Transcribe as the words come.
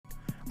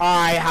All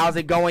right, how's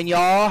it going,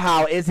 y'all?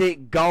 How is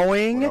it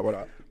going? What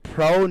up?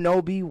 Pro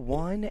Nobi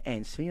 1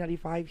 and Swing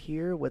 95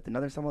 here with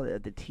another some of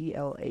the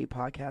TLA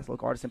podcast,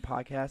 Local Artisan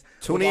Podcast.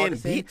 Tune in,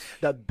 bitch.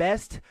 The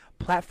best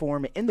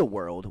platform in the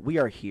world. We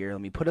are here. Let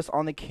me put us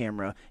on the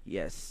camera.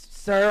 Yes,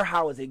 sir.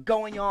 How is it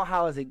going, y'all?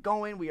 How is it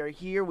going? We are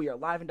here. We are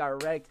live and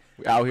direct.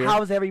 We out here.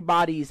 How's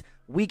everybody's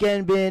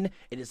weekend been?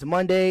 It is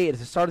Monday. It is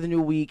the start of the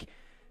new week.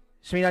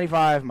 Swing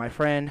 95, my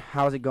friend,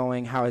 how's it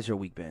going? How has your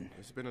week been?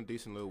 It's been a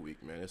decent little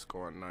week, man. It's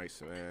going nice,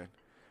 man.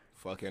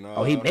 Fucking.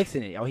 He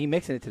mixing it. He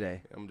mixing it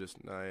today. I'm just.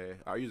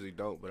 I usually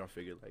don't, but I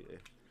figured like,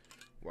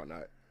 why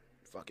not?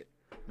 Fuck it.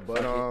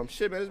 But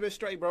shit, man, it's been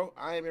straight, bro.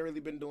 I ain't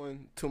really been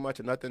doing too much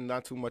of nothing,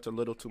 not too much of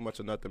little, too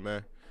much of nothing,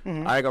 man.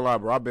 Mm-hmm. I ain't gonna lie,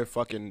 bro. I've been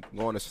fucking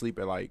going to sleep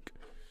at like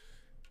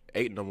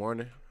 8 in the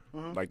morning,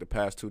 like the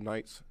past 2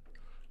 nights.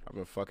 I've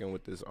been fucking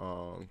with this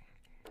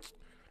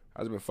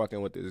I've been fucking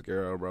with this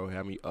girl, bro.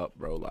 Had me up,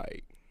 bro.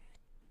 Like,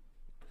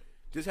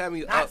 just had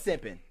me Not up.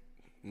 simping.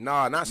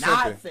 Nah, not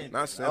simping.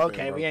 Not simping.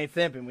 Okay, bro. we ain't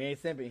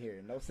simping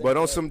here. No simping. But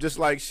on some just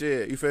like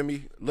shit, you feel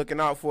me? Looking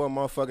out for a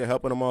motherfucker,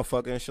 helping a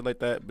motherfucker and shit like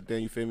that. But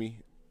then you feel me?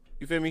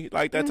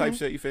 Like that type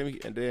shit, you feel me?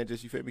 And then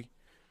just, you feel me?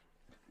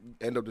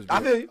 End up just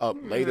being up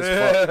late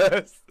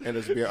as fuck. And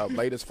just being up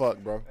late as fuck,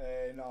 bro.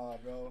 Hey, nah,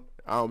 bro.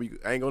 I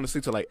ain't going to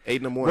sleep till like 8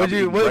 in the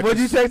morning. What'd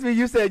you text me?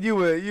 You said you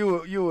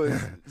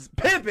was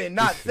pimping,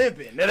 not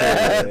simping.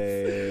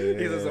 Hey.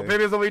 He said, so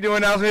pimping's what we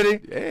doing now,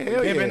 Smitty? Yeah,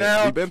 hell pimping yeah.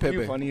 now? You been pimping.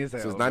 You funny as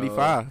hell. Since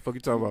 95. Fuck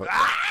you talking about?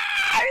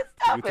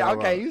 Stop it. talking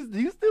Okay,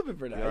 you stupid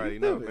for that. You already You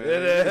know, stupid.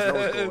 man. Niggas know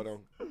what's going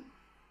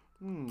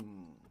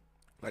on.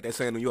 Like they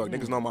say in New York,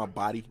 niggas know my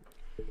body.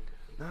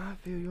 Nah, I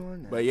feel you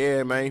on that. But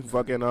yeah, man,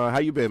 fucking, how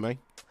you been, man?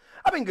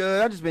 I've been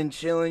good. I've just been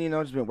chilling,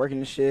 just been working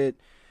and shit.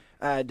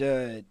 I had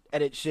to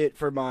edit shit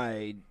for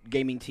my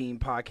gaming team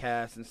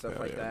podcast and stuff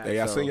like that. Hey,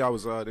 I seen y'all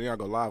y'all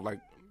go live like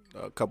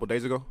a couple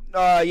days ago.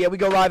 Yeah, we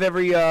go live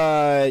every,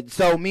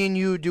 so me and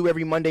you do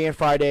every Monday and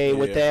Friday. Yeah.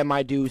 With them,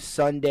 I do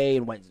Sunday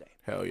and Wednesday.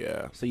 Hell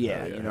yeah. So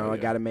yeah, Hell yeah, I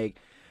gotta make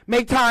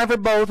time for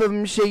both of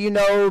them. Shit,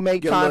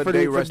 make Get a time little for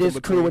day for rest in this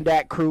crew between. and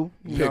that crew.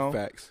 You Big know.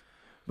 facts.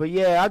 But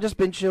yeah, I've just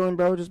been chilling,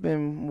 bro. Just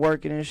been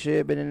working and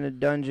shit. Been in the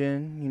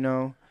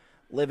dungeon,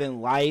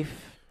 living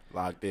life.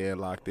 Locked in.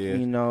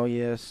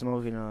 Yeah,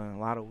 smoking a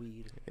lot of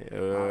weed.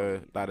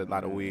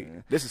 Lot of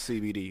weed. This is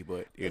CBD,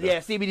 but Yeah,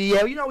 CBD.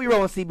 Yeah, we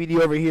rolling CBD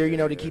over here.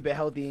 To keep it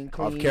healthy and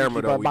clean. Off camera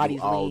keep though, our we bodies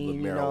do all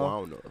lean. the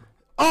marijuana.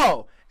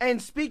 Oh,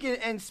 and speaking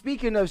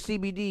of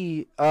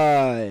CBD,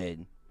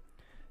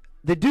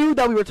 the dude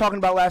that we were talking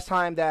about last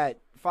time that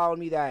followed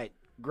me that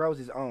grows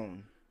his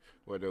own.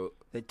 What dude?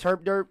 The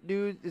Terp Derp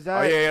dude, is that?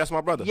 Oh yeah, that's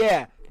my brother.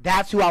 Yeah,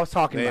 that's who I was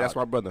talking about. Yeah, that's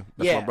my brother.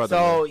 My brother.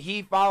 So man.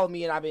 he followed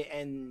me,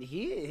 and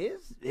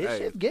his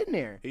shit's getting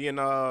there. He and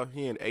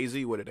AZ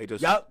with it. They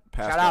just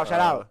passed Shout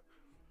out.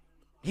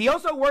 He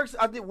also works.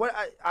 I think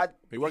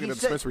he working at the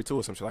dispensary too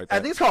or something like that. I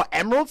think it's called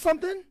Emerald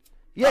something.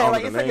 Yeah, I don't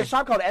like know it's the like a name.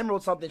 shop called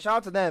Emerald something. Shout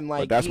out to them.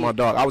 Like But that's my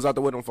dog. I was out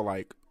there with him for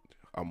like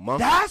a month.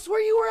 That's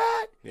where you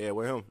were at? Yeah,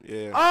 with him.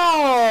 Yeah.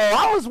 Oh,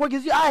 I was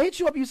working. I hit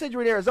you up. You said you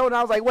were in Arizona.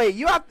 I was like, wait,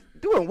 you out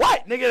doing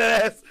what, nigga?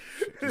 That's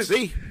You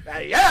see?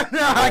 yeah,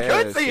 no, I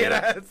could see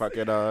it.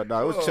 Fucking no, it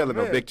was chilling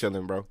though, big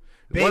chilling, bro.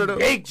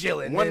 Big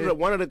chilling.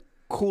 One of the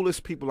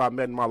coolest people I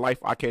met in my life.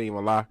 I can't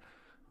even lie.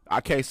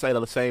 I can't say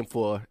the same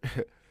for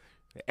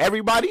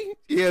everybody.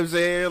 You know what I'm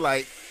saying?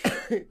 Like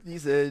he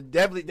said,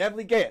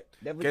 definitely can't.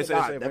 Can't say the same for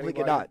Definitely anybody.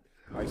 cannot.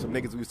 Like some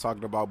niggas we was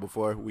talking about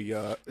before we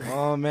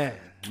Oh man,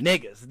 them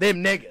niggas. the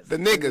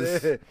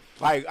niggas.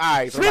 Like, all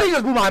right, so Smitty like,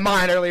 just blew my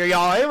mind earlier,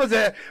 y'all. It was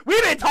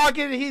we've been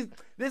talking.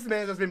 This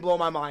man's just been blowing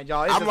my mind,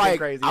 y'all. It's I'm just like been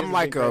crazy.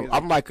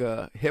 I'm like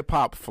a hip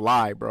hop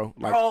fly, bro.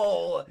 Like,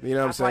 bro, you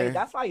know what I'm saying?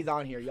 That's why he's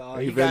on here,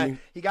 y'all. You feel me?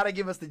 He got to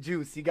give us the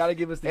juice. He got to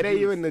give us the it juice.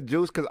 ain't even the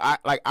juice, cause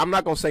I'm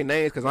not gonna say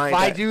names, cause I ain't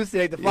fly that, juice.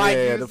 The fly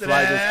yeah, juice. the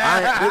fly juice.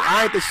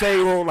 I ain't the shade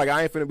room. Like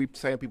I ain't finna be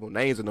saying people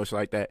names and no shit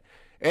like that.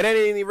 It ain't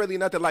even really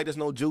nothing like there's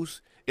no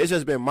juice. It's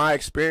just been my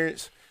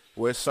experience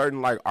with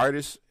certain like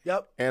artists.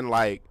 Yep. And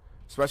like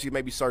especially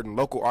maybe certain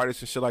local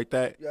artists and shit like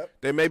that. Yep.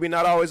 They maybe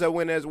not always that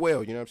win as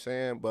well. You know what I'm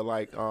saying? But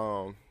like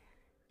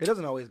it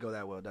doesn't always go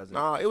that well, does it?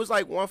 Nah, it was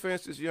like one for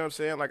instance. You know what I'm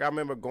saying? Like I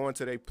remember going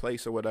to their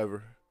place or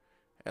whatever,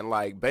 and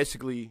like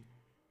basically, you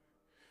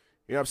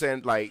know what I'm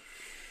saying? Like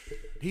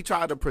he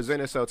tried to present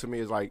himself to me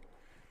as like,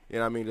 you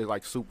know what I mean? As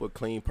like super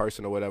clean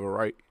person or whatever,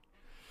 right?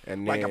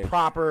 And like then, a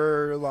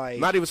proper like.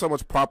 not even so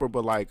much proper,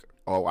 but like,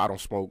 oh, I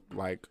don't smoke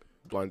like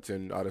blunts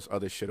and all this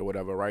other shit or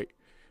whatever, right?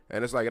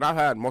 And it's like, and I've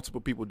had multiple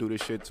people do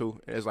this shit too.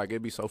 And it's like,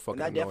 it'd be so fucking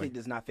that annoying. definitely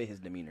does not fit his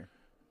demeanor.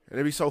 And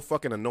it'd be so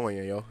fucking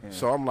annoying, yo. Yeah.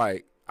 So I'm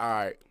like, all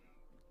right.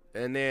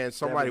 And then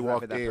somebody Definitely does not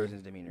walked fit that person's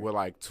in demeanor. with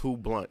like 2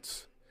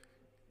 blunts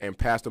and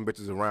passed them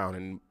bitches around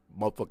and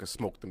motherfuckers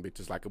smoked them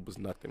bitches like it was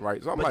nothing,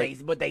 right? So I'm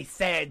But they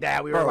said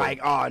that we were Bro. like,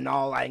 oh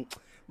no, like,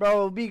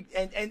 bro,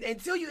 and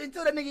until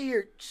that nigga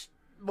here,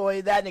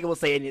 boy, that nigga will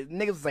say anything.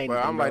 Niggas will say anything.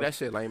 but I'm bro. like, that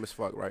shit lame as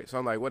fuck, right? So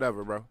I'm like,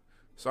 whatever, bro.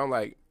 So I'm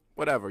like,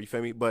 whatever, you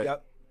feel me? But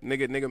Yep.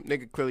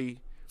 nigga clearly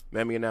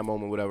met me in that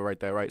moment, whatever, right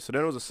there, right? So then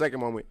there was a second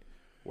moment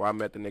where I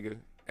met the nigga,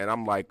 and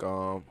I'm like,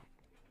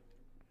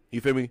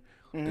 You feel me?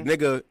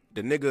 The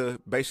nigga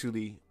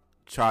basically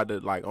tried to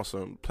like on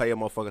some play a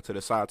motherfucker to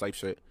the side type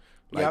shit.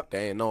 Like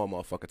they ain't know a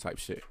motherfucker type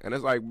shit. And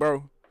it's like, bro,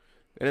 at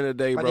the end of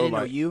the day, bro, they didn't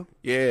like know you?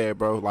 Yeah,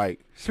 bro, like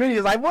Smitty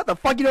is like, what the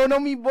fuck, you don't know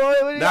me, boy?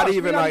 not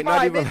even like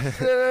not even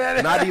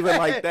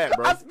like that,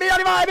 bro. I spit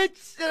on my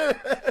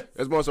bitch.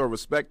 It's more so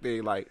respect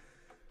thing, like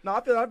No,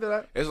 I feel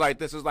that. it's like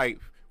this is like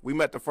we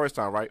met the first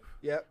time, right?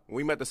 Yep. When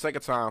we met the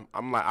second time,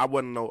 I'm like I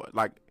wouldn't know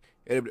like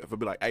it'd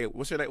be like, hey,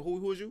 what's your name?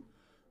 Who is you?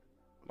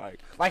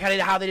 Like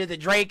how they did the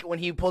Drake when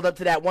he pulled up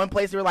to that one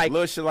place. They were like,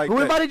 little shit like who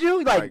that. invited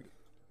you? Like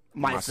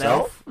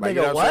myself. Like, Nigga,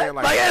 you know what I'm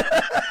what? saying? Like,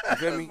 you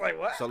feel me? Like,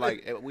 what? So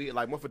like we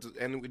like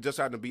and we just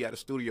happened to be at a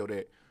studio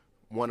that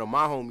one of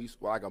my homies,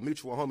 well, like a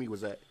mutual homie,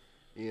 was at.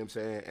 You know what I'm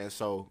saying? And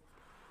so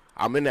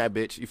I'm in that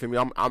bitch. You feel me?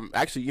 I'm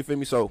actually, you feel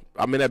me? So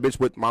I'm in that bitch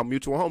with my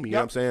mutual homie. You know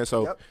what I'm saying?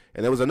 So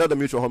and there was another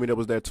mutual homie that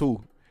was there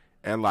too.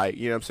 And like,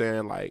 you know what I'm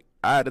saying? Like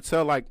I had to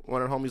tell like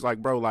one of the homies like,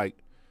 bro, like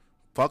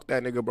fuck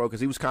that nigga, bro, because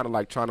he was kind of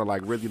like trying to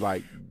like really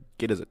like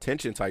get his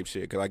attention type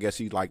shit. Because I guess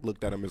he like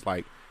looked at him as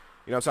like,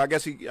 you know, so I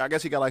guess he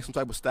got like some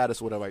type of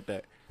status or whatever like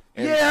that.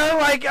 And yeah,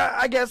 like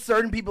I guess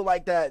certain people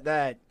like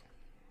that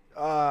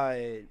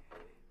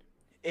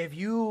if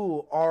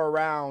you are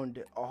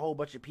around a whole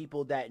bunch of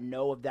people that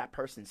know of that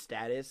person's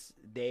status,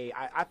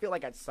 I feel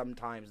like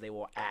sometimes they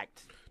will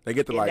act. They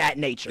get to in like that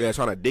nature. Yeah,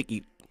 trying to dick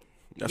eat.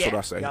 That's what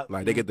I say.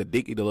 Like they get the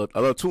dick eat a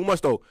little too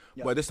much though.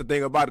 But this the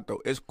thing about it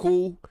though. It's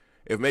cool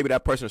if maybe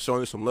that person is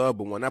showing you some love,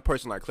 but when that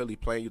person like clearly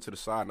playing you to the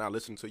side, not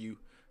listening to you,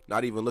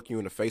 not even looking you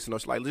in the face,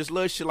 and like just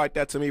little shit like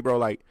that to me, bro.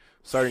 Like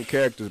certain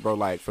characters, bro.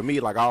 Like for me,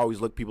 like I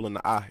always look people in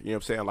the eye. You know what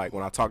I'm saying? Like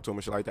when I talk to them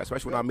and shit like that,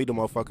 especially when I meet a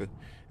motherfucker,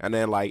 and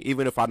then like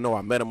even if I know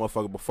I met a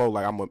motherfucker before,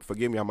 like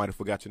forgive me, I might have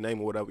forgot your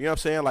name or whatever. You know what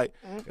I'm saying? Like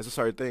it's a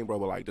certain thing, bro.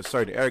 But like the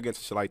certain arrogance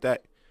and shit like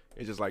that,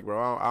 it's just like,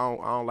 bro, I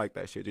don't like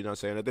that shit. You know what I'm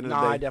saying? At the end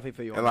of the day, I definitely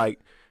feel you. And like,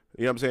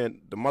 you know what I'm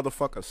saying? The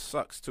motherfucker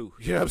sucks too.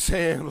 You know what I'm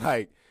saying?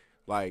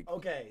 Like.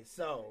 Okay,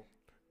 so.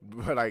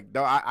 But like,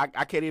 no,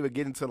 I can't even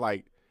get into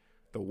like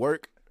the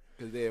work.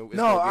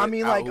 No, I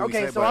mean like,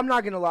 okay, so I'm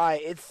not gonna lie.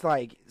 It's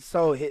like,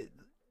 so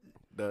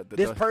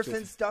this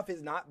person's stuff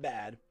is not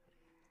bad.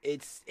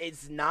 It's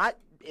not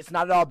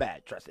at all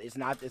bad. Trust me, it's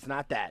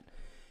not that.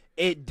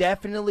 It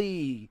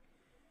definitely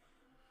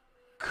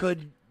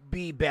could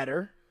be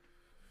better.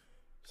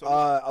 So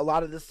a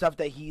lot of the stuff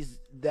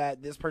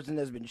that this person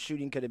has been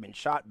shooting could have been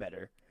shot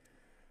better.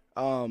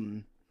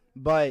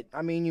 But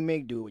I mean, you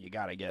make do what you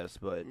got, I guess.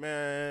 But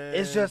man,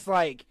 it's just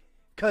like,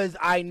 cause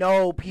I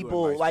know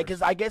people like,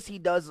 cause I guess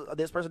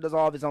this person does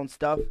all of his own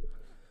stuff.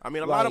 I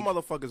mean, a lot of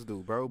motherfuckers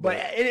do, bro. But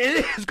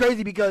it is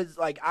crazy because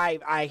like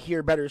I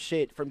hear better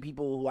shit from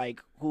people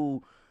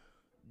who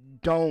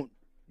don't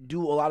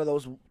do a lot of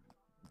those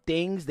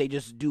things. They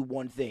just do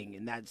one thing,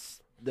 and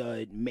that's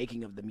the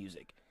making of the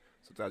music.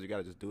 Sometimes you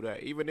gotta just do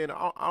that. Even then,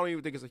 I don't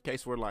even think it's a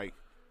case where like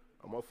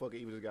a motherfucker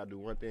even just gotta do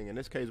one thing. In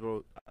this case,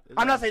 bro,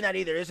 I'm not saying that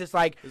either. It's just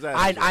like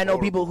I know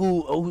people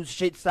whose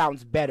shit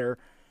sounds better.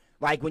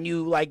 Like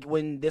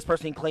when this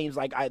person claims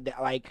whenever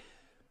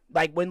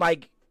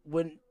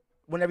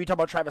you talk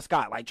about Travis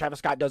Scott, like Travis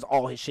Scott does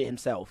all his shit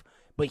himself,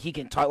 but he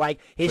can talk like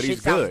his shit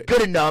sounds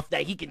good enough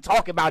that he can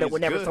talk about it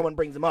whenever someone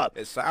brings him up.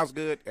 It sounds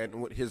good,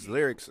 and his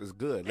lyrics is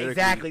good.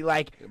 Exactly,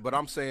 like. But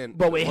I'm saying,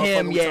 but with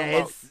him,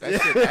 yeah, it's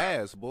that shit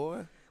ass,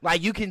 boy.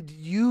 Like you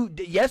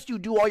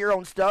do all your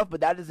own stuff,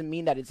 but that doesn't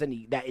mean that it's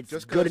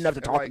just good enough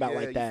to talk about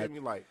like that. You feel me?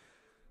 Like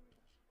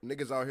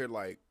niggas out here,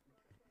 like,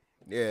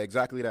 yeah,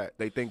 exactly that.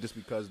 They think just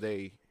because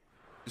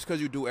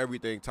you do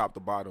everything top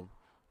to bottom,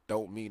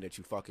 don't mean that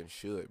you fucking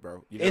should,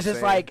 bro. You know it's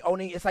just like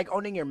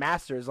owning your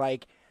masters.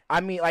 Like I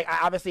mean, like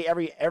obviously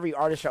every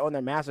artist should own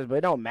their masters, but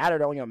it don't matter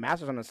to own your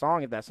masters on a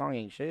song if that song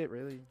ain't shit,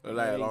 really.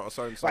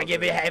 Like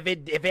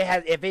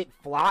if it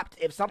flopped,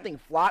 if something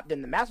flopped,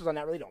 then the masters on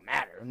that really don't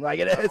matter. Like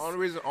it is.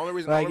 The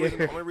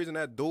only reason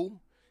that do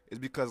is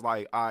because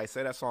like I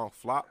say that song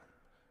flop,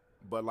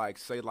 but like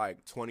say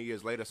like 20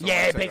 years later,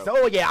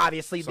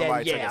 obviously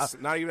then yeah.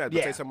 Not even that,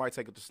 but say somebody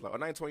take it to slow.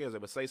 Not even 20 years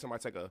later, but say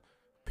somebody take a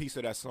piece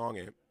of that song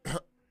and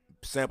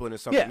sampling it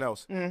something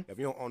else. Mm-hmm. If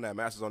you don't own that,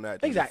 masters on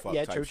that. Exactly.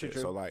 Yeah, true.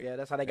 So like, yeah,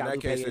 that's how they got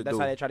Lupe. That's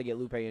how they try to get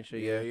Lupe and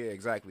shit. Yeah,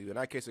 exactly. In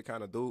that case, it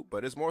kind of do,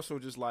 but it's more so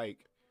just like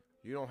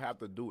you don't have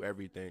to do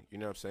everything. You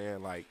know what I'm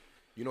saying? Like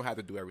you don't have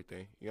to do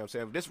everything. You know what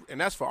I'm saying?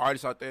 And that's for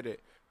artists out there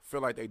that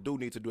feel like they do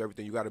need to do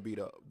everything. You got to be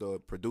the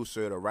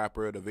producer, the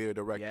rapper, the video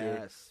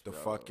director,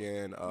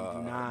 fucking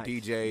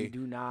DJ,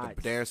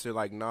 the dancer.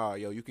 Like, nah,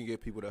 yo, you can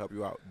get people to help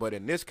you out. But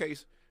in this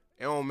case,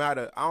 it don't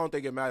matter. I don't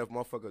think it matters if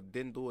motherfucker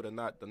didn't do it or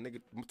not. The nigga,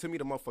 to me,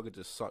 the motherfucker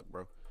just suck,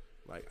 bro.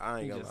 Like,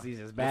 I ain't gonna lie. He's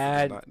just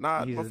bad.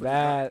 He's just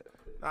bad.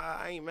 Nah,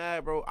 I ain't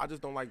mad, bro. I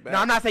just don't like bad. No,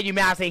 I'm not saying you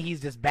mad. I'm saying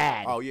he's just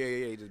bad. Oh,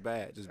 yeah, just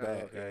bad.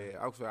 Okay.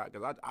 Yeah.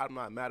 Because I'm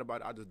not mad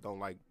about it. I just don't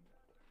like,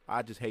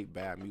 I just hate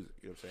bad music.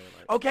 You know what I'm saying?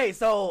 Like, okay,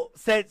 so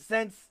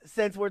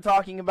since we're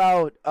talking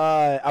about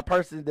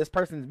this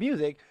person's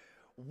music,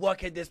 what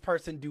could this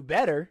person do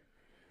better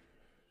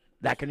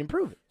that could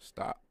improve it?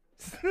 Stop.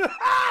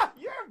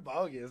 You're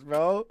bogus,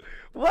 bro.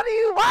 Why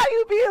are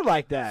you being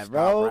like that,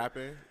 bro? Stop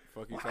rapping.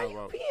 Fuck you Why talking are you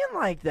about? being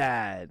like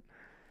that?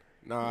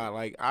 Nah,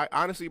 like I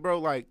honestly, bro,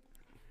 like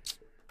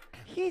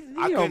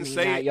I couldn't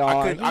say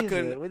that, I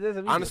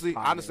couldn't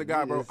honestly,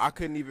 God, bro, I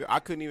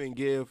couldn't even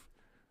give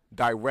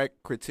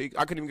direct critique.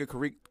 I couldn't even give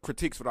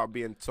critiques without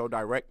being so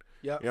direct.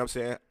 Yep. You know what I'm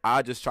saying?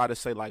 I just try to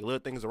say like little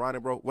things around it,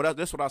 bro.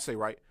 This what I say,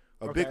 right?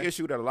 A big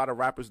issue that a lot of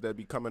rappers that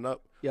be coming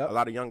up, a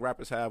lot of young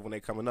rappers have when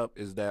they coming up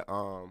is that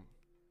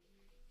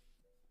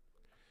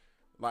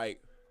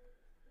like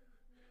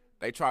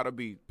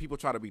people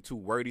try to be too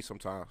wordy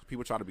sometimes.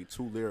 People try to be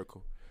too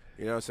lyrical.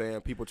 You know what I'm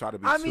saying? People try to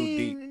be too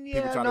deep.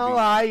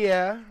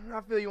 Yeah,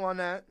 I feel you on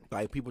that.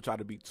 Like people try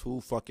to be too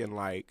fucking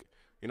like,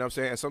 you know what I'm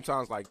saying? And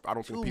sometimes like I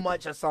don't think too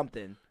much of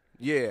something.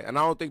 Yeah, and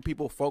I don't think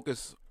people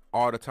focus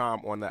all the time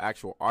on the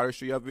actual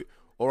artistry of it,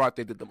 or I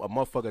think that a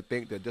motherfucker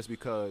think that just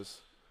because,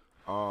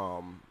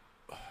 I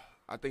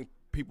think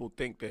people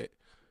think that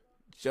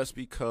just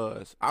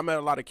because I met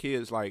a lot of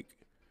kids like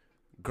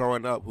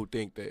growing up who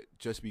think that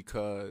just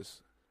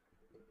because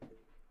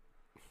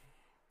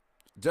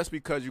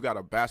you got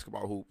a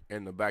basketball hoop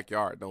in the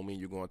backyard don't mean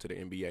you're going to the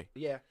NBA.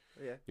 Yeah.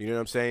 You know what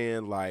I'm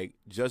saying? Like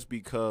just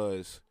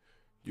because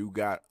you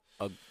got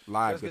a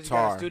live just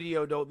guitar, you got a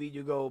studio don't mean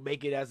you go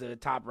make it as a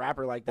top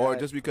rapper like that. Or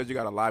just because you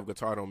got a live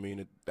guitar don't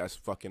mean that's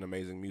fucking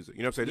amazing music.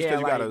 You know what I'm saying?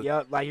 Just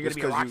like you're gonna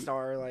be a rock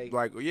star,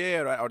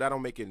 or that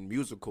don't make it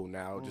musical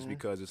now. Just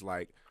because it's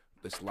like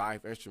this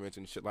live instruments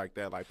and shit like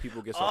that. Like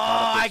people get so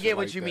caught up. I get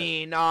what you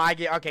mean. No, I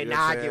get. Okay,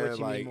 now I get what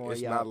you mean more.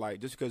 It's not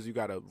like just because you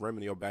got a rim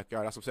in your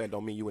backyard. That's what I'm saying.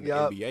 Don't mean you in the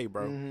NBA,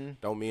 bro.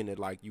 Don't mean that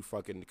like you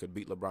fucking could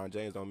beat LeBron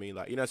James. Don't mean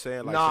like you know what I'm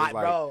saying. Like,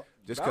 bro.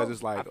 Just because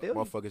it's like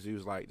motherfuckers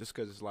use like just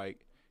because it's like.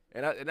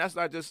 And that's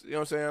not just, you know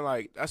what I'm saying,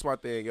 like, that's my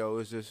thing, yo,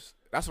 it's just,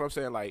 that's what I'm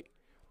saying, like,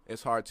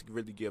 it's hard to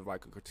really give,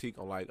 like, a critique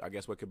on, like, I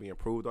guess what could be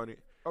improved on it.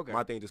 Okay.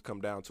 My thing just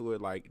come down to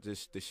it, like,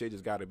 just, the shit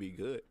just gotta be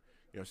good. You know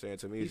what I'm saying?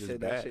 To me, it's just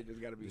bad. That shit just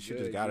gotta be good. Shit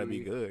just gotta be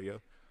good, yo.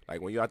 Like,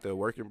 when you out there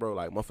working, bro,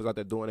 like, motherfuckers out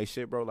there doing their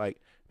shit, bro, like,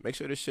 make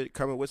sure this shit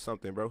coming with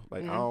something, bro.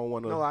 Like, I don't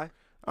want to, no lie.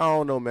 I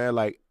don't know, man,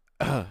 like,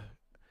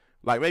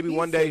 like maybe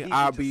one day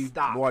I'll be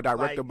more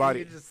direct about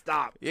it. Just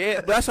stop. Yeah,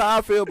 that's how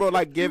I feel, bro.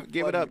 Like, give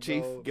it up,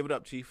 Chief. Give it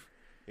up, Chief.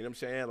 You know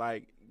what I'm saying?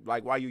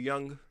 Like while you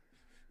young,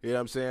 you know what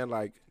I'm saying?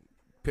 Like,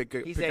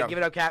 He said, "Give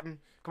it up, Captain.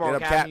 Come on,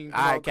 Captain.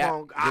 All right, Cap.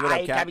 Give it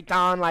up,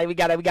 Capitan. Like we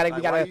gotta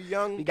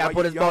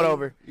put his boat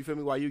over. You feel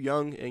me? While you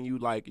young and you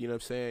like, you know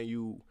what I'm saying?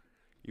 You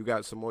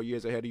got some more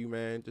years ahead of you,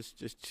 man.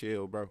 Just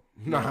chill, bro.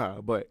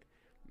 Nah, but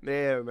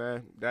yeah,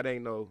 man, that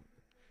ain't no.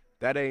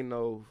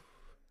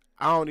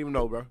 I don't even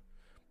know, bro.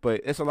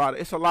 But it's a lot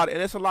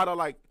of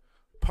like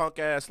punk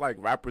ass like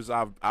rappers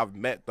I've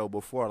met though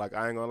before. Like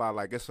I ain't gonna lie,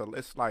 like it's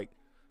like.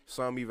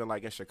 Some even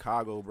like in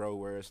Chicago, bro,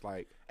 where it's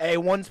like, hey,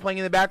 one's playing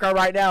in the background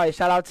right now. Hey,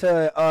 shout out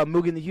to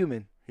Mugen the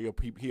Human. He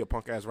a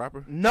punk ass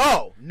rapper?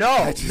 No.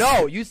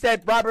 You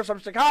said rappers from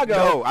Chicago.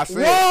 No, I said.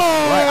 Whoa!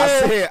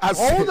 Right, I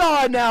said. Hold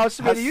on now,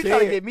 Smitty. You trying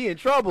to get me in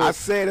trouble? I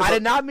said. I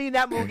did not mean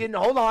that, Mugen.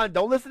 Hold on.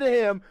 Don't listen to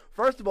him.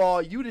 First of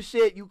all, you the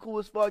shit. You cool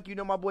as fuck. You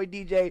know my boy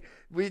DJ.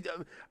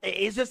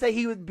 It's just that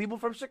he was people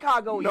from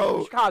Chicago. No,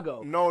 from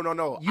Chicago.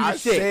 No. You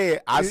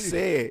shit. I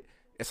said.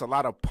 It's a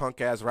lot of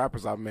punk ass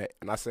rappers I met,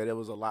 and I said it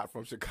was a lot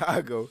from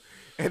Chicago.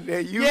 And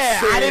then you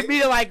said, I didn't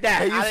mean it like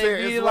that. And you I said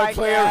it's one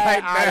player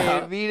right now. I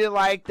didn't mean it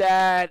like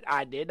that.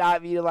 I did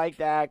not mean it like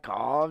that.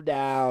 Calm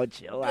down,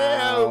 chill out.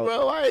 Damn,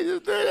 bro, why you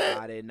just do that?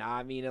 I did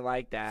not mean it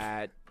like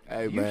that.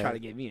 Hey, you man. trying to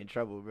get me in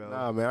trouble, bro?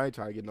 Nah, man, I ain't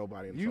trying to get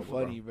nobody in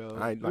trouble. You funny, bro.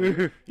 I ain't,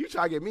 like, you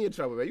trying to get me in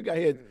trouble, man. You got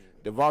here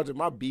divulging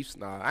my beefs.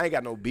 Nah, I ain't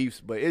got no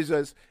beefs, but it's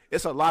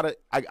a lot of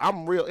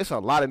I'm real. It's a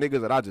lot of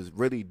niggas that I just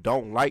really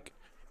don't like,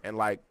 and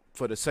like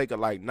for the sake of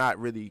like not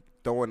really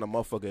throwing the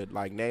motherfucker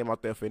like name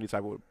out there for any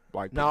type of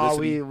like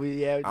publicity. No,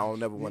 yeah. I don't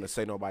never want to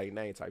say nobody's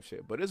name type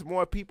shit. But it's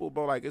more people,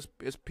 bro. Like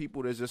it's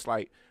people that's just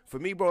like for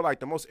me, bro. Like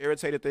the most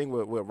irritated thing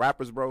with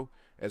rappers, bro,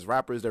 as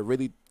rappers, they're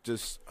really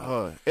just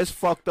it's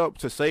fucked up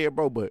to say it,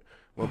 bro. But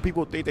when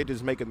people think they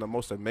just making the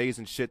most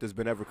amazing shit that's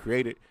been ever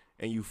created,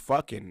 and you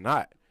fucking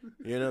not.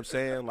 You know what I'm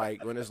saying?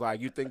 Like when it's like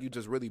you think you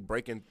just really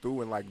breaking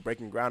through and like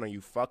breaking ground, and you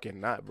fucking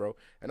not, bro.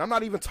 And I'm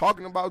not even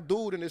talking about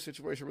dude in this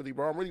situation, really,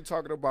 bro. I'm really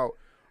talking about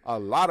a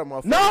lot of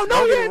motherfuckers.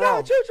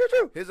 No,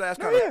 true. His ass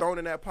kind of thrown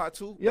in that pot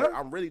too. But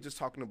I'm really just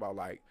talking about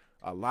like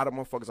a lot of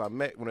motherfuckers I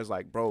met when it's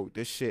like, bro,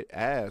 this shit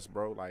ass,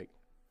 bro. Like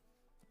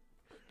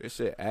this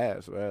shit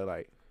ass, man.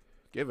 Like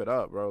give it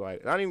up, bro.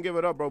 Like not even give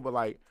it up, bro, but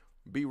like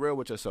be real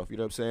with yourself. You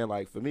know what I'm saying?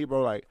 Like for me,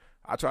 bro, like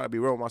I try to be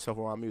real with myself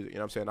on my music. You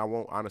know what I'm saying? I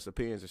want honest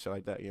opinions and shit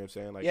like that. You know what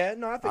I'm saying? Like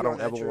I don't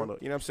ever want to.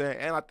 You know what I'm saying?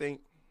 And I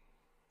think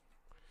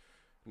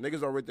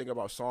niggas don't really think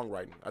about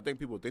songwriting. I think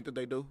people think that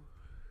they do,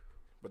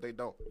 but they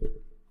don't.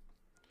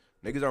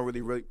 Niggas don't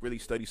really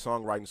study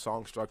songwriting,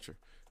 song structure,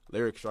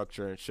 lyric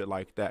structure, and shit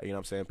like that. You know what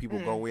I'm saying? People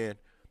go in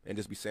and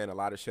just be saying a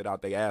lot of shit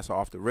out their ass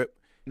off the rip.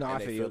 No,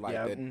 and I feel like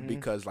that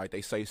because like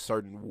they say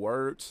certain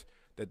words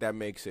that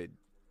makes it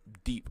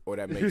deep or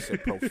that makes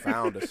it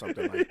profound or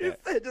something like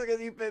that. Just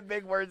because you fit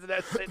big words in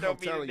that shit don't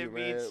mean it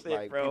means shit,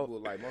 like, bro.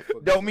 People, like,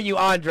 don't mean you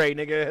Andre,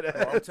 nigga.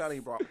 Bro, I'm telling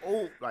you, bro.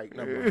 Oh, like,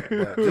 no,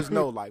 but just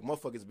know, like,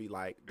 motherfuckers be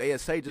like, they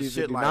say just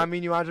shit like. Not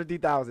mean you Andre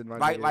 3000, my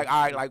like, nigga. like,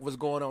 all right, like, what's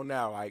going on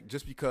now? Like,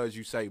 just because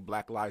you say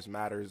Black Lives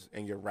Matters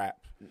in your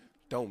rap,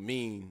 don't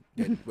mean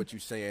that what you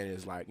saying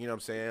is like, you know what I'm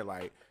saying?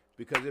 Like,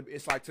 because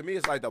it's like, to me,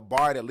 it's like the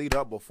bar that lead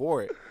up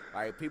before it.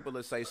 Like, people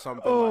that say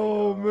something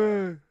like,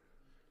 man.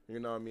 You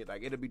know what I mean?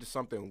 Like, it'll be just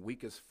something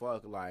weak as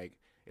fuck. Like,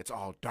 it's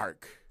all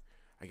dark.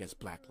 I guess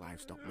Black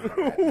lives don't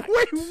matter.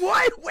 Wait,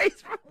 what?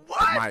 Wait,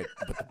 what?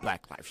 But the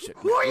Black life shit.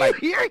 Who are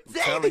like, you hearing? I'm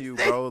telling you,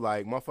 bro.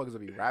 Like, motherfuckers will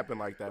be rapping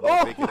like that.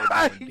 Oh my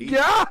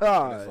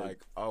god! It's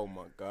like, oh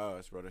my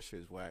gosh, bro, that shit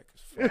is whack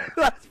as fuck.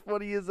 That's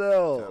funny as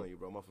hell. I'm telling you,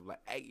 bro. Motherfuckers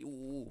like, hey,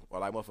 ooh, or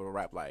like motherfucker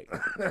rap like,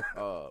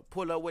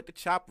 pull up with the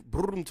chopper.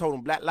 Boom, told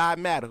him Black Lives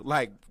Matter.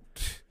 Like.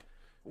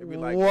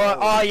 Like, what?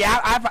 Oh yeah,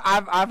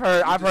 I've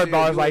heard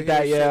bars like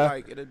that. Yeah,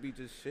 like it'd be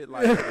just shit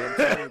like that. I'm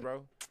telling you,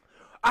 bro.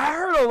 I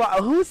heard a lot.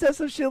 Who said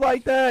some shit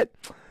like that?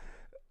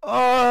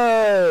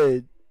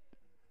 Man,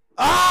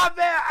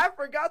 I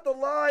forgot the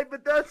line,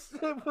 but that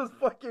shit was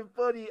fucking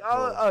funny.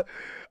 I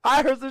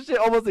heard some shit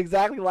almost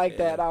exactly like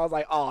that, and I was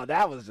like, oh,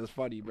 that was just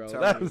funny, bro.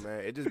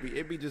 Man,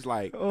 it be just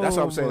like that's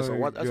what I'm saying.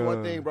 So that's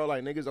one thing, bro.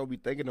 Like niggas don't be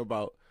thinking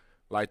about.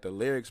 Like the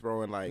lyrics,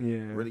 bro, and like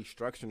really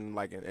structuring,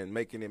 like and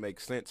making it make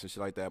sense and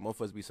shit like that.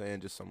 Motherfuckers be saying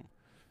just some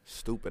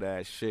stupid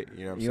ass shit.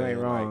 You know what I'm saying? You ain't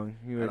wrong. Like,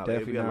 you ain't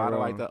definitely a not lot wrong. of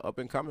like the up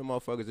and coming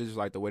motherfuckers. It's just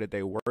like the way that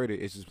they word it.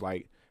 It's just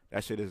like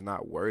that shit is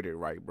not worded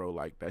right, bro.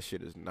 Like that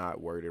shit is not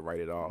worded right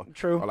at all.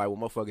 True. Or like what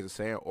motherfuckers are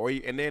saying,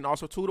 and then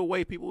also too the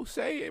way people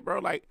say it, bro.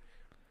 Like,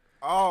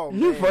 oh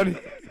you man, funny.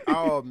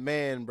 Oh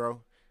man, bro.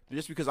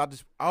 Just because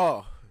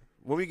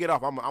when we get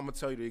off, I'm gonna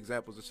tell you the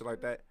examples and shit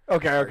like that.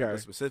 Okay, like, okay.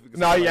 Specific.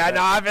 No, yeah, like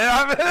no, I've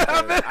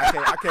been.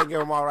 I can't give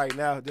them all right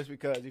now, just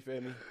because you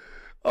feel me.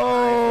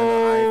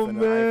 Oh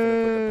man, I ain't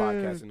finna put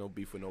the podcast in no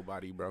beef with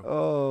nobody, bro.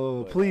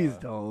 Oh, but, please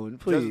don't,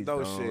 please just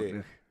know don't.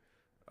 Shit.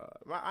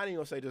 I ain't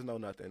gonna say just know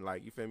nothing,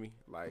 like you feel me,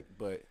 like,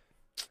 but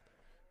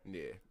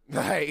yeah,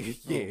 like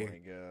yeah. Oh my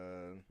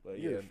god, but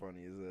you're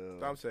funny as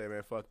hell. I'm saying,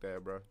 man, fuck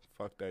that, bro.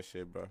 Fuck that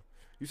shit, bro.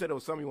 You said there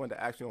was something you wanted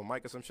to ask me on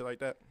mic or some shit like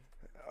that.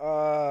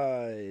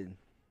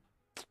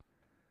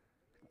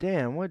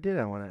 Damn, what did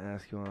I want to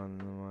ask you on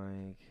the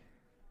mic?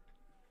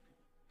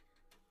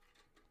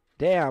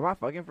 Damn, I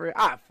fucking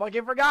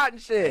forgotten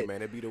shit. Hey,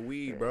 man, it be the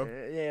weed, bro.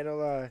 Yeah, no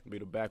lie. It be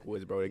the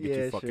backwoods, bro. They get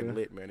you fucking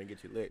lit, man. They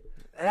get you lit.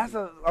 And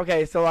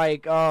okay. So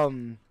like,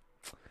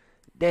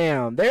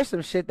 damn, there's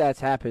some shit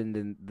that's happened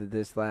in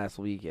this last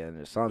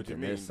weekend or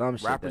something. There's some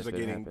shit rappers that's are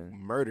getting happened.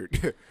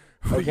 murdered.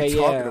 Okay,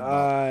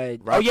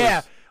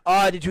 yeah.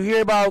 Did you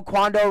hear about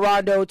Quando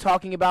Rondo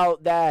talking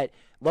about that?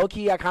 Low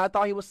key, I kind of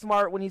thought he was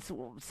smart when he's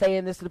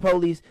saying this to the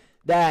police.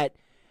 That,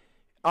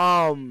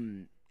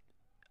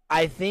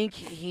 I think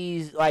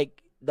he's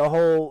like the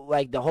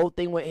whole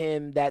thing with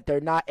him that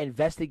they're not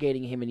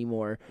investigating him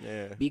anymore.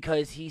 Yeah.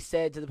 Because he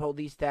said to the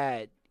police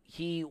that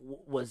he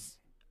was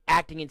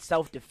acting in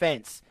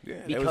self-defense.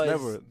 Yeah.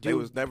 Because they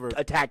was never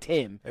attacked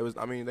him. They was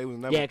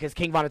never. Yeah, because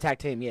King Von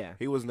attacked him. Yeah.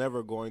 He was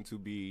never going to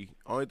be.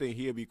 Only thing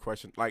he'd be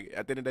questioned. Like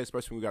at the end of the day,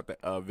 especially when we got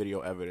the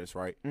video evidence,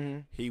 right? Mm-hmm.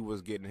 He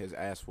was getting his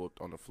ass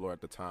whooped on the floor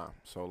at the time.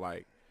 So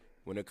like,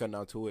 when it come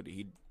down to it,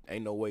 he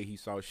ain't no way he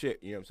saw shit.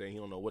 You know what I'm saying? He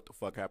don't know what the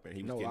fuck happened.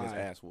 He was getting his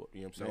ass whooped.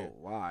 You know what I'm saying?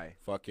 No lie.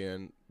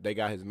 Fucking, they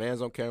got his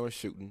mans on camera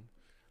shooting.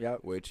 Yep.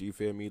 Which, you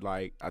feel me?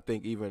 Like, I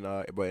think even,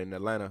 but in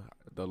Atlanta,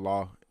 the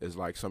law is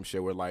like some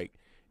shit where like,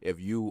 if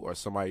you or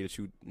somebody that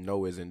you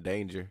know is in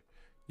danger,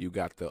 you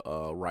got the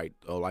right,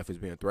 life is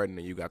being threatened,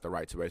 and you got the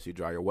right to basically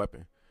draw your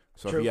weapon.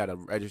 So True. if you had a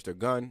registered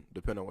gun,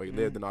 depending on where you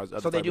lived, and all this other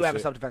so they do have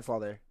shit, a self-defense law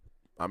there.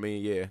 I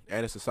mean, yeah,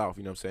 and it's the South,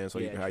 you know what I'm saying? So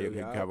yeah, you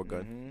can have a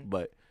gun. Mm-hmm.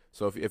 But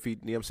so if he, you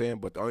know what I'm saying?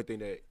 But the only thing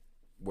that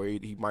where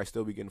he might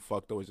still be getting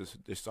fucked though is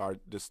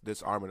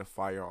disarming a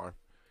firearm,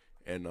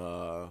 and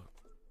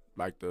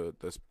like the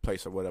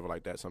place or whatever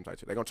like that.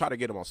 Sometimes they're gonna try to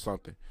get him on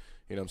something.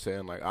 You know what I'm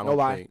saying? Like I don't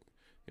think.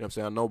 You know what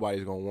I'm saying?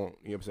 Nobody's going to want,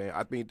 you know what I'm saying?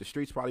 I think the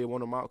streets probably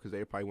want him out because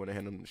they probably want to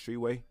hand him the street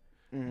way.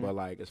 Mm-hmm. But,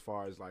 like, as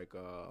far as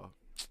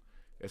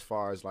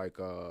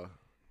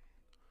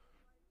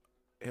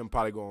him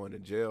probably going to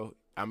jail,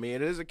 I mean,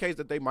 it is a case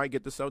that they might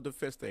get the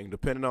self-defense thing,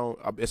 depending on,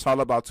 it's all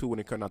about, too, when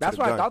it comes out to the gun.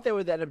 That's what I thought they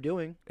would end up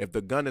doing. If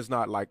the gun is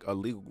not, like, a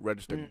legal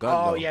registered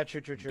gun, though, yeah,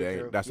 true.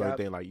 That's the only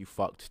thing, like, you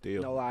fucked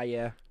still. No lie,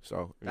 yeah.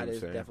 So, you that know is what I'm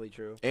saying? definitely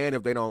true. And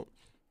if they don't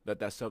let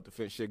that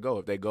self-defense shit go,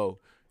 if they go,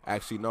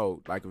 actually,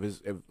 no, like,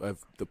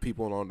 if the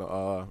people on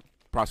the,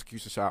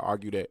 prosecution side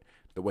argue that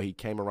the way he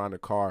came around the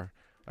car,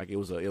 like it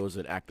was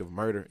an act of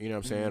murder, you know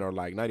what I'm saying, or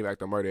like not even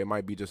act of murder, it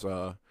might be just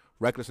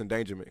reckless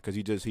endangerment because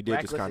he did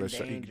just kind of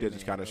shoot,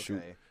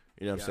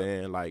 you know what I'm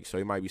saying, like so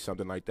it might be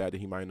something like that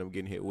he might end up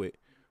getting hit with,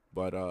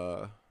 but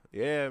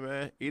yeah,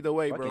 man, either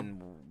way,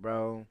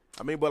 bro.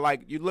 I mean, but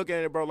like you look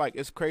at it, bro, like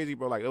it's crazy,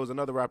 bro. Like there was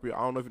another rapper, I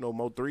don't know if you know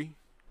Mo3.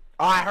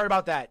 Oh, I heard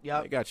about that.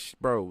 Yeah,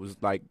 bro was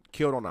like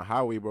killed on the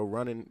highway, bro,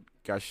 running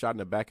got shot in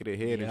the back of the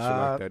head and shit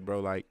like that, bro.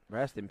 Like,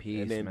 rest in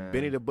peace, and then man.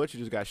 Benny the Butcher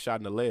just got shot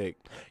in the leg.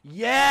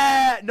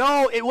 Yeah,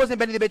 no, it wasn't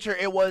Benny the Butcher.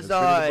 It was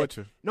Benny the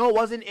Butcher. No, it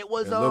wasn't. It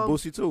was Lil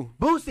Boosie too.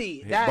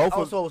 Boosie. That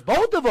also it was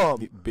both of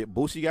them.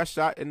 Boosie got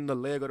shot in the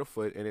leg or the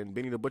foot, and then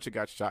Benny the Butcher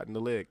got shot in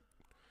the leg.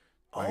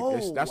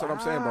 Like, that's what I'm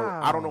saying, bro.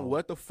 I don't know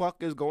what the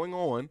fuck is going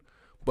on,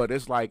 but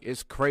it's like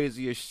it's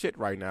crazy as shit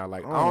right now.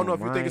 Like, I don't know if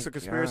you think it's a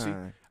conspiracy.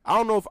 God. I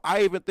don't know if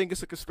I even think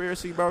it's a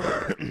conspiracy, bro.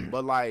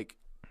 But like,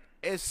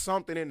 it's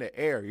something in the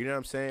air. You know what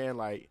I'm saying?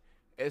 Like,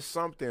 it's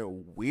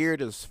something weird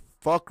as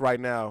fuck right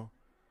now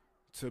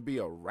to be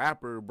a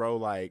rapper, bro.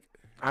 Like,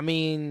 I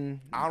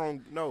mean, I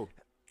don't know.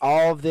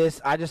 All of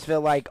this, I just feel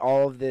like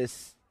all of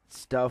this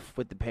stuff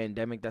with the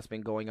pandemic that's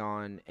been going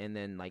on, and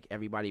then like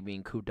everybody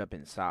being cooped up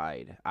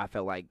inside, I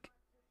felt like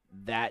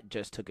that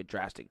just took a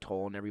drastic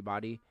toll on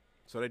everybody.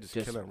 So they just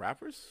killing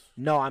rappers?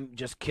 No, I'm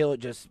just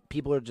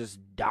people are just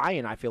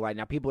dying. I feel like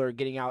now people are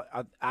getting out.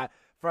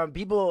 From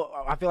people,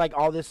 I feel like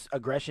all this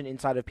aggression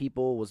inside of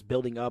people was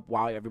building up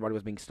while everybody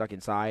was being stuck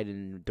inside,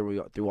 and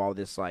through all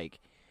this like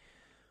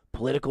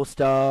political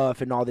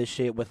stuff and all this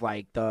shit with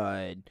like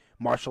the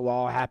martial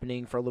law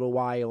happening for a little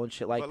while and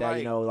shit like that.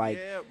 You know, like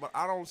yeah, but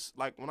I don't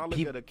like when I look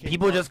at a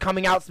people just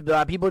coming out.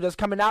 People just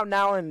coming out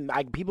now, and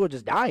like people are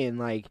just dying.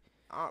 Like.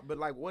 But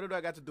like, what did I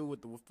got to do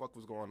with what the fuck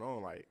was going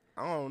on? Like,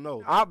 I don't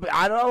know.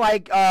 I don't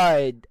like.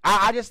 I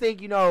just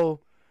think, you know,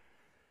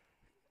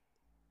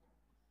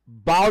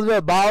 bottled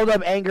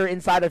up anger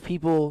inside of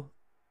people.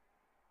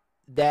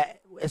 That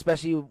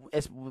especially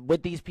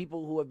with these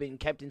people who have been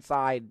kept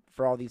inside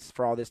for all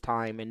this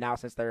time, and now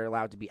since they're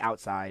allowed to be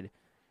outside.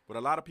 But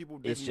a lot of people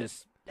didn't. It's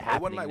just happening.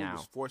 It wasn't like now. we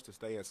was forced to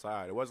stay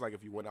inside. It wasn't like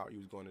if you went out, you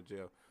was going to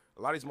jail.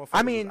 A lot of these motherfuckers.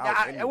 I mean,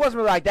 it wasn't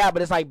really like that,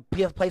 but it's like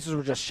places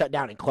were just shut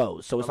down and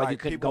closed, so it's like you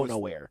couldn't go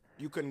nowhere.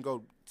 You couldn't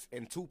go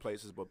in two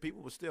places, but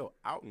people were still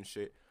out and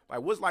shit.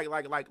 Like what's like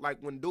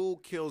when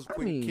dude kills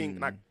King,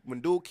 like when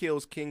dude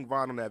kills King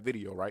Von on that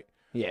video, right?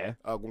 Yeah.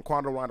 When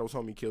Quando Rondo's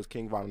homie kills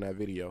King Von on that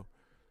video,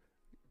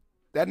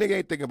 that nigga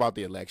ain't thinking about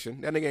the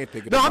election. That nigga ain't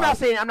thinking. No, I'm not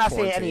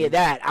saying any of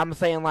that. I'm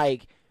saying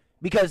like.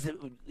 Because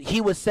he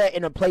was set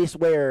in a place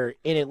where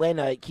in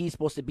Atlanta he's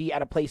supposed to be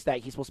at a place that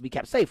he's supposed to be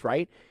kept safe,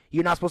 right?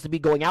 You're not supposed to be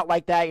going out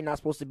like that. You're not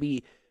supposed to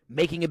be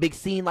making a big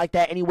scene like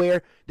that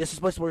anywhere. This is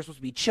where you're supposed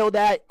to be chilled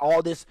at.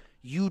 All this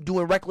you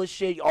doing reckless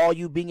shit, all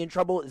you being in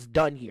trouble is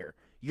done here.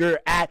 You're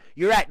at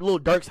Lil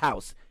Durk's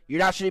house. You're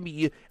not shouldn't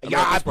be.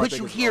 I put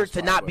you here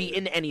to not be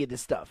in any of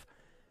this stuff.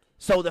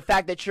 So the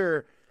fact that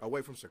you're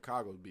away from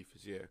Chicago's beef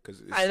is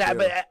because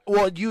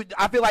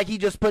I feel like he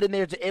just put in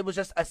there. It was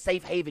just a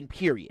safe haven.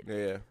 Period.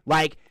 Yeah,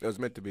 like it was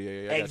meant to be.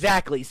 Yeah,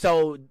 exactly.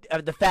 So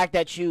the fact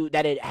that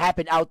it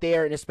happened out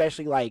there, and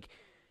especially like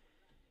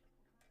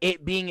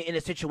it being in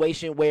a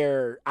situation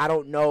where I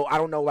don't know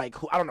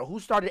who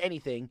started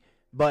anything,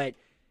 but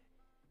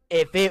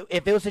if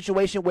it was a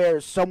situation where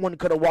someone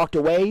could have walked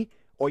away,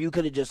 or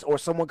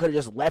someone could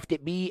have just left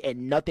it be,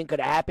 and nothing could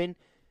have happened,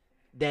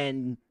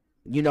 then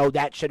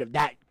that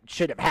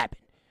should have happened.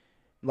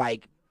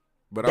 Like,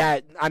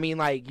 but I mean,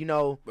 like,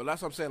 But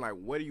that's what I'm saying. Like,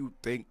 what do you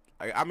think?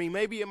 I mean,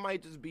 maybe it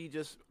might just be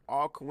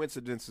all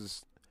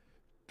coincidences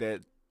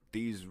that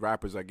these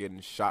rappers are getting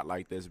shot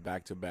like this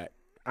back to back.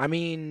 I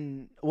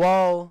mean,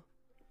 well.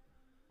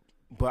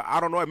 But I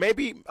don't know.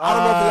 Maybe, I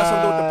don't know if it has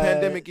something to do with the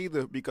pandemic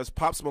either, because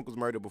Pop Smoke was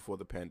murdered before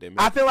the pandemic.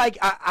 I feel like,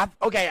 I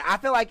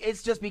feel like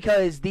it's just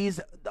because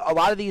a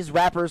lot of these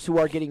rappers who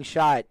are getting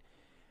shot,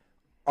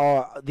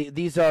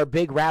 these are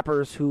big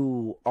rappers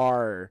who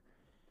are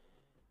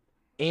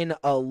in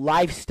a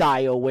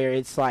lifestyle where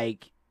it's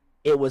like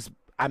it was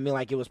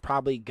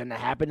probably gonna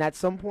happen at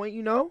some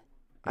point,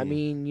 I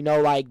mean,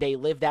 like they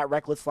live that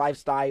reckless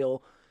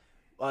lifestyle.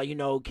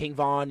 King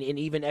Von and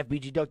even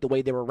FBG Duck, the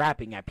way they were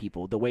rapping at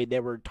people, the way they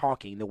were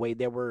talking, the way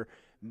they were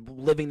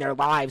living their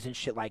lives and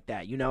shit like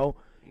that. Yeah.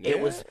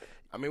 It was.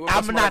 I mean,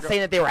 I'm not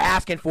saying that they were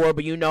asking for it,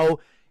 but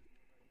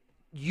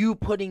you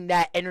putting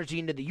that energy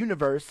into the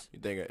universe,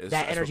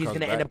 that energy is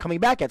going to end up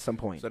coming back at some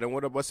point. So then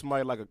what's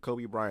somebody like a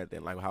Kobe Bryant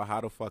then? Like, how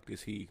the fuck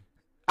is he?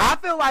 I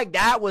feel like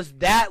that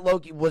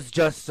Loki was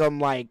just some,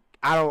 like,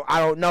 I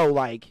don't know,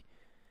 like,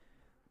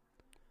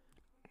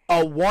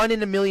 a 1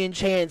 in a million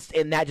chance,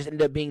 and that just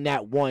ended up being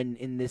that one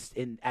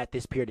at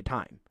this period of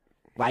time.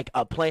 Like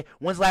a plane.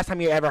 When's the last time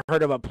you ever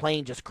heard of a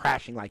plane just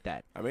crashing like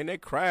that? I mean, they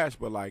crashed,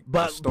 but like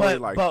a story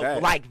like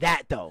that. Like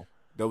that though.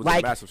 There was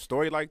a massive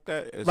story like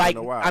that. It's like,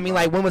 been a while. I mean,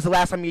 like, when was the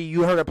last time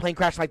you heard a plane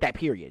crash like that?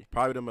 Period.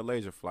 Probably the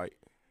Malaysia flight.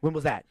 When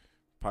was that?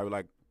 Probably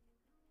like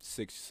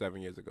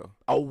 6-7 years ago.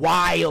 A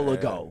while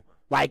ago.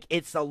 Like,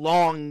 it's a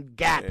long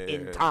gap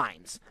in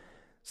times.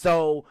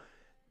 So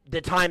the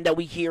time that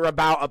we hear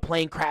about a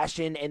plane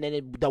crashing and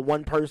then the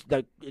one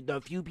person,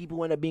 the few people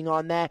who end up being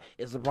on that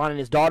is LeBron and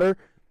his daughter.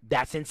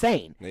 That's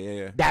insane.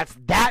 Yeah.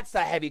 That's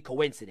a heavy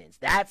coincidence.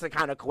 That's a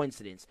kind of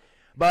coincidence.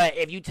 But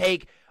if you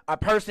take a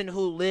person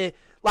who live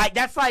like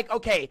that's like,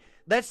 okay,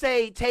 let's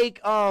say take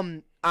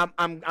I'm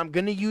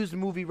gonna use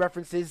movie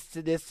references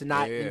to this to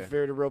not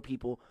interfere to real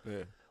people.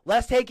 Yeah.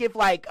 Let's take if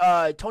like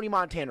Tony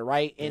Montana,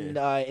 right?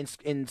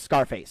 In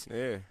Scarface.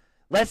 Yeah.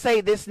 let's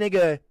say this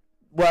nigga,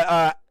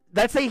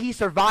 let's say he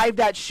survived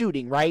that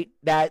shooting, right?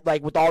 That,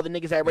 like, with all the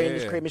niggas that ran in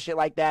his crib and shit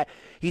like that.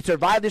 He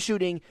survived the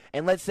shooting,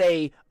 and let's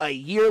say a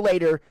year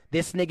later,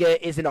 this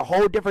nigga is in a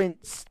whole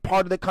different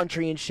part of the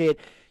country and shit,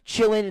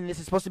 chilling, and this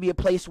is supposed to be a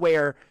place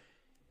where,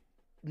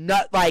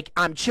 not like,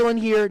 I'm chilling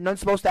here,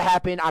 nothing's supposed to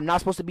happen, I'm not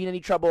supposed to be in any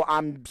trouble,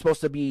 I'm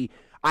supposed to be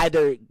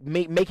either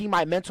making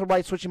my mental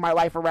right, switching my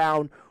life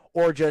around,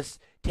 or just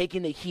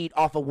taking the heat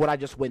off of what I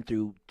just went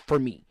through for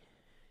me.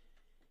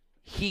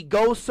 He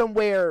goes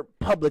somewhere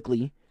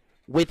publicly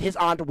with his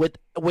with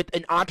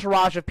an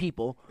entourage of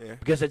people,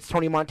 because it's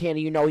Tony Montana,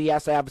 you know he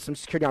has to have some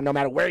security on no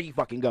matter where he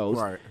fucking goes,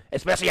 right?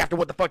 Especially after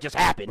what the fuck just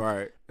happened,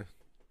 right?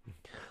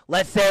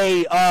 Let's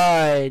say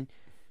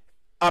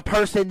a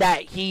person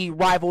that he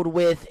rivaled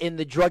with in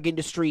the drug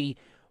industry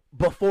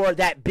before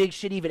that big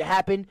shit even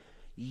happened,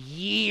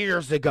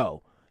 years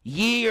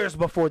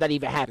before that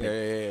even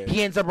happened.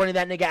 He ends up running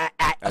that nigga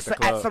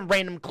at some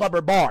random club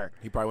or bar.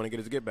 He probably want to get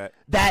his get back.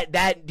 That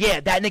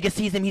nigga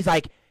sees him. He's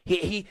like,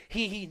 he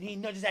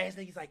nudges at his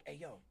nigga. He's like,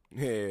 hey, yo,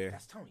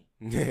 that's Tony.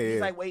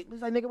 He's like, wait.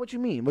 He's like, nigga, what you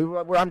mean?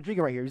 Where I'm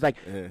drinking right here. He's like,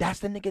 that's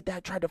the nigga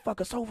that tried to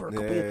fuck us over a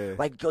couple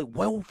like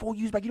well 4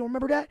 years back. You don't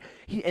remember that?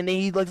 And then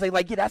he looks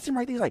like, yeah, that's him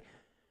right there. He's like,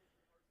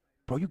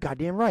 bro, you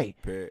goddamn right.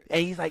 And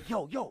he's like,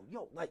 yo,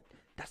 like,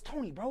 that's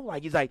Tony, bro.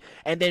 Like, he's like,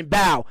 and then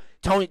bow.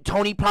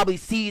 Tony probably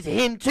sees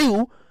him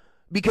too,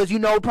 because, you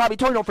know, probably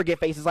Tony don't forget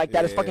faces like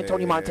that. It's fucking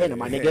Tony Montana,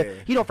 my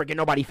nigga. He don't forget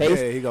nobody face.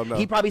 He gonna know.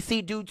 He probably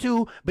see dude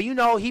too, but, you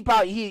know, he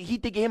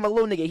thinking him a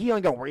little nigga. He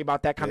ain't gonna worry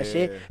about that kind of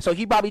shit. So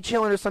he probably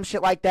chilling or some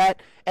shit like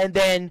that. And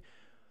then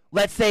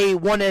let's say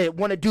one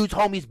of dude's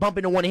homies bump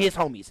into one of his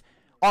homies.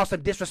 On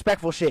some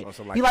disrespectful shit.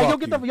 Like, he like,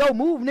 yo,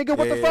 move, nigga,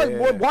 what the fuck?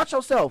 Boy, watch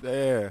yourself.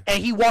 And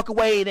he walk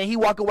away,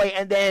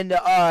 and then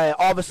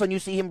all of a sudden you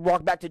see him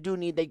walk back to dude,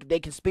 and they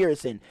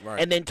conspiracing.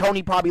 Right. And then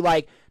Tony probably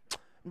like,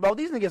 bro,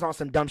 these niggas on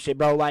some dumb shit,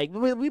 bro. Like,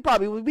 we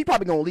probably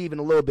gonna leave in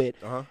a little bit.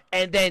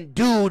 And then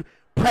dude,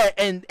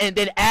 and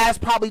then as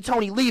probably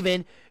Tony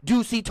leaving,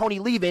 dude see Tony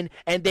leaving,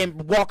 and then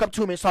walk up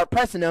to him and start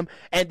pressing him,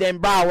 and then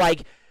bro,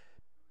 like,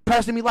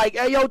 pressing me like,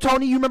 hey, yo,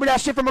 Tony, you remember that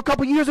shit from a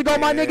couple years ago,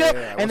 my nigga?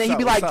 And then he'd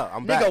be like,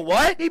 nigga,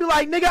 what? He'd be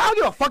like, nigga, I don't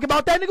give a fuck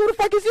about that, nigga. Who the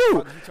fuck is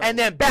you? And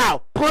then,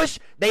 bow, push.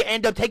 They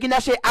end up taking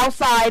that shit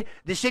outside.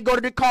 The shit go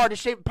to the car. The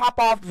shit pop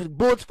off.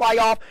 Bullets fly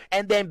off.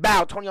 And then,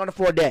 bow, Tony on the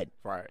floor dead.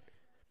 Right.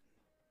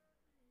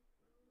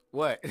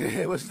 What?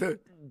 What's the...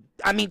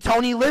 I mean,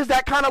 Tony lives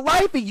that kind of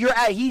life.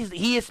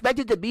 He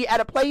expected to be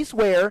at a place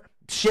where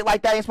shit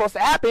like that ain't supposed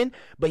to happen,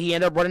 but he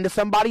ended up running to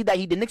somebody that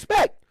he didn't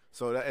expect.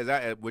 So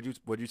would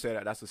you say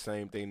that that's the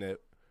same thing that,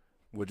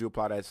 would you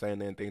apply that same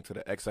thing to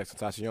the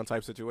XXXTentacion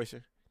type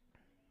situation?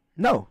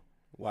 No.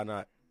 Why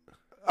not?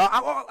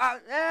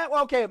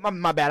 Well, okay,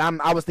 my bad.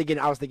 I was thinking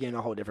in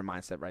a whole different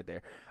mindset right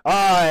there.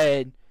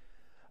 I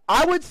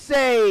would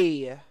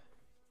say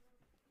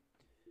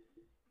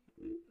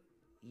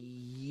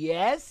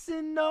yes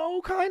and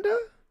no, kinda.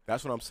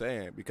 That's what I'm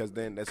saying, because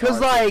then that's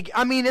because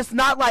I mean, it's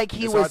not like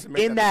he was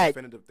in that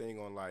definitive thing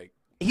on like.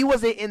 He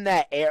wasn't in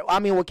that area. I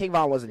mean, King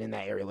Von wasn't in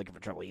that area looking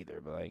for trouble either.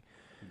 But like,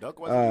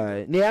 Duck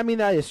wasn't. Yeah, I mean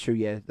that is true.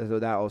 Yeah,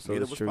 that also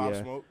Neither is was true. Pop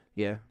Yeah, Smoke.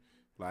 Yeah.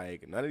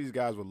 Like, none of these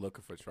guys were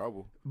looking for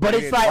trouble. But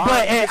it's like,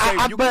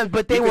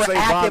 but they were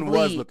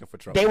actively looking for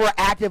trouble. They were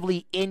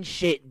actively in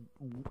shit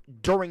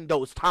during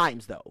those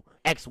times, though.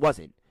 X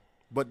wasn't.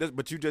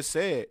 But you just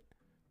said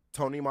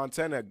Tony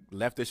Montana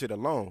left this shit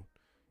alone.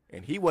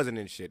 And he wasn't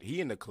in shit.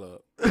 He in the club.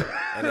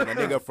 And then a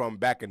nigga from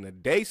back in the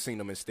day seen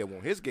him and still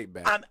want his get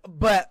back.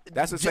 But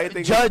that's the same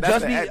thing.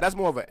 That's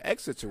more of an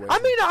X situation.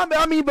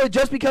 I mean, but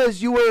just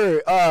because you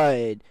were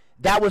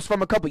that was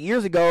from a couple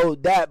years ago,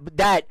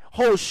 that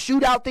whole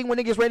shootout thing when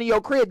niggas ran in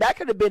your crib, that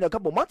could have been a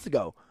couple months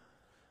ago.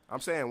 I'm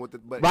saying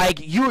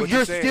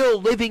you're still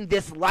living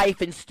this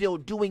life and still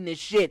doing this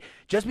shit.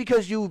 Just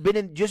because you've been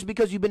in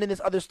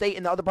this other state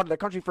in the other part of the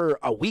country for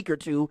a week or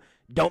two,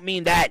 don't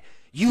mean that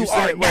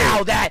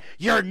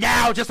you're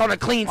now just on a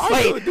clean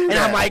slate. And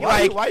I'm like,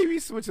 why you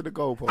switching the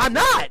goalpost? I'm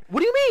not. What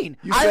do you mean?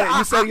 You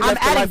say you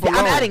left the life alone.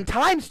 I'm adding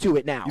times to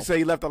it now. You say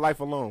you left the life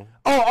alone.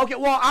 Oh, okay.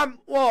 What I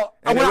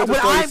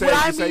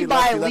mean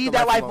by leave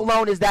that life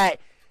alone is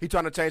that. He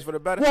trying to change for the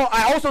better. Well,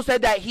 I also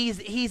said that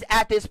he's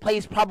at this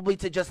place probably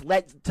to just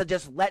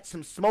let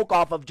some smoke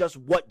off of just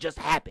what just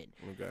happened.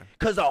 Okay.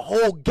 Cause a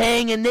whole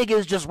gang of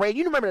niggas just ran.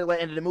 You remember the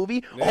end of the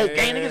movie? A whole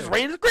gang of niggas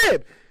ran in his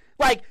crib.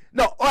 Like an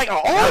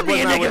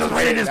army of niggas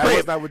ran in his crib.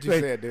 That's not what you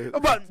said, dude.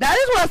 But that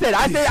is what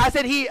I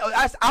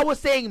said. I was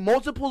saying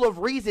multiple of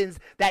reasons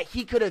that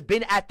he could have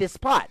been at this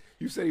spot.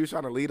 You said he was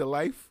trying to lead a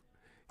life.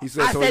 I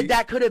said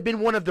that could have been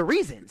one of the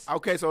reasons.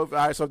 Okay, so if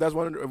that's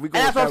one, if we go.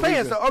 And that's what I'm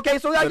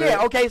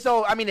saying.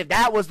 So I mean, if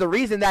that was the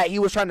reason that he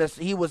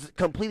was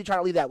completely trying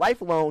to leave that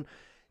life alone,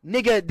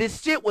 nigga,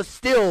 this shit was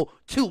still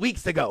 2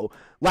 weeks ago.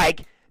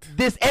 Like,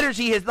 this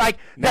energy is like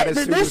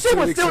this shit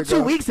was still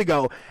 2 weeks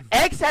ago.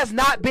 X has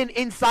not been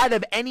inside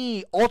of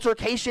any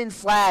altercation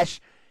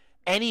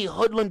 / any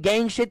hoodlum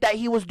gang shit that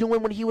he was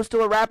doing when he was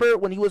still a rapper,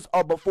 when he was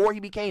before he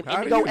became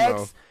Indigo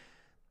X.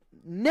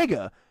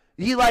 Nigga.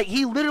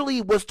 He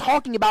literally was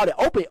talking about it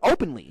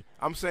openly.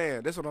 I'm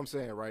saying, that's what I'm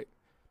saying, right?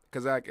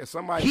 Because like if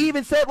somebody, he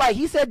even said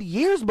he said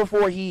years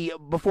before he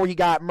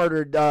got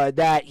murdered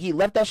that he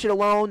left that shit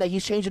alone, that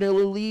he's changing a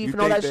little leaf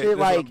and all that shit.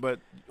 But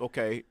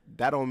okay,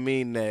 that don't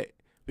mean that.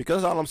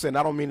 Because all I'm saying,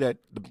 I don't mean that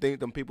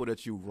them people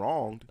that you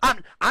wronged.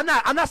 I'm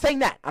not saying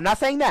that. I'm not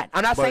saying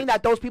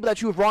that those people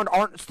that you've wronged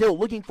aren't still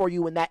looking for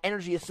you, and that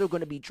energy is still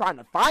going to be trying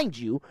to find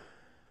you.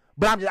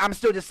 But I'm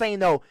still just saying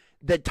though,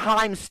 the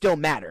times still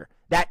matter.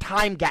 That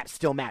time gap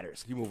still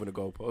matters. You moving the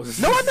goalposts?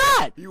 No, I'm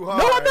not. No,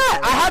 I'm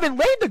not. I haven't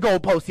laid the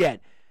goalpost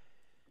yet.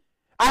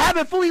 I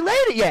haven't fully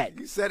laid it yet.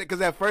 You said it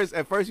because at first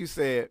you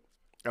said.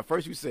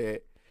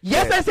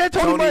 Yes, I said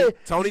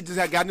Tony just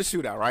got in the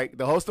shootout, right?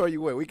 The whole story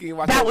you went. We can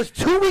watch that. Was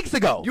 2 weeks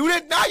ago. You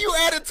didn't. Now you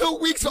added 2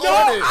 weeks on it.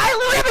 I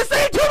literally have been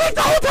saying 2 weeks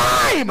the whole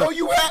time. No,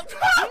 you have.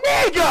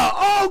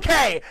 Nigga,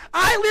 okay.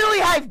 I literally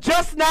have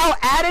just now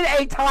added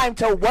a time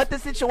to what the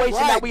situation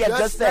that we had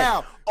just said.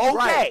 Now. Okay,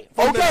 right.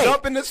 From the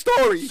jump in the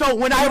story. So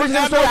when I was in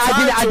the story,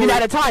 I did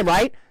add a time,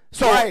 right?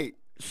 So right.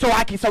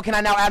 So can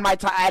I now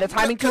add a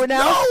timing to it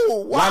now?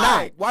 No. Why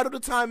not? Why do the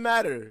time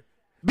matter?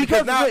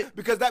 Because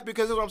that's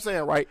what I'm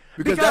saying, right?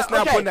 Because that's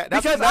now putting that.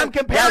 Because I'm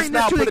comparing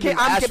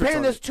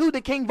this to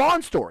the King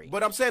Von story.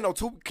 But I'm saying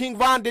King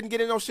Von didn't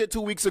get in no shit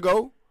 2 weeks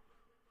ago.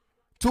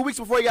 2 weeks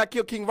before he got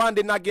killed, King Von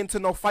did not get into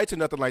no fights or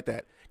nothing like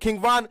that. King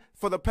Von,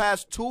 for the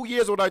past 2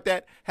 years or like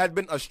that, had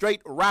been a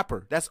straight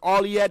rapper. That's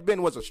all he had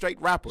been, was a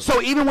straight rapper.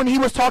 So even when he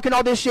was talking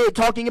all this shit,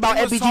 talking about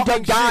FBG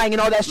Duck dying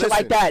and all that shit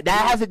like that,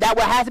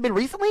 what hasn't been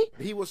recently?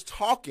 He was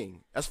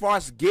talking. As far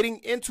as getting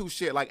into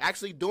shit, like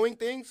actually doing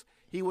things,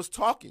 he was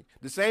talking.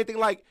 The same thing,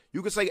 like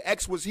you could say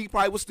he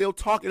probably was still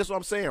talking. That's what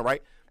I'm saying,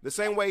 right? The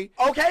same way.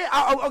 Okay. Okay.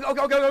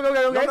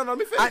 No, let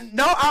me finish.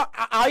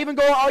 I'll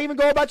even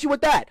go about you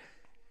with that.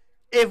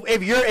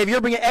 If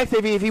you're bringing X,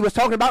 if he was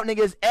talking about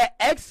niggas,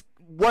 X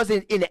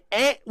wasn't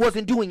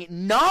doing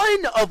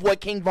none of what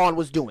King Von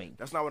was doing.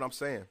 That's not what I'm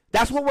saying.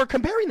 That's what we're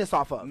comparing this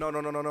off of. No.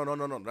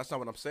 That's not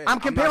what I'm saying. I'm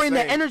comparing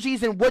the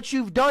energies and what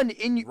you've done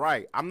in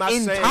right. I'm not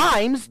in saying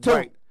times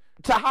to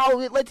how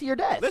it led to your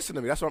death. Listen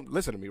to me.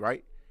 Listen to me,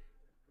 right?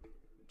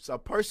 So a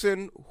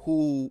person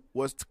who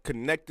was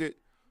connected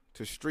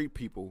to street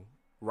people,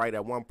 right,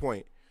 at one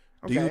point,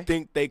 do you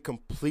think they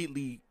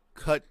completely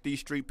cut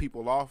these street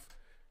people off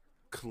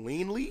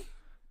cleanly?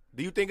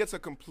 Do you think it's a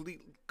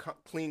complete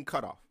clean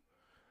cutoff?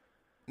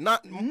 No.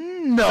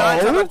 9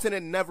 times out of 10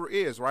 it never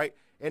is, right?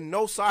 And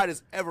no side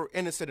is ever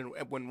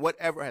innocent when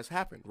whatever has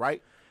happened,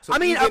 right? So I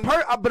mean,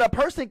 but a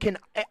person can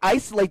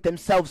isolate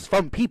themselves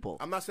from people.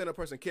 I'm not saying a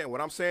person can't. What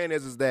I'm saying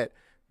is that.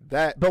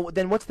 But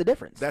then what's the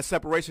difference? That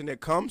separation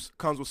that comes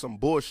with some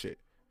bullshit.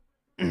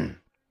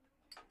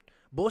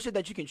 Bullshit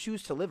that you can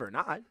choose to live or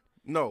not.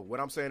 No, what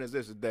I'm saying is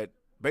this, is that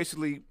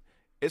basically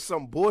it's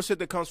some bullshit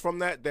that comes from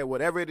that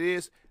whatever it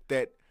is,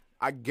 that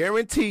I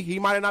guarantee he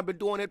might have not been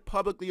doing it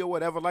publicly or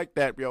whatever like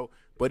that, yo.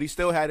 But he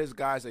still had his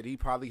guys that he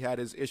probably had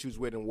his issues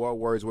with and war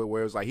words with,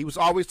 where it was like he was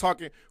always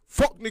talking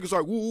fuck niggas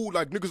like woo,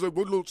 like niggas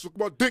like suck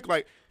my dick,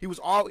 like he was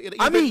all.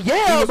 I mean,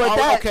 yeah, but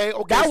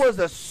that was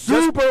a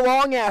super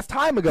long ass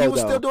time ago. He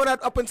was still doing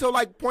that up until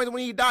like point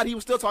when he died. He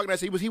was still talking that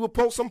shit. He would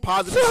post some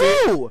positive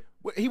shit.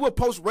 He would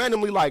post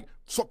randomly like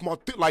suck my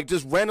dick, like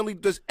just randomly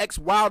just X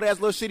wild ass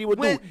little shit he would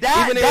do.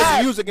 Even in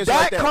his music and shit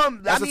like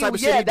that. That's the type of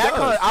shit he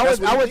does.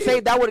 I would say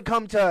that would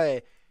come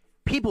to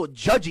people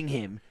judging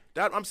him.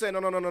 I'm saying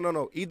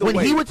no. Either way,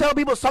 when he would tell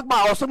people suck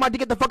my dick,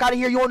 get the fuck out of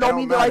here. You don't know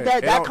me like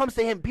that. That comes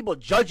to him. People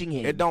judging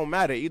him. It don't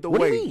matter either way.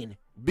 What do you mean?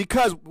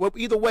 Because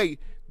either way,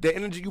 the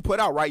energy you put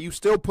out, right? You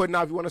still putting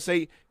out, if you want to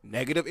say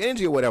negative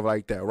energy or whatever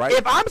like that, right?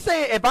 If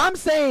I'm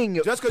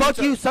saying fuck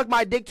you, suck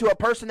my dick to a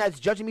person that's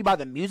judging me by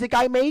the music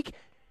I make,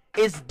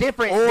 is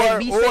different than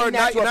me saying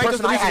that to a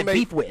person I had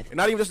beef with. And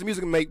not even just the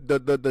music make,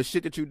 the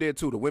shit that you did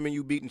too, the women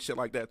you beat and shit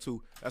like that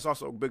too. That's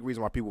also a big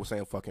reason why people were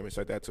saying fuck him and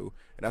shit like that too.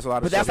 And that's a lot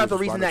of. But that's not the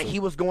reason that he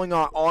was going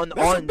on.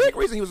 That's a big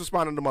reason he was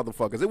responding to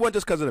motherfuckers. It wasn't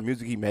just because of the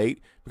music he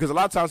made. Because a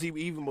lot of times he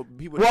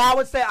would. Well,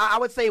 I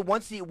would say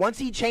once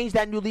he changed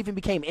that new leaf and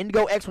became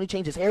Indigo X, when he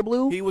changed his hair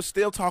blue, he was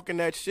still talking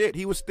that shit.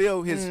 He was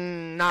still his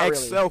ex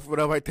self,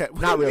 whatever like that.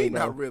 Not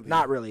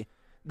really.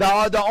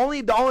 The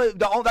only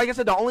like I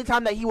said, the only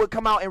time that he would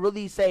come out and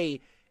really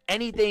say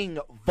anything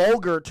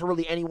vulgar to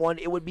really anyone,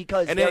 it would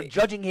because they're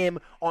judging him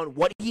on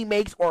what he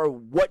makes or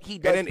what he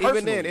does. And then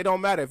even then, it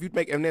don't matter if you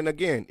make. And then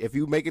again, if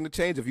you making the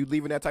change, if you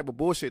leaving that type of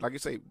bullshit, like you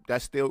say,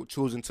 that's still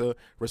choosing to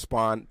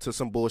respond to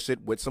some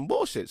bullshit with some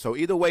bullshit. So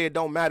either way, it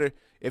don't matter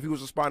if he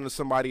was responding to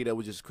somebody that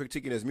was just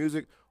critiquing his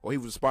music, or he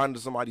was responding to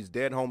somebody's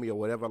dead homie or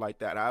whatever like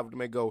that. However it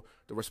may go,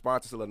 the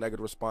response is still a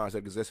negative response that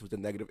exists with the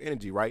negative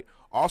energy, right?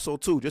 Also,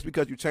 too, just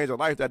because you change your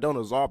life, that don't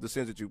absolve the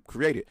sins that you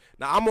created.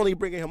 Now, I'm only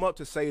bringing him up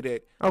to say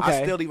that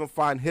I still even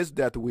find his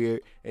death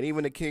weird, and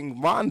even the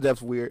King Von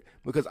death weird,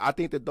 because I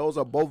think that those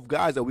are both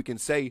guys that we can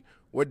say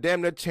were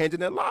damn near changing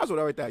their lives or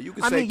whatever like that. You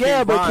can say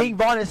King but King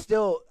Von is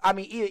still,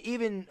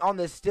 even on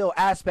this still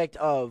aspect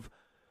of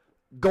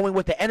going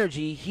with the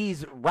energy,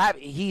 he's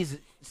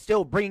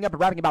still bringing up and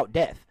rapping about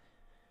death.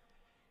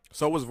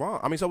 So was Vaughn.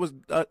 I mean, so was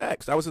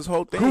X. That was his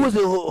whole thing. Who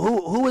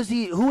was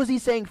he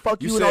saying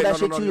fuck you and all that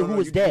shit to? Who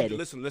was dead?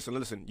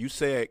 Listen. You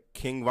said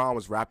King Von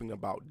was rapping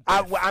about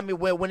death. I mean,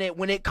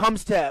 when it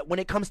comes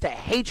to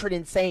hatred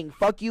and saying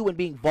fuck you and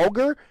being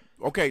vulgar,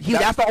 okay,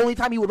 that's the only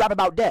time he would rap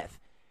about death.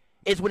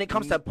 Is when it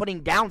comes to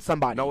putting down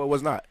somebody. No, it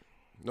was not.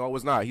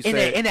 He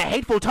said in a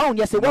hateful tone.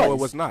 Yes, it was. No, it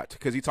was not,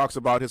 because he talks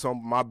about his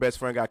my best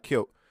friend got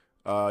killed.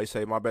 He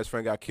said my best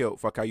friend got killed.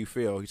 Fuck how you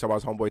feel. He talked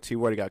about his homeboy T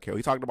Word got killed.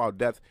 He talked about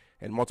death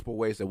in multiple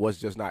ways that was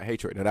just not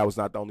hatred, and that was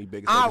not the only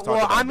biggest thing.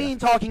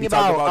 He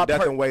talked about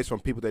death in ways from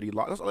people that he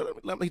lost.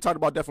 He talked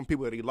about death from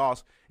people that he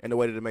lost and the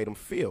way that it made him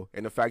feel,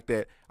 and the fact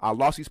that I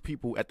lost these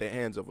people at the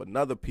hands of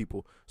another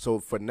people.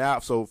 So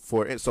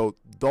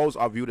those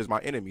are viewed as my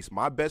enemies.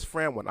 My best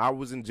friend, when I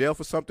was in jail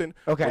for something,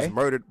 was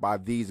murdered by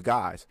these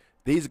guys.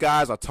 These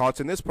guys are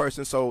taunting this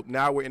person, so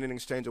now we're in an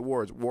exchange of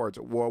words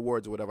or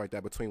whatever like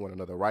that between one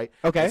another, right?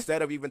 Okay.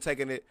 Instead of even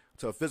taking it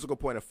to a physical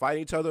point of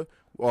fighting each other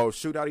or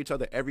shooting out each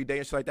other every day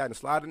and shit like that and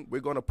sliding,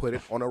 we're going to put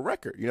it on a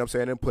record, you know what I'm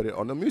saying, and put it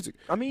on the music.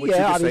 I mean, which yeah,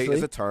 you can obviously. say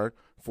is a turn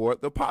for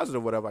the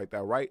positive, whatever like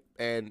that, right?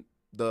 And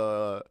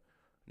the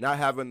not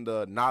having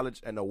the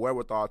knowledge and the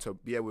wherewithal to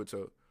be able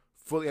to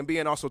fully, and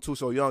being also too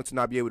so young to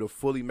not be able to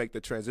fully make the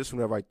transition,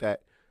 whatever like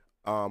that.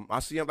 I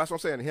see him. That's what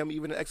I'm saying. Him,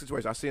 even in X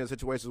situation, I see in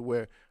situations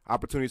where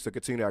opportunities to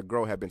continue to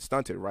grow have been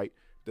stunted. Right,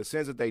 the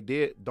sins that they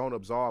did don't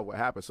absolve what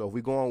happened. So if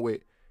we go on with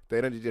the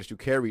energy that you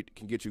carried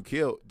can get you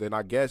killed, then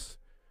I guess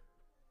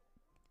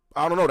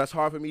I don't know. That's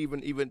hard for me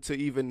even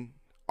to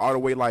all the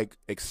way like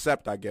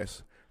accept. I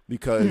guess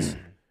because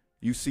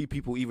you see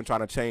people even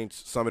trying to change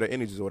some of their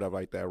energies or whatever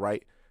like that.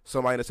 Right,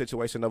 somebody in a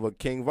situation of a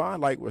King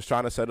Von like was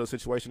trying to settle a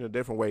situation in a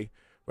different way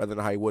rather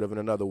than how he would have in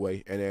another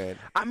way. And then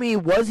I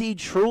mean, was he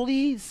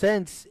truly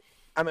since?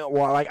 I mean,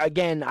 well, like,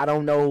 again, I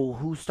don't know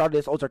who started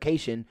this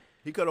altercation.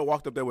 He could have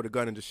walked up there with a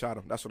gun and just shot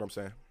him. That's what I'm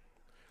saying.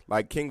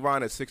 Like, King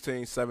Von at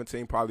 16,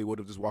 17 probably would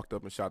have just walked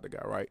up and shot the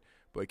guy, right?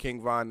 But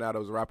King Von, now that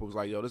was a rapper, was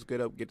like, yo, let's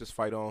get this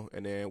fight on,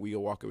 and then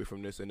we'll walk away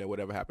from this, and then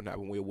whatever happened.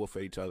 We'll wolf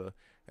at each other.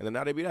 And then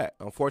now they be that.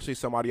 Unfortunately,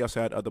 somebody else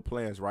had other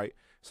plans, right?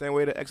 Same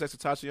way the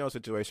XXXTentacion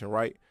situation,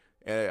 right?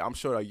 And I'm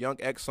sure a young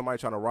X, somebody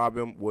trying to rob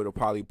him, would have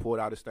probably pulled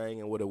out his thing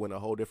and would have went a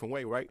whole different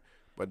way, right?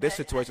 But this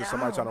situation,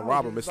 somebody trying to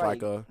rob him, it's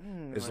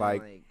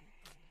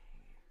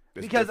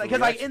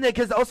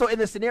because also in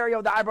the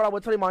scenario that I brought up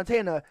with Tony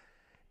Montana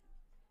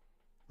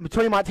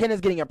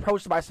is getting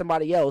approached by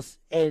somebody else,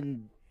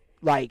 and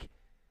like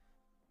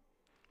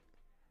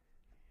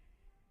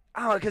I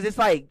don't know, because it's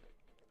like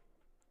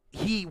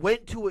he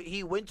went to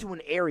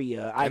an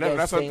area.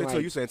 That's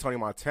what you saying. Tony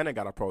Montana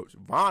got approached.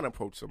 Von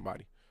approached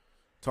somebody.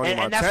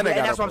 And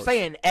that's what I'm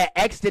saying.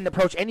 X didn't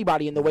approach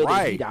anybody in the way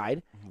that he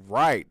died.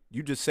 Right.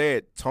 You just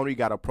said Tony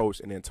got approached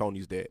and then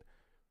Tony's dead.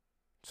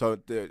 So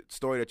the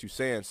story that you're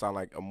saying sound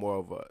like a more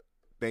of a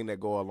thing that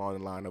go along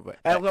the line of a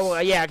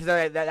yeah,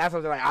 because that's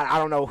what like I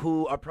don't know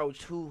who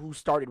approached who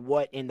started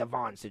what in the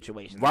Von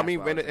situation. Well, I mean,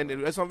 and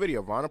it's on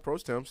video. Von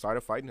approached him,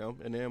 started fighting him,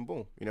 and then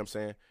boom. You know what I'm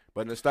saying?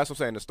 But that's what I'm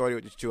saying. The story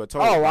that you had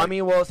told. Oh, I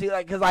mean, well, see,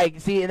 like, and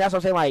that's what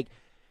I'm saying. Like,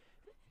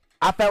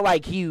 I felt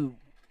like he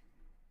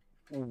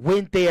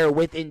went there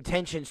with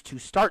intentions to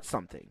start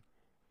something.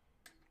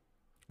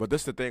 But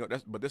this is the thing.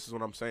 But this is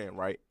what I'm saying,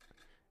 right?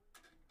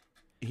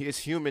 His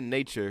human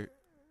nature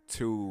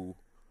to,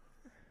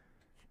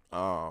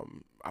 I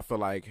feel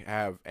like,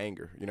 have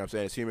anger. You know what I'm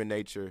saying? It's human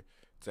nature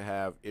to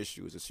have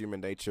issues. It's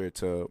human nature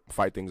to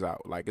fight things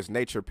out. Like, it's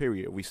nature,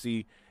 period. We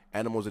see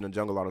animals in the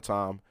jungle all the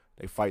time.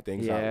 They fight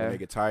things out. When they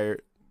get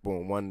tired,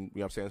 boom, one, you know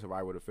what I'm saying,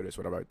 survival of the fittest,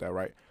 whatever like that,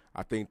 right?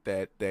 I think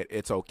that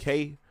it's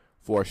okay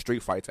for a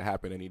street fight to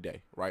happen any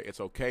day, right? It's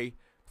okay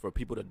for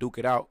people to duke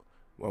it out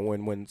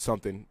when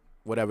something,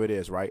 whatever it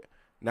is, right?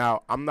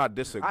 Now, I'm not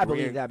disagreeing. I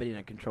believe that, but in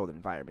a controlled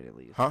environment, at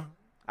least. Huh?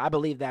 I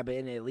believe that, but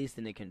at least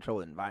in a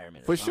controlled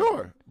environment. For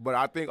sure. But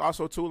I think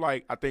also, too,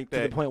 like, I think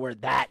that. To the point where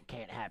that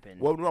can't happen.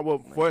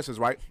 Well, for instance,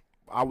 right,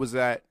 I was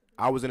in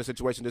a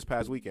situation this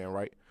past weekend,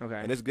 right? Okay.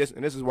 And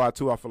this is why,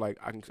 too, I feel like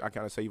I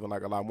kind of say even,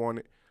 like, a lot more on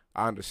it.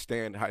 I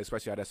understand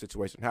especially how that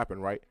situation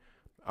happened, right?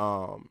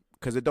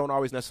 Because it don't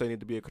always necessarily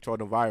need to be a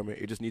controlled environment.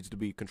 It just needs to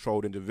be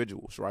controlled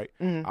individuals, right?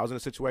 Mm-hmm. I was in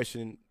a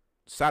situation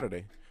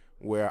Saturday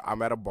where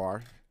I'm at a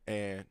bar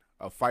and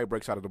a fight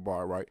breaks out of the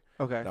bar, right?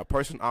 Okay. The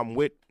person I'm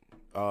with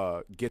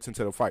gets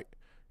into the fight.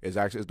 Is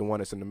the one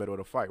that's in the middle of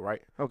the fight,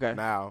 right? Okay.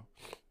 Now,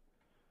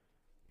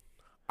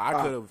 I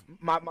could have.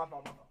 My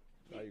fault.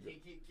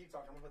 Keep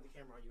talking. I'm gonna put the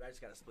camera on you. I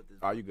just gotta split this.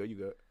 Oh, you good? You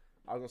good?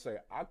 I was gonna say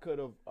I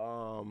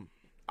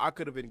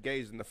could have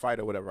engaged in the fight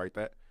or whatever like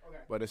that. Okay.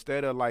 But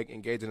instead of like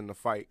engaging in the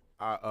fight,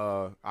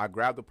 I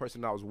grabbed the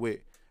person I was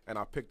with and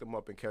I picked them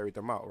up and carried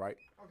them out. Right.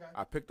 Okay.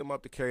 I picked them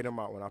up to carry them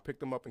out. When I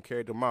picked them up and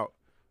carried them out,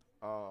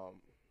 you know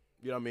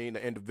what I mean?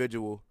 The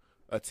individual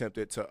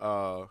attempted to, you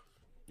know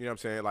what I'm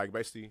saying? Like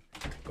basically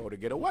go to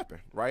get a weapon.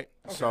 Right.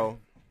 Okay. So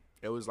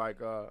it was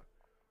like,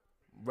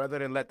 rather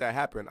than let that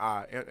happen,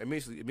 I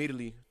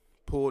immediately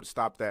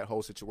stopped that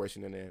whole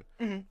situation, and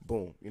then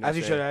boom. You know, as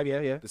you should have,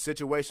 yeah. The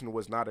situation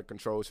was not a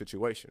controlled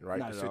situation, right?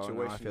 Not the at all.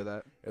 situation No, I feel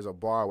that. is a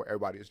bar where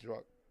everybody is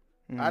drunk.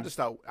 I just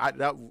thought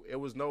that it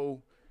was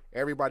no.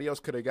 Everybody else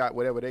could have got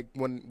whatever they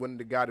when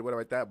they got it,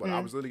 whatever like that. But I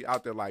was really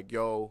out there like,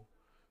 yo,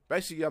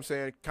 basically, you know what I'm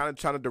saying, kind of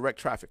trying to direct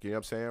traffic. You know what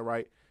I'm saying,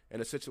 right? In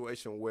a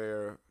situation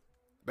where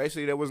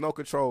basically there was no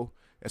control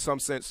in some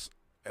sense.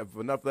 If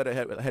enough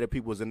letter-headed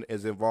people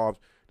is involved,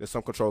 then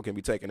some control can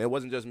be taken. It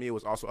wasn't just me; it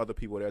was also other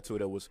people there too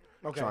that was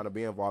trying to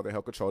be involved and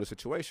help control the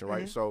situation,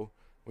 right? So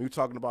when you're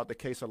talking about the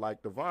case of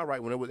like Devon,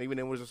 right? When it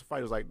was just a fight,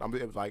 it was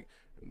like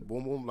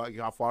boom, boom, like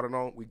how far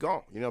on we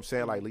gone. You know what I'm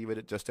saying? Like leave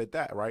it just at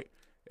that, right?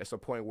 It's a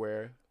point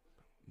where,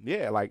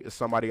 yeah, like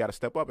somebody got to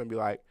step up and be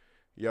like,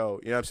 yo,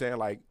 you know what I'm saying?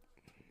 Like,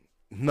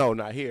 no,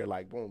 not here.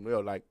 Like boom,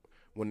 like.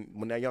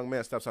 When that young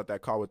man steps out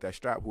that car with that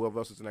strap, whoever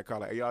else is in that car,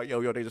 like,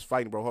 yo, they just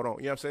fighting, bro, hold on.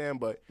 You know what I'm saying?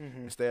 But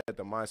instead,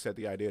 the mindset,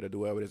 the idea to do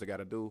whatever it is they got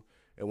to do,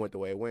 it went the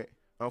way it went,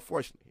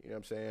 unfortunately. You know what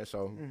I'm saying?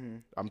 So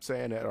I'm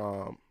saying that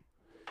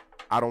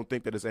I don't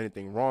think that there's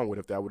anything wrong with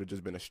if that would have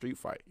just been a street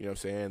fight. You know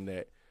what I'm saying?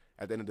 That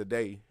at the end of the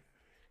day,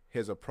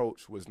 his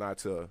approach was not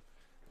to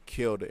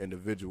kill the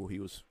individual he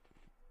was,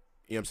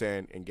 you know what I'm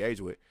saying,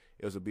 engaged with.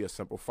 It was to be a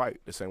simple fight,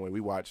 the same way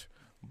we watch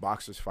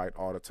boxers fight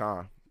all the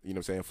time. You know what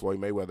I'm saying?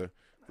 Floyd Mayweather.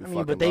 I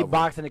mean, but they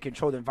box in a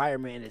controlled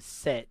environment and it's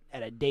set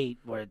at a date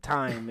or a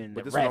time and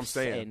the refs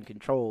and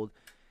controlled.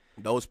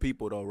 Those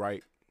people, though,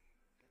 right,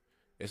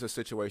 it's a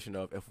situation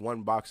of if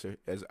one boxer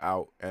is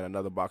out and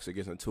another boxer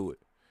gets into it,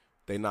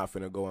 they not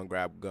finna go and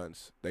grab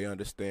guns. They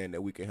understand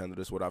that we can handle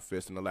this with our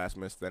fists and the last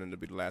man standing to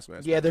be the last man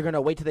standing. Yeah, they're going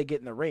to wait till they get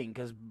in the ring.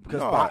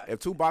 If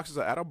two boxers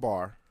are at a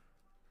bar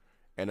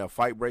and a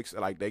fight breaks,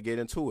 like they get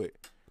into it,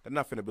 they're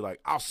not finna be like,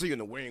 I'll see you in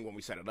the ring when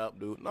we set it up,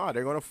 dude. No,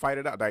 they're gonna fight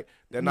it out. Like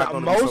they're not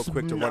gonna be so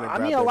quick to run and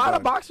grab a lot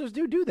of boxers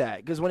do that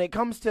because when it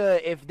comes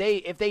to if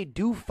they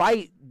do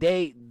fight,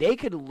 they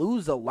could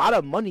lose a lot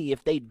of money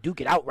if they duke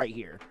it out right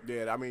here.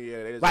 Yeah, I mean, yeah,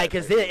 it is like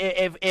because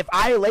if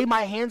I lay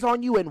my hands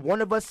on you and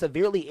one of us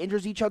severely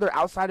injures each other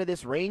outside of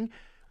this ring,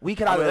 we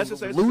could either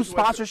lose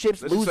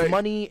sponsorships, lose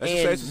money, and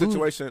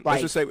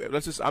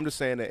I'm just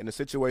saying that in a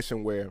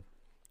situation where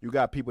you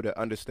got people that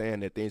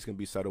understand that things can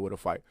be settled with a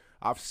fight.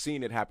 I've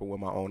seen it happen with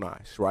my own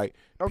eyes, right?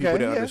 Okay, people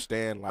that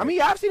understand. Like, I mean,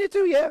 I've seen it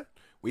too, yeah.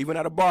 We even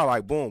at a bar,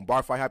 like, boom,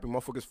 bar fight happen,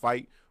 motherfuckers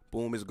fight,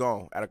 boom, it's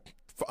gone. At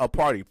a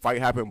party, fight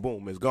happen,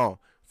 boom, it's gone.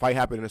 Fight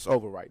happen and it's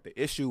over, right? The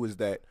issue is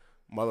that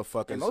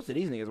motherfuckers. And most of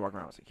these niggas walk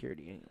around with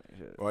security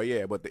anyway. Well,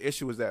 yeah, but the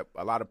issue is that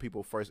a lot of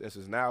people, first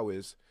instance now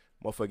is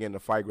motherfucker in the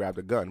fight grab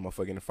the gun.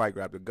 Motherfucker in the fight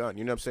grab the gun.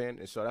 You know what I'm saying?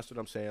 And so that's what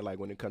I'm saying, like,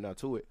 when it comes down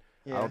to it.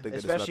 Yeah, I don't think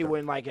especially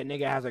when like a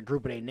nigga has a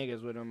group of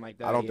niggas with him like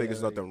that. I don't think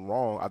it's nothing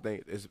wrong. I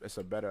think it's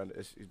a better.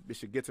 It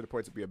should get to the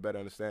point to be a better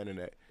understanding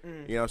that you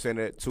know what I'm saying,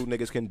 that two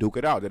niggas can duke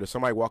it out. That if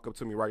somebody walk up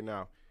to me right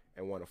now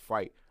and want to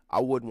fight, I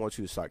wouldn't want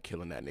you to start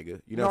killing that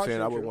nigga. You know what I'm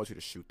saying? I wouldn't want you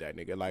to shoot that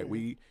nigga. Like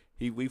we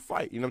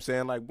fight. You know what I'm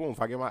saying? Like boom,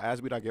 if I get my ass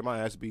beat, I get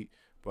my ass beat.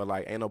 But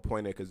like ain't no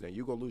point in it because then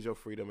you gonna lose your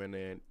freedom and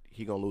then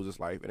he gonna lose his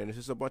life. And then it's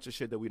just a bunch of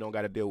shit that we don't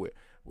got to deal with.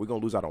 We're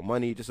gonna lose out on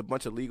money. Just a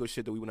bunch of legal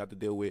shit that we wouldn't have to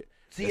deal with.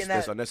 See,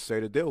 that's unnecessary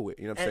to deal with.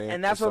 You know what I'm saying?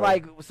 And that's what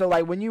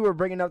like when you were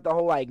bringing up the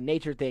whole like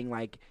nature thing,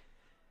 like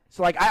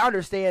so like I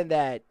understand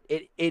that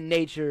in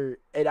nature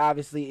it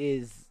obviously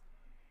is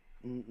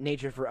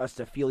nature for us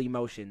to feel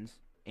emotions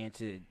and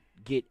to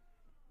get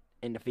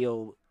and to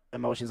feel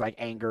emotions like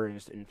anger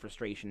and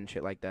frustration and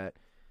shit like that.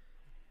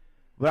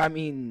 But I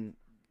mean,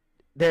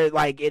 there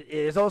like it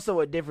is also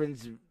a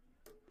difference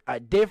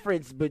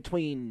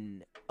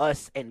between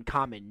us and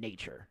common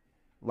nature.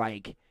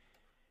 Like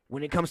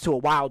when it comes to a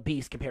wild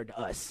beast compared to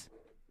us,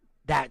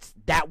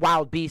 that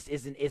wild beast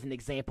is an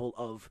example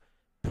of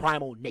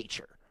primal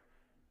nature.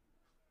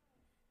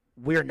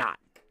 We're not.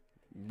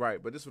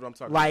 Right, but this is what I'm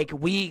talking about. Like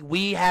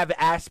we have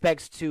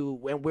aspects to,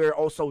 and we're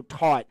also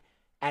taught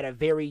at a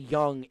very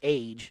young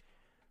age,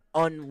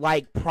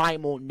 unlike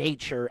primal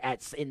nature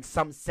in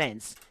some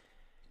sense,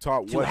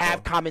 to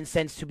have common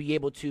sense to be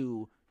able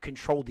to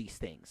control these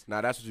things.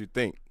 Now that's what you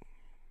think.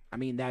 I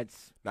mean,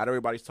 that's not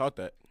everybody's taught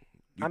that.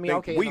 I mean,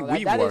 okay,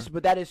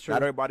 but that is true.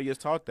 Not everybody is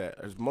taught that.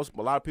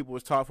 A lot of people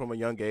was taught from a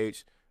young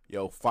age.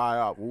 Yo,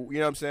 fire up. You know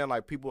what I'm saying?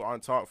 Like people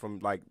aren't taught from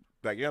like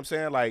you know what I'm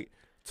saying? Like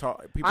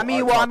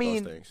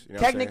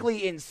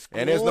technically in school,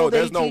 and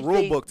there's no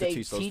rule book to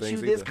teach those things. They teach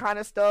you this kind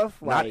of stuff.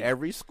 Not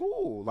every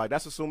school. Like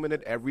that's assuming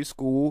that every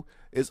school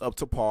is up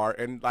to par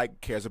and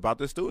like cares about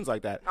their students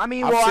like that. I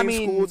mean,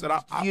 schools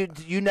and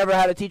you never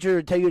had a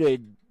teacher tell you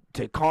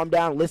to calm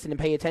down, listen, and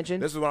pay attention.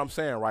 This is what I'm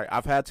saying, right?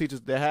 I've had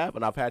teachers that have,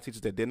 and I've had teachers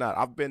that did not.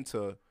 I've been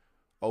to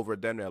over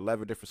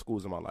 11 different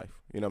schools in my life.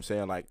 You know what I'm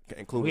saying? Like,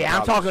 including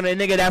I'm talking to a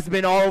nigga that's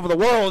been all over the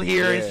world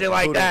here and shit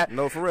like that.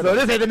 No, for real. So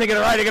this ain't the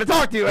nigga right nigga to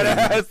talk to you.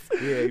 Yeah,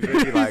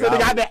 he's like, so the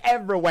guy been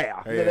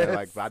everywhere. Yeah,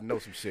 like, I know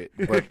some shit.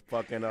 But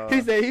fucking,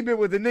 he said he been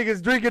with the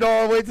niggas drinking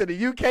all the way to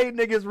the UK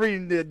niggas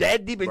reading the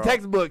that deep in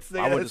textbooks.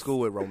 I went to school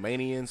with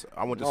Romanians.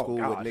 I went to school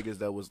with niggas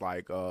that was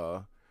like,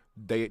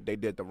 they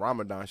did the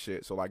Ramadan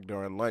shit. So like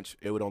during lunch,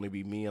 it would only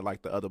be me and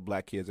like the other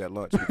black kids at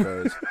lunch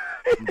because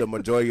the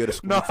majority of the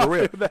school for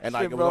real. And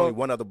like, it was only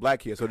one other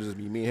black kid, so it just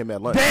be me and him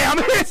at lunch. Damn,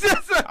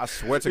 I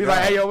swear to God. He's like,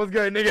 hey, yo, what's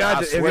good, nigga?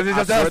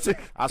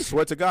 I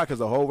swear to God, because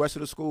the whole rest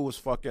of the school was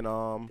fucking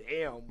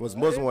was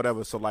Muslim or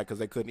whatever. So like, because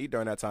they couldn't eat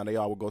during that time, they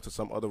all would go to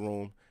some other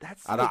room.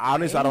 That's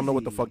honestly, I don't know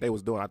what the fuck they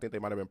was doing. I think they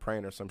might have been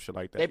praying or some shit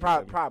like that. They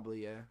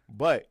probably, yeah.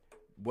 But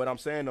what I'm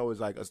saying though is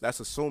like, that's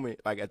assuming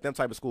like at them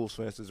type of schools,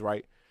 for instance,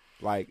 right?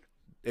 Like,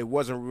 it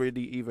wasn't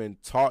really even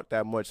taught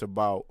that much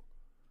about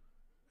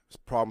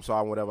problem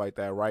solving, whatever like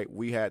that, right?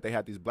 They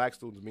had these black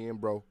students, me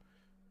and bro,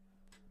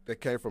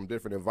 that came from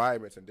different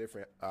environments and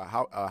different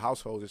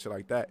households and shit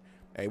like that,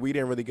 and we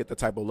didn't really get the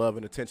type of love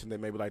and attention that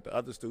maybe like the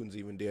other students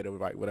even did, or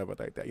like whatever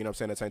like that. You know what I'm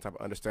saying? The same type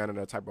of understanding,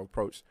 the type of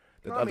approach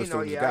that the other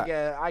students got.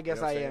 I guess,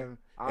 you know I am.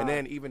 And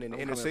then even in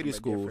inner city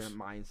schools,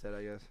 mindset,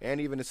 I guess.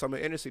 And even in some of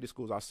the inner city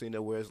schools, I've seen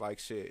it where it's like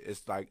shit.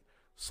 It's like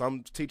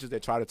some teachers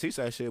that try to teach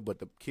that shit, but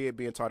the kid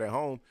being taught at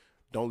home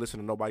don't listen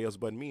to nobody else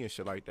but me and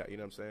shit like that. You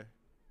know what I'm saying?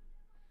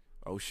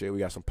 Oh shit, we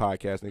got some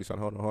podcast niggas.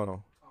 Hold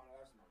on.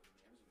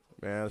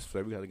 Man,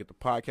 we got to get the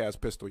podcast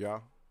pistol,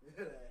 y'all.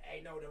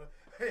 Ain't no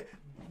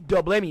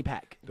the blamey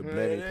pack. The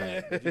blamey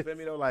pack. You feel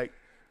me though? Like,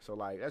 so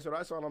like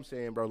that's all I'm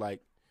saying, bro. Like,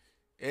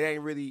 it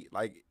ain't really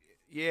like,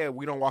 yeah,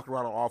 we don't walk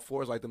around on all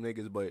fours like them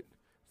niggas, but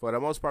for the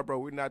most part, bro,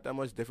 we're not that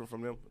much different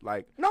from them.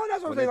 Like, no,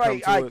 that's what I'm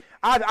saying. Like,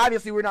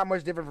 obviously, we're not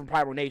much different from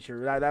primal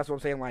nature. That's what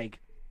I'm saying. Like,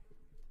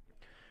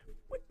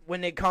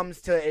 when it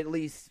comes to at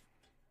least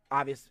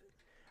obvious.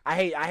 I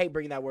hate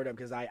bringing that word up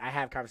because I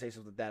have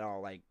conversations with that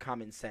all like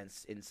common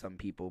sense in some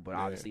people, but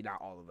obviously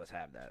not all of us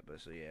have that.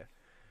 But so yeah,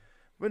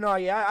 but no,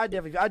 yeah, I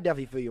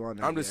definitely feel you on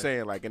that. I'm just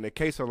saying, like in the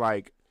case of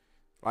like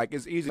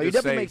it's easy to say. It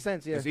definitely makes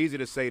sense. Yeah, it's easy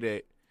to say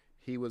that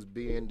he was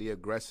being the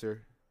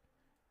aggressor,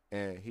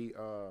 and he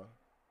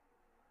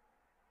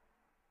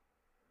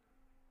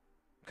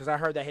because I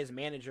heard that his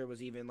manager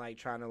was even like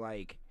trying to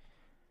like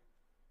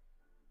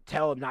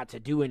tell him not to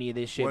do any of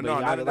this shit. Well, but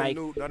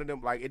no, none of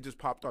them, like, it just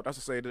popped up. That's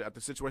to say that at the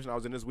situation I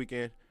was in this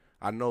weekend,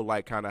 I know,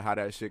 like, kind of how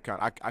that shit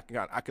kind of,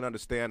 I can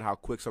understand how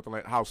quick something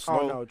like, how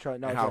slow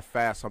and how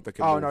fast something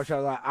can move.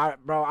 I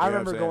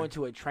remember going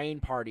to a train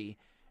party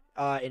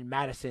in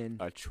Madison.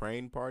 A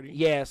train party?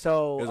 Yeah,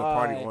 so. There's a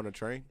party on a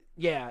train?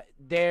 Yeah,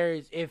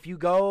 if you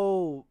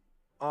go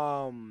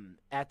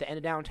at the end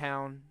of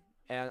downtown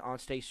on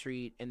State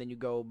Street, and then you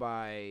go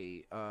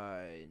by,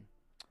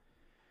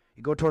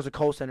 you go towards the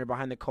Kohl Center.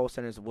 Behind the Kohl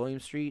Center is William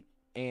Street,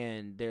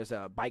 and there's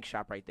a bike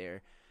shop right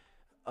there.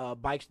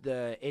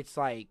 It's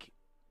like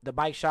the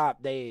bike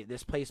shop.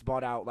 This place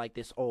bought out like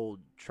this old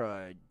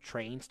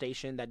train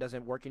station that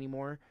doesn't work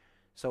anymore.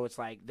 So it's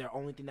like the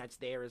only thing that's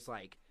there is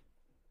like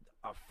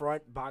a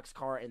front box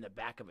car in the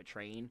back of a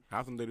train. How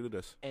often they do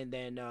this? And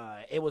then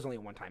it was only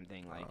a one-time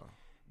thing. Like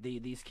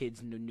these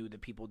kids knew the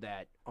people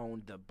that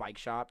owned the bike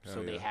shop,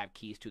 so they have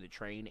keys to the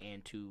train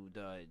and to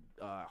the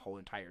whole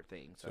entire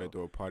thing. So they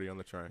threw a party on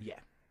the train. Yeah,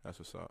 that's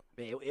what's up.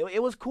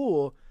 It was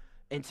cool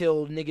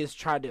until niggas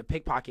tried to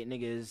pickpocket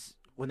niggas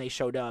when they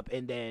showed up,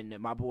 and then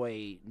my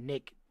boy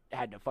Nick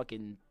had to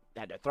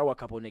throw a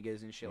couple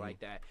niggas and shit like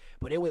that.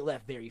 But it went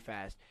left very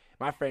fast.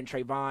 My friend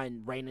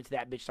Trayvon ran into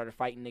that bitch, started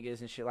fighting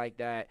niggas and shit like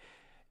that.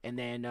 And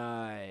then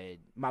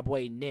my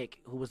boy Nick,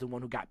 who was the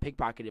one who got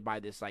pickpocketed by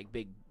this like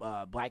big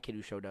black kid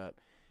who showed up,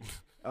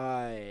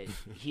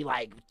 he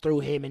like threw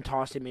him and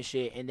tossed him and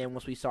shit. And then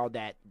once we saw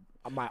that,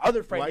 my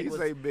other friend. Why you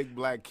say big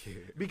black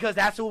kid? Because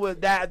that's who was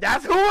that.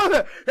 That's who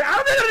was.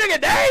 I don't know that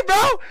nigga name,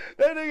 bro.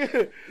 That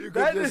nigga. You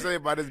could just say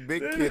about this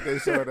big kid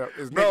that showed up.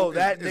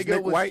 That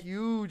nigga was white?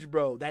 Huge,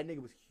 bro. That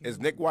nigga was huge. Is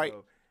Nick white?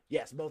 Bro.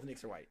 Yes, both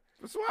Nicks are white.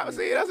 That's why I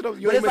say that's what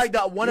you. But it's like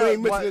the one you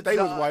ain't mentioned that they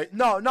was white.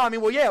 No. I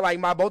mean, well, yeah,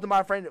 like both of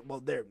my friends. Well,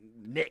 they're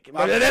Nick.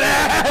 What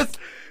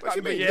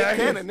you mean, Nick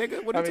Cannon,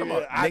 nigga? What are you talking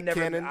about? Nick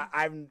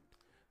Cannon.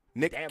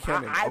 Nick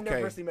Cannon. I've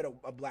never seen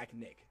a black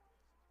Nick.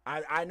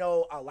 I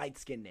know a light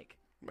skinned Nick.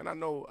 Man, I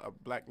know a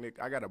black Nick.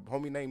 I got a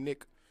homie named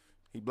Nick.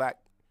 He black.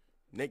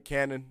 Nick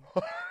Cannon.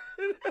 What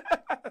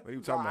are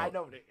you talking about? I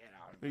know Nick.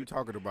 What are you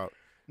talking about?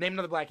 Name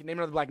another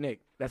black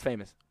Nick. That's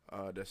famous.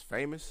 That's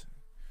famous.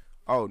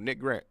 Oh, Nick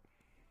Grant.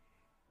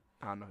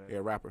 I don't know that. Yeah,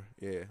 rapper.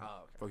 Yeah.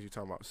 Oh, okay. What you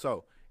talking about?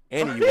 So,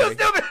 anyway.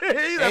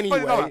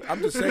 I'm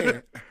just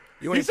saying.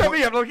 I'm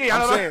saying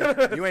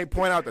you ain't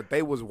point out that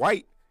they was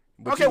white.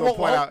 But okay,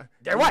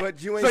 they're white.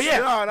 But you ain't. So yeah,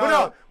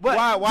 no.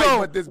 Why white? So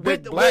but this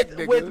big black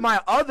nigga. With my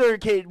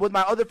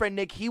other friend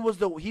Nick, he was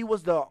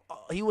the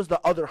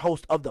other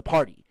host of the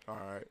party. All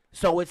right.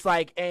 So it's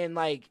like this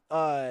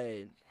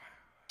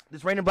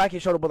random black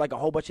kid showed up with like a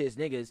whole bunch of his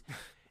niggas.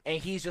 And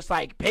he's just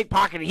like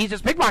pickpocketing. He's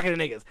just pickpocketing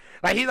niggas.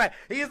 Like he's like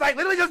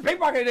literally just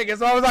pickpocketing niggas.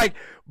 So I was like,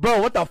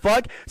 bro, what the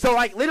fuck? So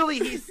like literally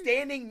he's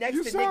standing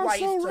next to Nick while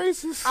he's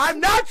racist. I'm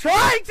not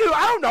trying to.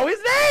 I don't know his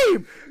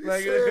name.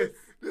 Like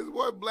this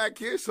one black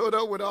kid showed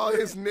up with all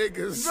his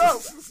niggas.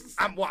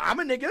 Bro, I'm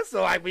a nigga,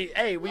 so we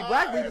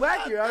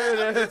black here.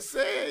 I'm just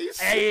saying.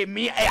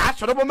 I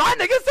showed up with my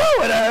niggas too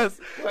with us.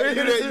 Like,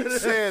 you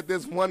said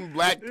this one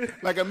black.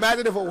 Like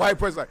imagine if a white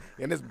person like,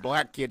 and this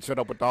black kid showed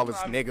up with all his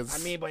niggas.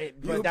 I mean, but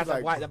that's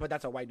like,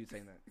 a white dude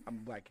saying that. I'm a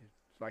black kid.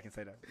 So I can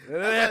say that.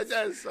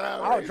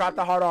 I'll drop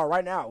the hard R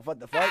right now. What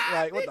the fuck?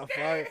 Like, what the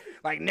fuck?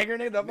 Like, nigger,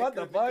 what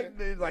the fuck?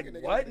 Like,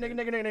 what?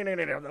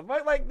 Nigga, the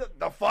fuck? Like,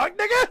 the fuck,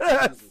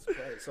 nigga?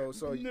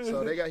 So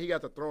he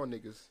got the throwing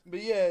niggas.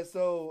 But yeah,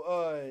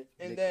 so,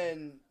 and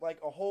then, like,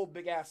 a whole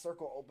big-ass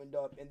circle opened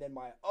up, and then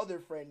my other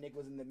friend, Nick,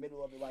 was in the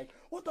middle of it, like,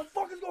 what the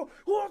fuck is going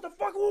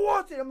on? Who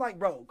wants it? I'm like,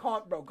 bro,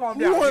 calm down.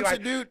 Who wants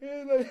it, dude?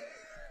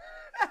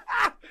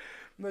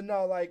 But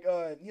no, like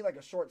he like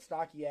a short,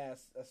 stocky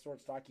ass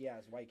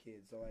white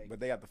kid. So like,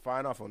 but they got the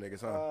fine off on niggas,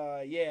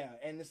 huh? Yeah,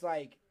 and it's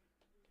like,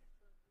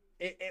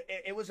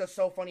 it was just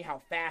so funny how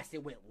fast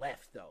it went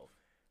left though,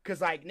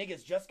 cause like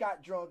niggas just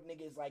got drunk,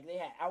 niggas like they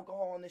had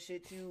alcohol on the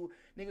shit too.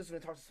 Niggas was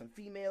gonna talk to some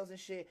females and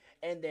shit,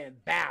 and then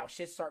bow,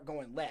 shit start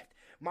going left.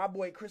 My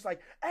boy Chris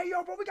like, hey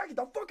yo, bro, we gotta get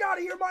the fuck out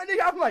of here, my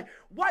nigga. I'm like,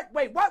 what?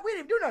 Wait, what? We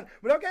didn't do nothing.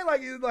 But okay,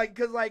 like,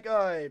 cause like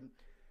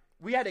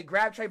we had to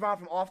grab Trayvon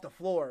from off the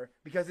floor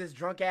because this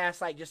drunk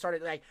ass like just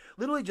started like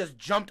literally just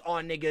jumped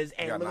on niggas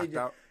and literally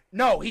just,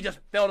 no, he just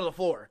fell to the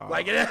floor.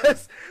 Like it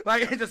is,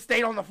 like it just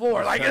stayed on the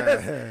floor like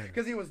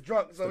because he was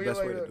drunk. So the best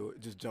way to do it,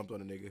 just jumped on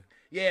a nigga.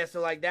 Yeah,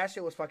 so like that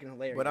shit was fucking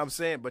hilarious. But I'm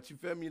saying, but you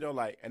feel me though,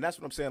 like, and that's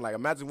what I'm saying. Like,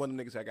 imagine one of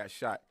the niggas that got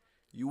shot,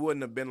 you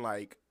wouldn't have been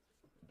like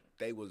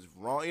they was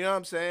wrong. You know what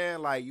I'm saying?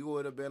 Like you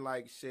would have been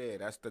like, shit,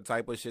 that's the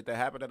type of shit that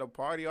happened at a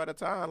party all the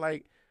time.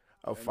 Like.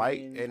 Fight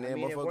and then motherfucker go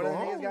home. If one of the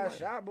niggas got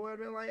shot, boy, I'd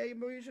been like, hey,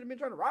 bro, you should have been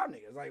trying to rob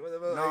niggas. Like, what the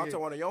fuck? No, I'm talking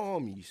one of your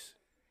homies.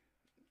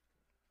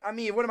 I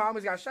mean, if one of my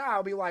homies got shot,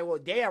 I'll be like, well,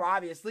 damn,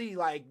 obviously,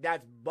 like,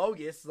 that's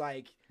bogus.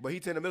 Like, but he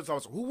in the middle, so I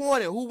was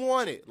like, who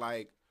won it?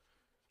 Like,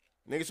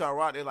 niggas try to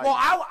rock it. Like, well,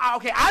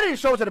 I didn't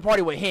show up to the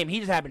party with him. He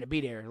just happened to be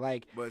there.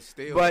 Like, but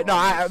still. But no,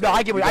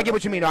 I get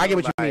what you mean. I get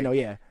what you mean, though,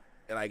 yeah.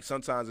 And, like,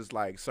 sometimes it's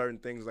like certain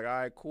things, like, all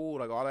right, cool.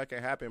 Like, all that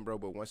can happen, bro.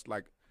 But once,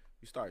 like,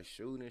 you start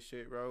shooting and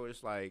shit, bro,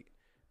 it's like.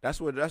 That's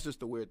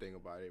just the weird thing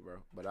about it, bro.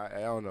 But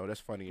I don't know.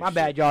 That's funny. My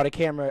bad, y'all. The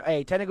camera.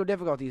 Hey, technical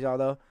difficulties, y'all,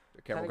 though.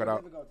 The camera cut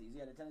out.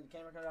 Yeah, the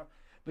camera cut out.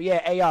 But yeah,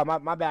 hey, y'all.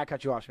 My bad.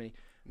 Cut you off, Smitty.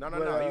 No. You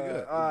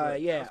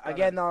good. Yeah.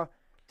 Again, though.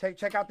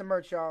 Check out the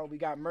merch, y'all. We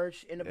got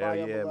merch in the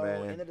bio below,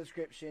 man. In the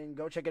description.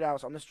 Go check it out.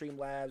 It's on the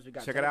Streamlabs. We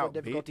got technical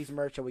difficulties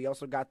merch, and we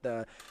also got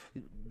the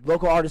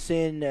local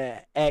artisan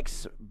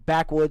X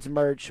Backwoods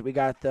merch. We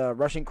got the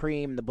Russian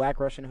cream, the Black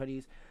Russian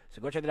hoodies.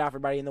 So go check it out,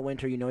 everybody. In the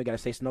winter, you know, you gotta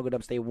stay snuggled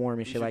up, stay warm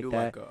and shit like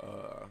that. Like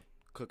a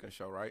cooking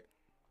show, right?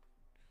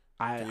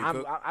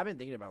 I've been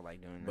thinking about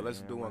like doing. But let's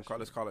do one.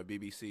 Let's call it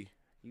BBC.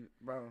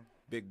 Bro.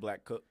 Big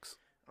Black Cooks.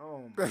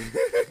 Oh my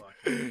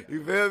God.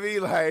 You feel me?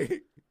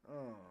 Like.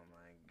 Oh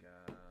my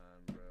God,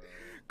 bro.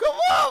 Come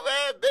on,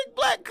 man. Big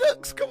Black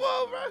Cooks. Come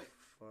on, bro.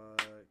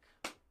 Fuck.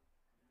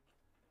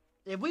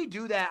 If we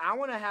do that, I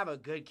want to have a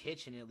good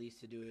kitchen at least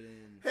to do it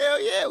in.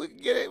 Hell yeah, we can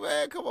get it,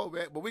 man. Come on,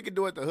 man. But we can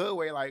do it the hood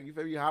way. Like, you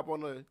feel me? Hop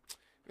on the,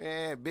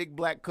 man, Big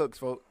Black Cooks,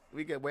 folks.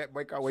 We can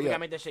wake our way up. We got to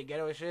make that shit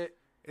ghetto and shit?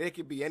 It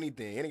could be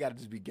anything. It ain't got to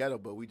just be ghetto,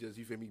 but we just,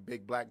 you feel me,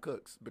 Big Black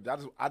Cooks. But I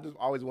just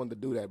always wanted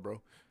to do that, bro.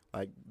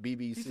 Like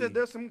BBC. He said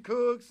there's some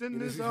cooks in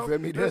this house.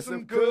 There's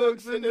some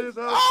cooks in this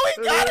house. Oh,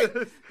 we got it.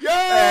 Yo.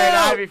 Hey,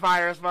 that'd be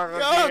fire as fuck. Yo,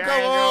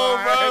 come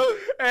on, bro.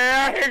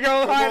 Hey, here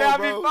goes.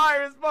 That'd be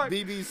fire as fuck.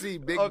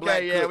 BBC, Big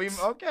Black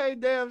Cooks. Okay,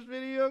 damn,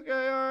 Smitty. Okay,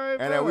 all right,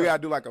 and then we got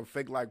to do like a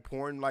fake like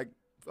porn like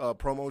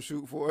promo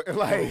shoot for it.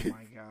 Like, oh,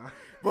 my God.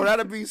 Bro,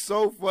 that'd be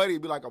so funny.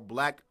 It'd be like a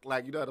black,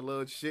 like, you know, the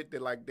little shit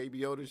that like they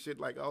be on and shit.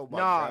 Like, oh my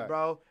God. Nah,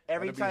 bro.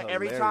 Every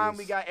time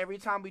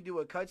we do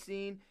a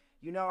cutscene,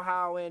 you know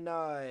how in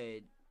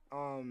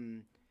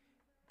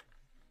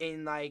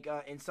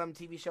some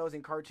TV shows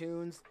and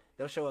cartoons,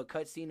 they'll show a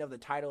cutscene of the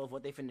title of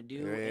what they finna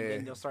do, and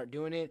then they'll start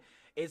doing it.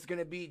 It's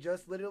gonna be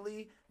just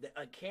literally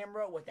a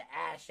camera with the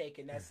ass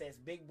shaking that says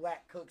Big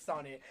Black Cooks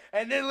on it,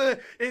 and then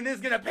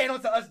it's gonna pan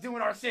onto us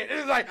doing our shit.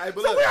 It's like, so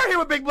we are here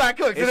with Big Black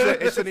Cooks.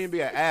 It shouldn't even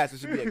be an ass. It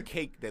should be a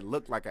cake that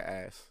looked like an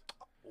ass.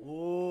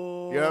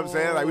 Ooh. You know what I'm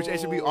saying? Like, it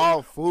should be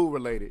all food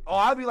related. Oh,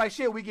 I'll be like,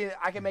 shit,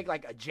 I can make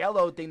like a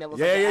Jello thing that looks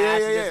like an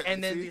ass,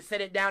 and then you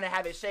set it down and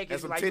have it shake. And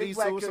some like titties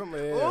or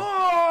something.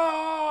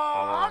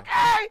 Oh,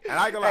 okay. And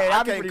I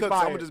can't cook, so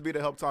I'm gonna just be to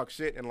help talk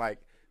shit and like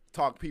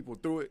talk people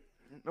through it.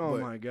 Oh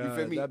my God, you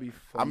feel me? That'd be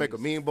funny. I make a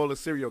mean bowl of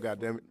cereal,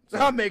 goddammit. So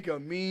I make a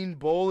mean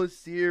bowl of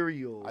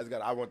cereal. I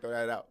want to throw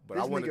that out, but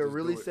this I want to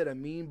really said a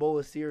mean bowl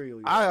of cereal.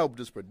 Yo. I help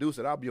just produce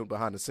it. I'll be on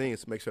behind the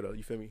scenes to make sure that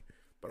you feel me.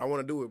 But I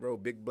want to do it, bro.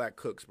 Big Black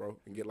Cooks, bro,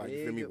 and get like,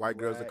 you feel me, white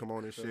girls that come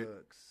on and shit.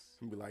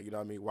 And be like, you know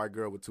what I mean, white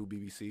girl with 2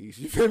 BBCs.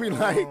 You feel me,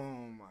 like?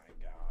 Oh my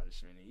God,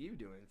 Smitty, you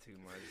doing too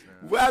much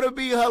now. That'll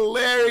be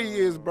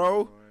hilarious,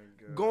 bro.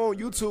 Go on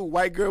YouTube,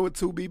 white girl with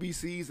 2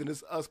 BBCs, and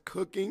it's us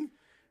cooking.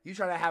 You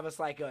try to have us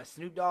like a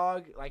Snoop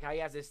Dogg, like how he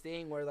has this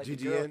thing where like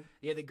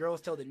the girls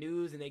tell the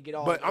news and they get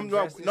all. But I'm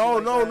no,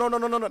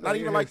 not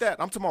even like that.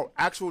 I'm talking about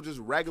actual just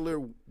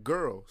regular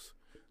girls,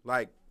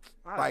 like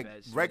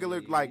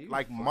regular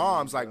like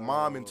moms, like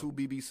mom and 2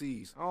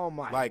 BBCs. Oh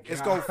my! Like God.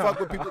 It's gonna fuck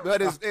with people,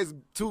 but it's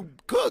 2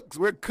 cooks.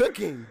 We're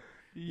cooking.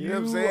 You know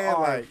what I'm saying?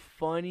 Like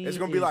funny. It's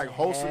gonna be like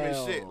wholesome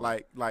and shit.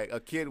 Like a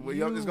kid.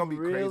 It's gonna be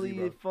really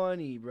crazy, bro.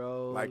 Funny,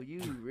 bro. Like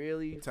you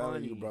really I'm telling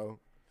funny, you, bro.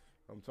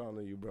 I'm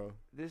telling you, bro.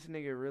 This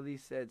nigga really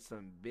said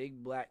some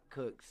big black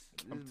cooks.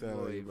 I'm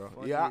telling you,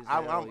 bro. Yeah,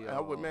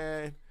 I would,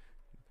 man.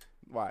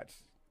 Watch.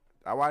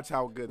 I watch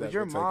how good that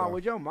would take off.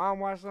 Would your mom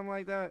watch something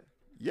like that?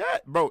 Yeah,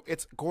 bro.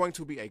 It's going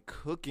to be a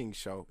cooking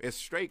show. It's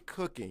straight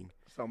cooking.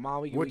 So,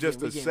 mom, with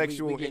just a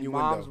sexual innuendo.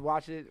 Moms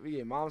watch it. We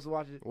get moms to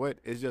watch it. What?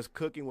 It's just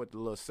cooking with the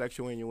little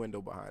sexual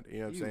innuendo behind it. You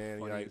know what I'm saying?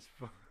 Like,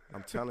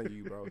 I'm telling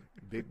you, bro.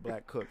 Big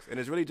black cooks, and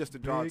it's really just to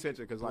draw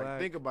attention. Because, like,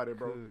 think about it,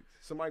 bro.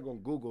 Somebody gonna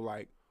Google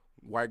like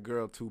white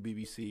girl 2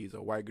 BBCs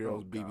or white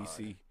girls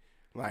BBC,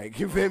 like,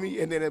 you feel me?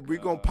 And then we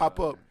gonna pop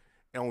up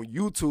on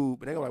YouTube,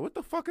 and they gonna like, what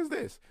the fuck is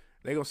this?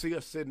 They gonna see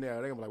us sitting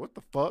there. They gonna be like, what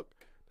the fuck?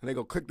 And they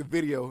gonna click the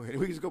video, and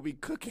we just gonna be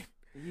cooking.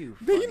 You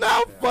know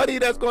how funny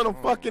that's gonna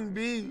fucking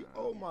be?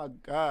 Oh my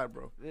god,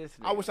 bro!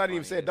 I wish I didn't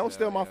even say it. Don't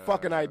steal my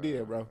fucking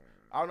idea, bro.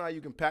 I don't know how you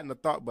can patent a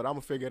thought, but I'm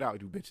gonna figure it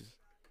out, you bitches.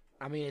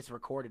 I mean, it's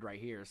recorded right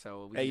here,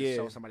 so we can just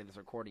show somebody that's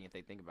recording if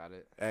they think about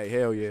it. Hey,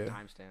 hell yeah!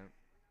 Timestamp.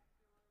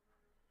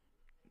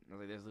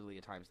 There's literally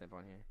a timestamp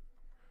on here.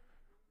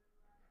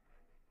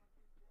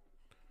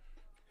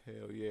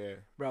 Hell yeah,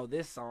 bro!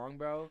 This song,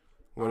 bro.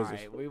 What is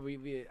it?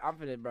 I'm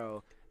finna,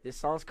 bro. This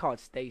song's called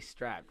 "Stay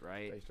Strapped,"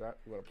 right? Stay Strapped.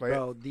 You wanna play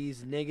it?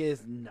 These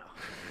niggas, no.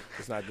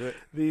 It's not good.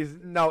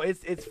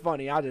 It's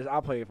funny.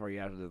 I'll play it for you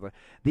after this.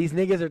 These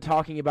niggas are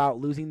talking about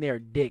losing their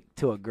dick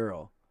to a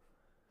girl.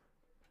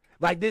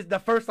 Like this, the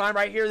first time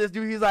right here, this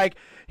dude, he's like,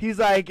 I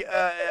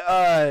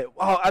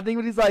think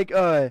what he's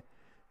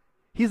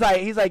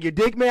like, your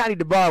dick, man, I need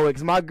to borrow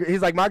it.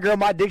 He's like, my girl,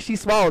 my dick, she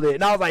swallowed it.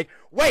 And I was like,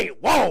 wait,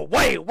 whoa,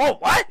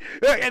 what?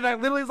 And I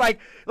literally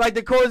like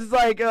the chorus is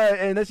like,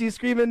 and then she's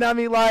screaming at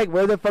me like,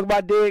 where the fuck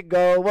my dick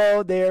go?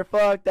 Whoa there,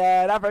 fuck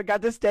that. I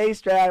forgot to stay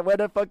strapped. Where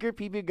the fuck your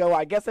pee go?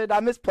 I guess I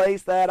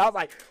misplaced that. I was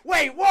like,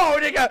 wait, whoa,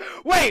 nigga,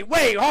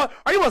 wait, are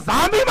you a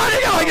zombie, my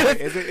nigga? Like,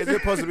 is it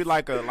supposed to be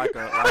like a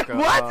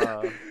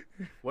what?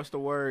 What's the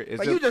word?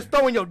 Like you just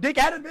throwing your dick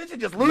at it, bitch, and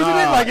just losing it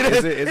like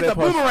it's a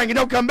boomerang and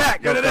don't come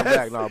back. Don't come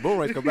back. No,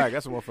 boomerangs come back.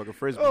 That's a motherfucking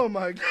frisbee. Oh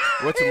my god.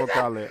 What's you gonna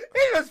call it?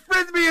 He just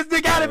frisbee his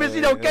dick out of it. You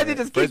don't catch it.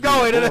 Just keep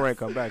going. Boomerang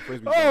come back.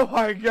 Frisbee. Oh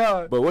my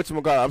god. But what's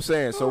you gonna? I'm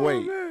saying. So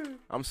wait. Man.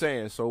 I'm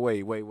saying. So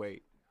wait.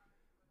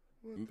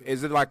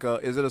 Is it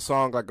a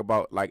song like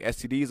about like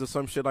STDs or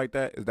some shit like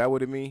that? Is that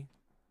what it mean?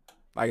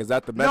 Like, is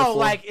that the metaphor? No,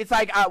 like, it's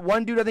like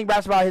one dude I think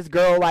raps about his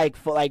girl, like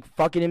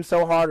fucking him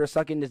so hard or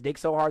sucking his dick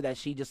so hard that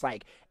she just,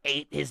 like,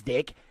 ate his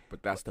dick.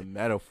 But that's the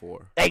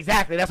metaphor.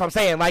 Exactly, that's what I'm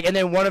saying. Like, and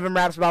then one of them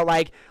raps about,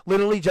 like,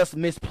 literally just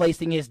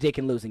misplacing his dick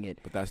and losing it.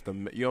 But that's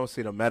you don't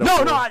see the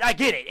metaphor. No, I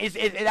get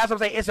it. That's what I'm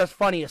saying. It's just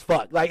funny as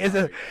fuck. Like,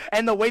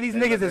 and the way these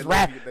niggas is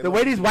the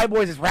way these white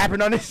boys is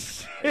rapping on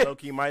this shit.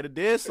 Low-key might have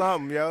did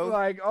something, yo.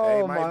 Like,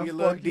 oh my might be a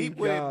little deep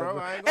with it, bro.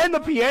 And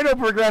the piano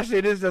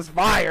progression is just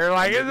fire.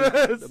 Like,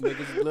 it's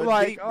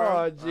like, deep,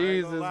 oh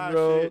Jesus,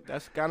 bro. Shit.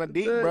 That's kind of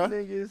deep, bro.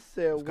 Niggas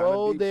said,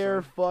 "Whoa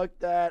there, fuck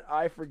that.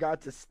 I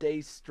forgot to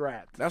stay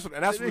strapped." That's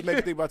what makes me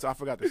think about. I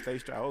forgot to stay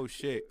strapped. Oh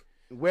shit.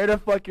 Where the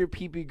fuck your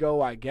pee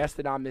go? I guess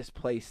that I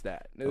misplaced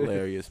that.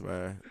 Hilarious,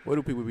 man. What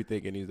do people be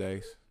thinking these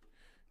days?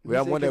 We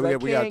have one day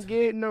we can't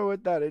get no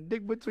without a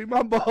dick between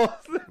my balls.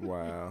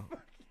 Wow.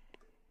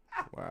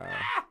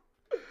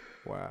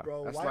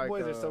 Bro, that's white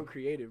boys are so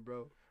creative,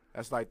 bro.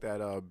 That's like that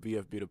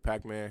BFB the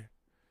Pac-Man.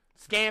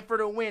 Scan for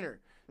the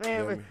winner.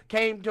 Man,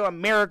 came to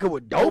America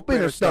with dope in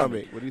her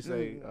stomach. What do you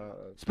say?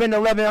 Spend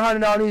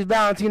 $1,100 on these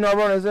Valentino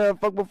runners.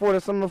 Fuck before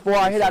the summer before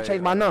I hit, I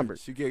change my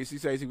numbers. She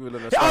said she was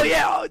in oh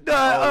yeah,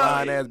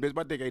 lying ass bitch.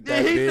 My dick ain't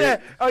that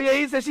big.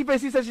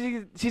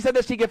 She said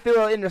that she could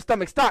feel it in her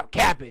stomach. Stop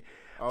capping.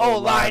 Oh,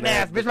 lying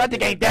ass bitch. My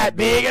dick ain't that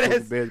big.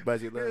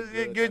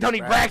 Bitch,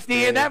 Tony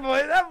Braxton. That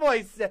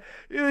boy said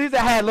he said I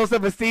had low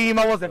self-esteem.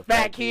 I wasn't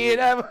fat kid.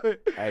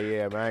 Hey,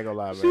 yeah, man, I ain't gonna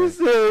lie, man.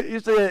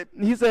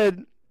 He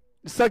said.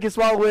 Suck and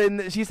swallow it,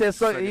 and she said,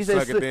 suck it,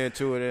 then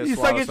chew it, and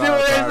swallow it. You suck it,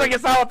 and suck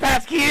it, swallow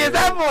past kids. Yeah.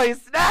 That boy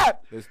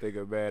snapped. This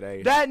nigga bad,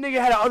 eh? That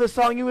nigga had another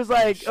song. He was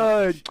like, he's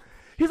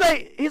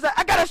like,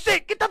 I got a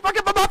shit. Get the fuck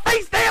up on my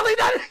face, Stanley.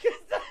 That nigga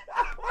said,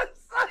 I was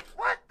like,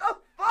 what the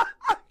fuck?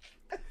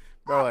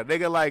 Bro, a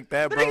nigga like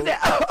that, bro. The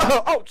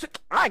nigga said, shit,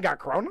 I ain't got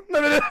corona.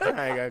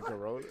 I ain't got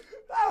corona.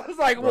 I was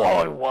like,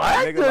 whoa,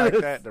 what? A nigga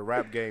like that, the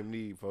rap game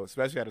need, folks.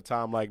 Especially at a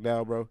time like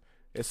now, bro.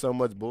 There's so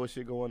much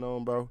bullshit going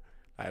on, bro.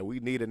 Like, we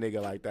need a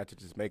nigga like that to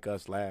just make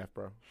us laugh,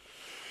 bro.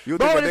 You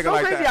bro, think a nigga it's so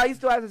like crazy how he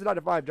still has his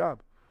 9-to-5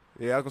 job.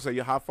 Yeah, I was gonna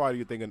say, how far do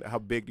you think, how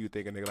big do you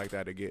think a nigga like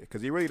that to get?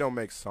 Because he really don't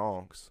make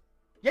songs.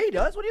 Yeah, he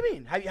does. What do you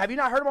mean? Have you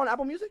not heard him on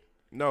Apple Music?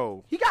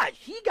 No. He got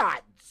shit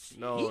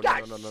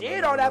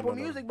on Apple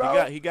Music,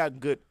 bro. He got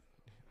good.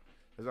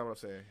 That's not what I'm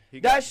saying.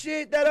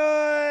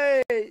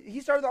 He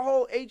started the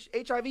whole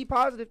HIV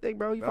positive thing,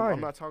 bro.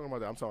 I'm not talking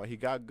about that. I'm talking he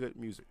got good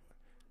music.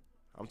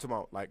 I'm talking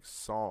about like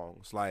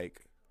songs,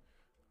 like.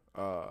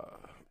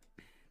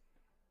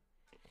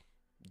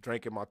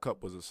 Drink in My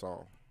Cup was a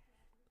song.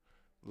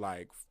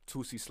 Like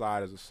Tootsie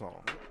Slide is a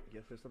song. I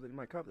guess there's something in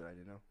my cup that I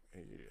didn't know.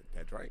 Yeah,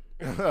 that's right.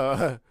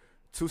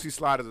 Tootsie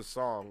Slide is a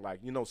song.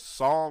 Like, you know,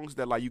 songs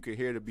that like you can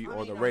hear to be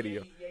on the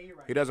radio. Yeah, you're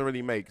right. He doesn't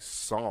really make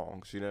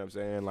songs, you know what I'm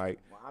saying? Like,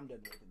 well, I'm done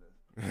making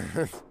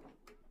this.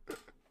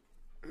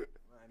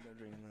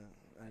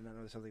 did not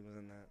know something was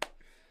in that.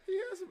 He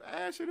had some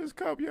ash in his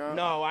cup, y'all.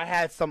 No, I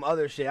had some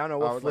other shit. I don't know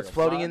what's like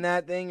floating in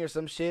that thing or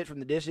some shit from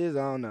the dishes. I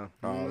don't know.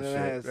 Oh,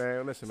 shit.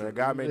 Man, listen, man.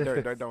 God made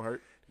dirt. Dirt don't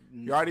hurt.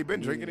 You already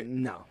been drinking it?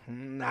 No.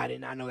 I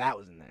did not know that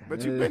was in there.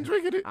 But you've been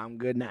drinking it? I'm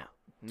good now.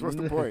 So what's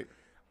the point?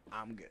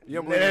 I'm good. You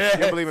don't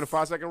believe in the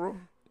 5-second rule?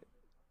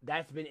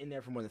 That's been in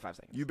there for more than 5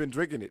 seconds. You've been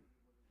drinking it.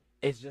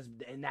 It's just,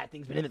 and that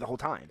thing's been in it the whole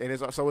time. And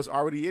so it's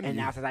already in you. And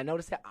now since I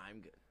noticed it,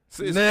 I'm good.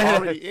 So it's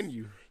already in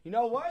you. You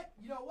know what?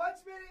 You know what,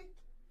 Smitty?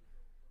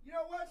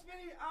 I'm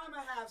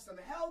going to have some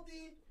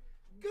healthy,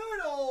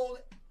 good old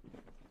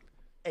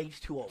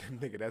H2O.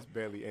 Nigga, that's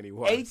barely any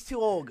water.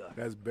 H2O.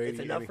 That's barely It's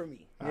enough for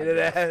me.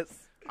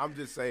 I'm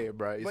just saying,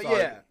 bro.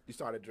 You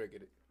started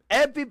drinking it.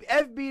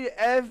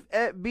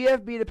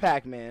 BFB the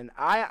Pac-Man.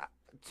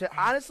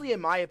 Honestly,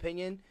 in my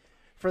opinion,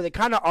 for the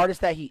kind of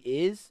artist that he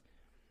is,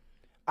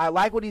 I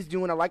like what he's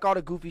doing. I like all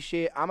the goofy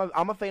shit. I'm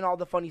a fan of all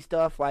the funny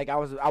stuff. Like I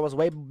was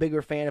way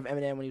bigger fan of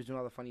Eminem when he was doing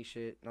all the funny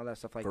shit and all that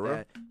stuff like for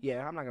that. Real?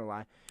 Yeah, I'm not gonna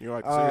lie. You don't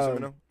like the serious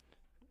Eminem?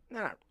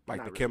 Nah, like not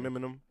the really. Kim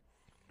Eminem?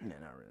 Nah,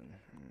 not really.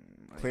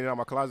 Cleaning out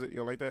my closet. You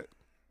don't like that?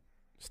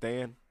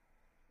 Stan?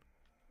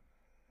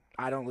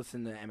 I don't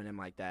listen to Eminem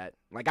like that.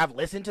 Like I've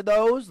listened to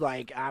those.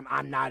 Like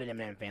I'm not an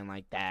Eminem fan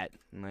like that.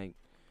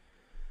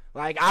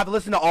 Like I've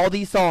listened to all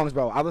these songs,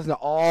 bro. I've listened to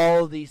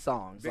all these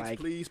songs. Bitch, like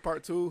Please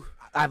Part 2.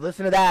 I've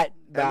listened to that.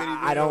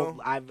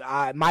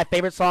 My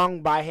favorite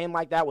song by him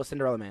like that was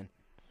Cinderella Man.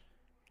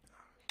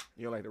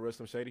 You don't like the Real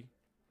Slim Shady?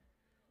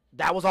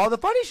 That was all the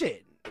funny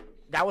shit.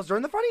 That was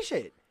during the funny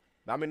shit.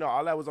 I mean, no,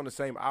 all that was on the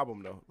same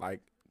album though.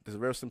 Like the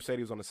Real Slim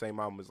Shady was on the same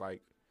album as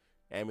like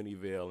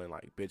Amityville and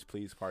like Bitch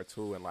Please Part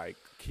 2 and like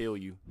Kill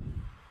You.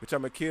 Bitch,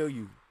 I'ma kill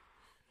you.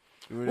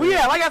 Well,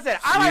 yeah, like I said,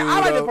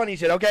 I like the funny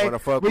shit, okay? Wanna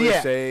fuck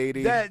with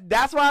Shady.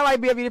 That's why I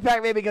like BFB the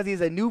Pac-Man, because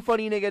he's a new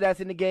funny nigga that's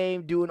in the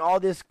game doing all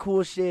this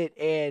cool shit,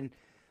 and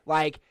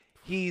like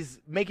he's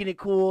making it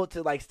cool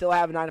to like still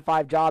have a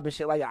 9-to-5 job and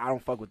shit like that. I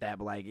don't fuck with that,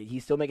 but like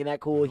he's still making that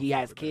cool. He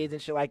has kids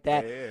and shit like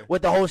that. Yeah.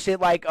 With the whole shit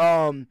like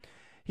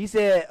he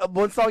said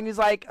one song he's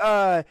like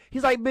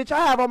bitch,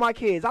 I have all my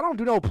kids. I don't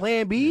do no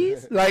plan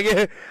Bs.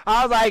 Like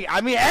I was like, I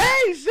mean,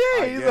 hey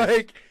shit. He's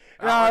like.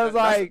 And I was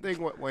like, that's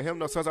the thing with him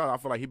though. Sometimes I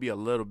feel like he'd be a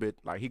little bit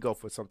like he go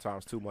for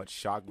sometimes too much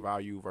shock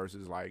value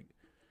versus like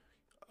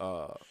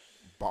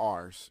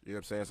bars. You know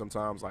what I'm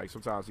saying?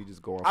 Sometimes he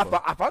just going. I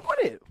fuck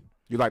with it.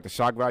 You like the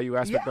shock value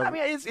aspect of it? I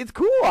mean it's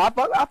cool. I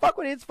fuck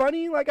with it. It's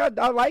funny. Like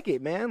I like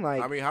it, man.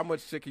 Like I mean, how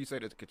much shit can you say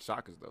that could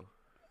shock us though?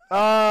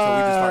 So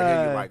we just start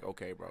hearing you like,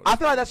 okay, bro. I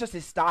feel like that's just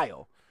his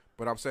style.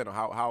 But I'm saying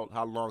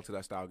how long till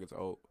that style gets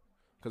old?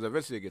 Because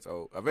eventually it gets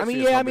old.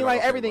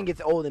 Like everything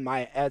gets old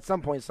at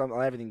some point.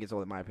 Everything gets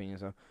old in my opinion.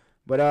 So,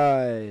 but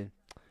I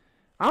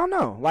don't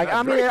know. Like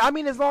I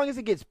mean, as long as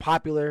it gets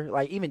popular,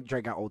 like even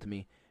Drake got old to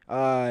me.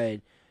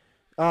 He's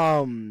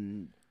a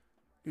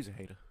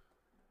hater.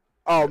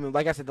 Oh,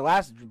 like I said, the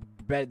last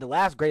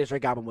greatest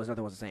Drake album was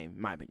Nothing Was the Same,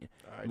 in my opinion.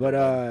 Right,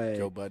 but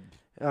Joe Budden.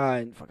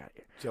 Fuck out of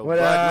here. Joe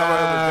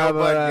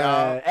Budden,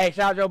 y'all. Hey,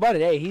 shout out Joe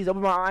Budden. Hey, he's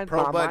opened my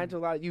mind to a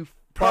lot of you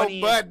funny.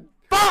 Pro Budden.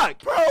 Fuck!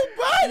 Pro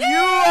Budden! You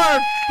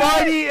are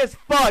funny as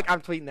fuck. I'm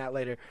tweeting that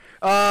later.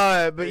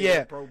 But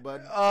yeah. Pro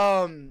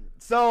Budden.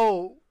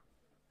 So,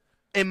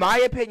 in my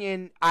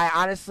opinion, I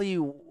honestly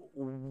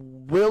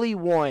really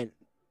want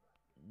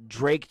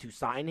Drake to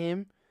sign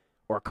him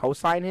or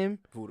co-sign him.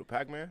 Who, the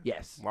Pac-Man?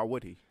 Yes. Why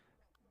would he?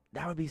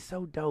 That would be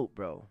so dope,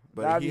 bro.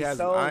 But he has.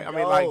 I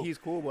mean, like he's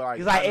cool, but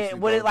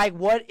like,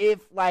 what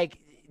if like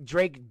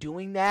Drake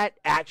doing that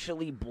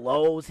actually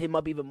blows him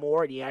up even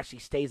more, and he actually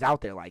stays out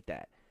there like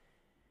that?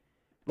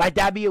 Like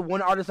that'd be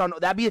one artist on.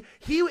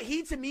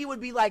 He to me would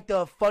be like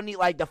the funny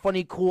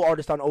cool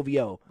artist on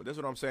OVO. But that's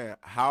what I'm saying.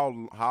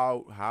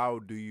 How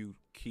do you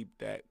keep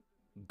that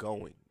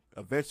going?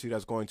 Eventually,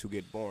 that's going to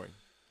get boring.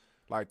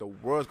 Like the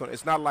world's going.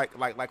 It's not like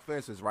for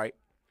instance, right?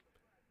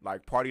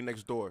 Like Party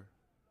Next Door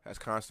has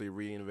constantly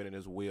reinvented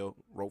his wheel,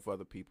 wrote for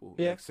other people.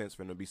 Yeah. Makes sense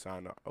for him to be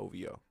signed to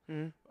OVO.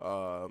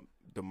 Mm-hmm.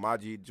 The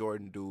Majid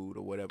Jordan dude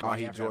or whatever,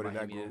 Majid Jordan,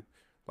 that group,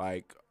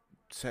 like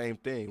same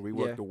thing.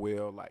 Rework the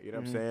wheel, like you know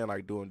what I'm saying,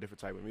 like doing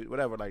different type of music,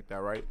 whatever, like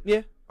that, right?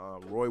 Yeah.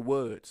 Roy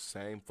Woods,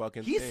 same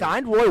fucking thing. He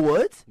signed Roy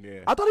Woods? Yeah.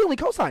 I thought he only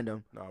co-signed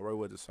him. No, Roy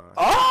Woods is signed.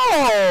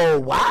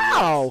 Oh,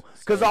 wow.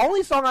 Because the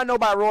only song I know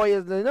by Roy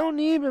is the "Don't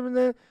Need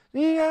Me."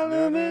 Yeah,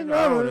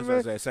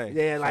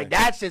 like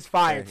that's just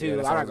fire too.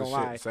 I'm not gonna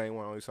lie. Same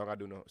one, only song I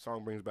do know.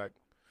 Song brings back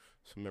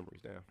some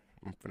memories. Damn,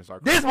 I'm finna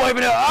start. This boy,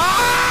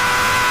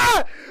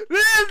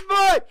 this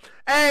boy.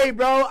 Hey,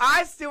 bro,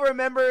 I still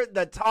remember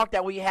the talk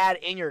that we had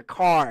in your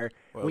car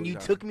when you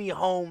took me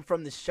home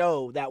from the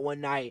show that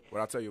one night.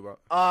 What I tell you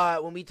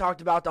about? When we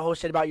talked about the whole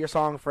shit about your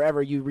song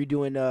 "Forever," you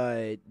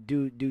redoing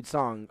dude's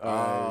song.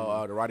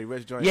 The Roddy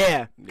Ricch joint.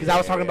 Yeah, because I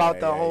was talking about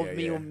the whole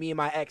me and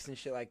my ex and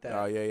shit like that.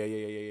 Oh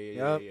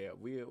yeah.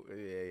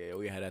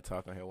 We had that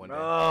talk on here one day.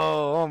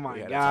 Oh my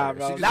god,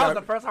 bro! That was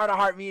the first heart to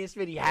heart me and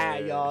Smitty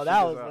had, y'all.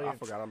 That was I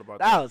forgot all about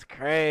that. That was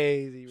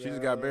crazy, bro. She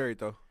just got married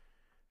though.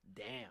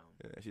 Damn.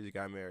 Yeah, she just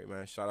got married,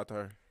 man. Shout out to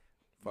her.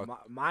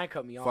 Fuck. Mine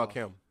cut me off. Fuck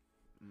him.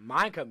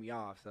 Mine cut me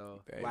off,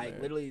 so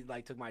literally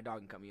like took my dog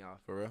and cut me off.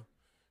 For real?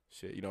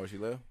 Shit, you know where she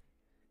live?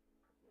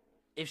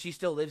 If she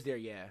still lives there,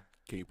 yeah.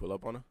 Can you pull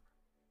up on her?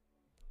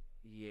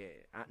 Yeah,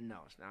 no,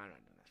 I'm not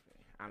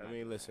doing that. I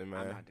mean, listen, man.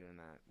 I'm not doing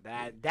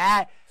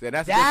that.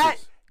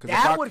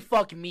 That would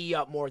fuck me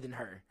up more than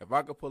her. If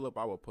I could pull up,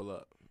 I would pull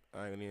up.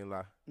 I ain't even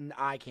lie.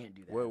 I can't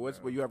do that.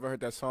 What you ever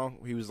heard that song?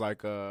 He was like,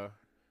 pull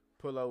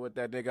up with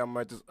that nigga, I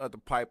might just up the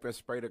pipe and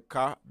spray the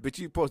car. Bitch,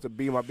 you supposed to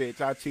be my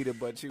bitch. I cheated,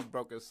 but you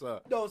broke us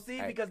up. No,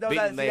 see, because that's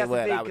the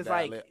thing. Because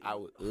I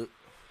would,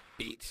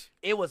 bitch.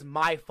 It was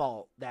my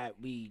fault that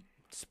we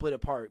split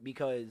apart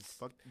because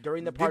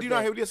during the part. Did you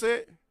not hear what you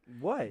said?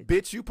 What?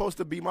 Bitch, you supposed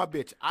to be my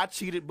bitch. I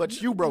cheated, but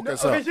you broke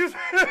us up.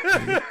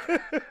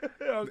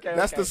 Okay,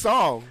 that's the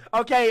song.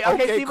 Okay,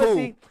 see,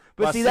 cool.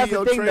 But see, that's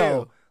the thing,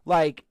 though.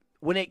 Like,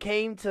 when it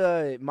came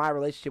to my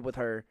relationship with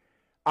her,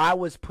 I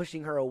was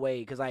pushing her away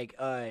because, like,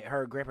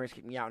 her grandparents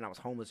kicked me out and I was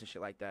homeless and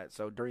shit like that.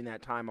 So during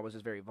that time, I was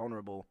just very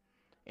vulnerable,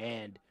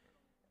 and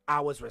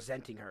I was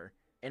resenting her,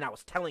 and I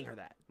was telling her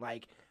that.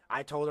 Like,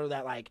 I told her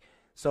that, like,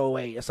 so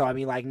I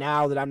mean, like,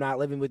 now that I'm not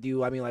living with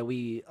you, I mean,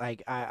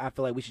 like, I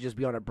feel like we should just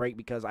be on a break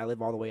because I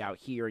live all the way out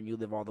here and you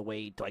live all the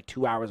way to, like,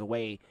 2 hours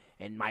away,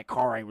 and my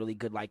car ain't really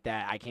good like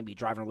that. I can't be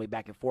driving all the way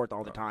back and forth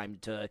all the time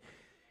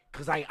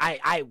because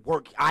I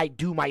work, I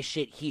do my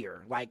shit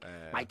here. Like,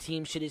 my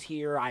team shit is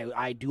here.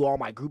 I do all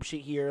my group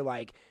shit here.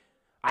 Like,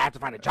 I have to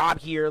find a job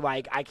here.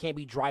 Like, I can't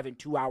be driving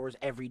 2 hours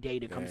every day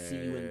to come see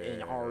you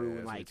in Haru.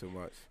 And, like, too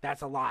much.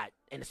 That's a lot.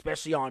 And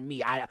especially on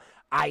me.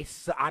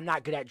 I'm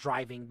not good at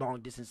driving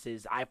long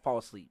distances. I fall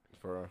asleep.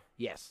 For real?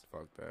 Yes.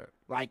 Fuck that.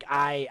 Like,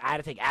 I had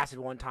to take acid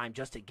one time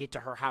just to get to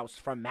her house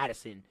from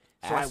Madison.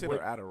 So acid or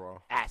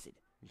Adderall? Acid.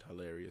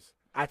 Hilarious.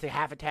 I took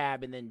half a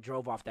tab and then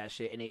drove off that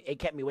shit. And it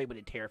kept me away, but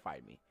it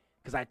terrified me.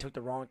 Because I took the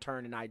wrong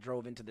turn and I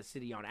drove into the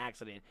city on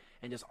accident,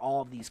 and just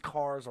all of these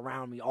cars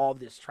around me, all of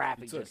this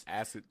traffic just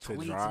acid to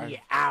tweets drive? Me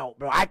out,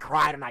 bro. I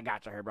cried when I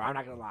got to her, bro. I'm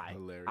not gonna lie.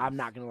 Hilarious. I'm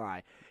not gonna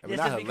lie. I mean,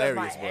 it's just because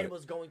my head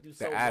was going through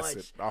so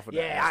much. Off of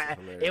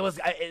acid, it was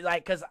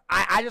like because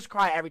I just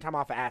cry every time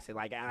off of acid.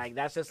 Like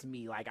that's just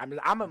me. Like I'm an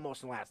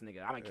emotional ass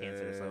nigga. I'm a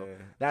Cancer, so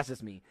that's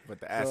just me.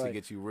 But the acid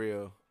gets you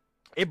real.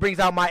 It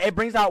brings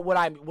out what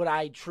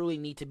I truly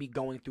need to be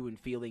going through and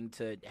feeling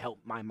to help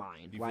my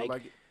mind. You feel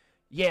like it?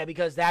 Yeah,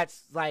 because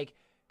that's like.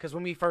 Because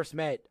when we first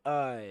met,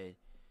 not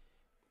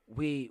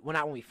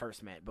when we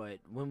first met, but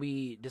when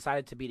we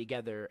decided to be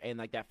together, and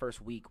like that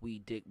first week, we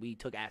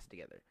took acid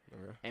together,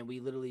 and we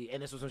literally,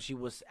 and this was when she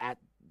was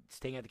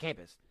staying at the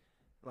campus,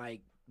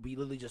 like we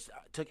literally just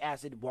took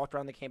acid, walked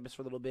around the campus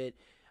for a little bit.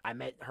 I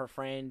met her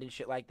friend and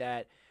shit like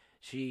that.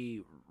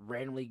 She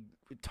randomly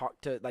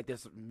talked to like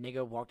this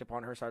nigga walked up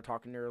on her, started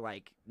talking to her,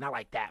 like not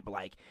like that, but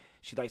like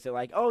she like said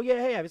like, oh yeah,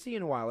 hey, I haven't seen you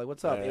in a while, like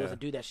what's up? Yeah. It was a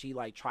dude that she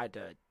like tried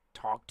to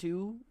talk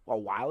to a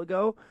while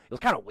ago. It was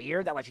kind of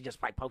weird that like she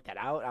just like poked that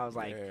out. I was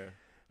like,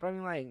 but I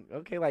mean like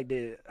okay, like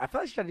I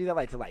feel like she tried to do that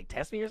like to like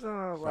test me or something.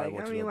 I was like,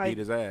 I mean like beat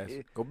his ass.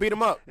 Go beat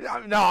him up. No,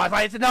 I was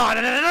like no.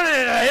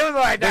 It was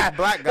like that. Big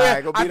black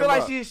guy. Go beat him up.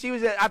 I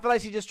feel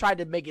like she just tried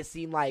to make it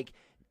seem like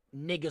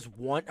niggas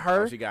want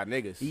her. Oh, she got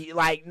niggas.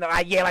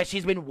 Like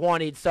she's been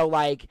wanted. So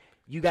like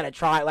you gotta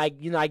try like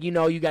you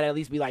gotta at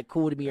least be like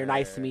cool to me or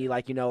nice to me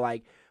like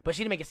like. But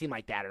she didn't make it seem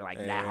like that or like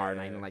that hard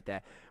or anything like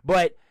that.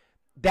 But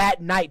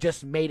that night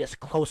just made us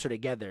closer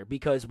together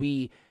because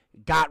we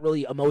got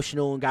really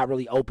emotional and got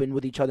really open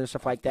with each other and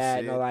stuff like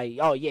that. And like,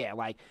 oh yeah,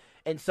 like,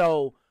 and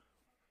so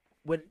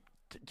when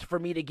for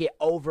me to get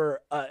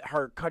over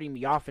her cutting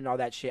me off and all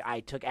that shit,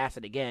 I took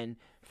acid again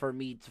for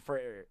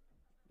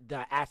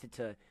the acid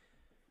to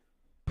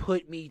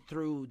put me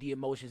through the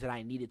emotions that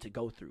I needed to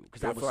go through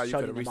because I was like you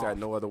could have reached that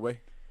no other way.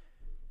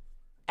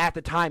 At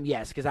the time,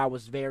 yes, because I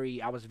was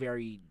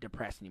very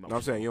depressed and emotional. No,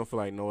 I'm saying you don't feel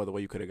like no other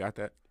way you could have got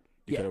that.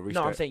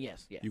 I'm saying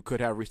yes. Yeah. You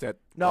could have reached that.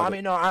 No, I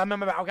mean, no. I'm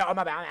answering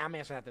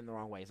that in the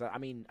wrong way. So I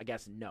mean, I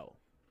guess no.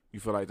 You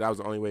feel like that was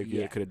the only way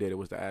you could have did it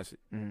was the acid.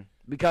 Mm-hmm.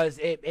 Because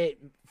it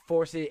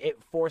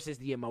forces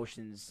the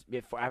emotions.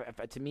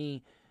 To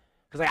me,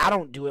 because like I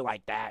don't do it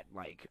like that.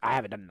 Like I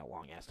haven't done it in a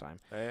long ass time.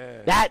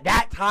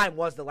 That time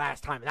was the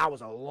last time, and that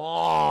was a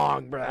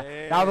long, bro.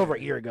 That was over a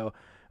year ago.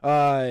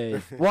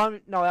 That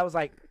was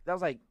like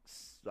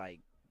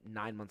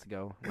 9 months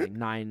ago, like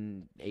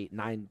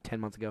 10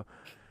 months ago.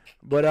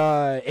 But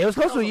it was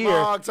close to a year.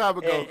 A long time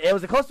ago. It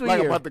was close to a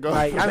year. A month ago.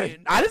 Like, I mean,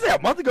 I didn't say a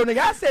month ago, nigga.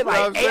 I said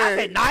like I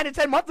said 9 to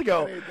 10 months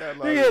ago.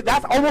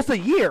 That's almost a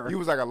year. You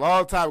was like a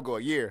long time ago,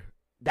 a year.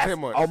 That's 10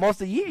 months.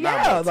 Almost a year.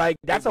 Yeah, like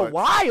that's a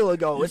while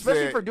ago,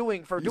 especially for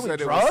doing drugs.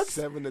 It was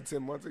 7 to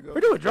 10 months ago. For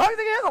doing drugs,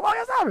 nigga, that's a long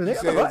ass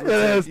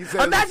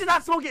time. Imagine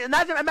not smoking.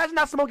 Imagine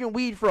not smoking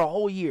weed for a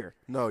whole year.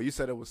 No, you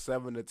said it was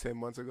 7 to 10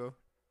 months ago.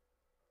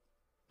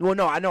 Well,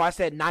 no, I know. I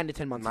said 9 to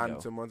 10 months ago. 9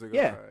 to 10 months ago.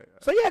 Yeah. All right.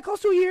 So yeah,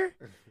 close to a year.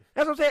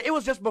 That's what I'm saying. It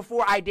was just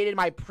before I dated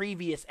my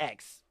previous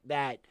ex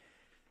that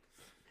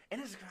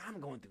And I'm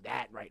going through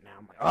that right now.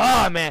 I'm like,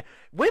 oh man,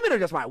 women are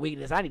just my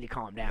weakness. I need to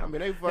calm down. I mean,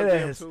 they fuck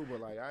them too,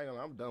 but like,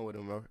 I'm done with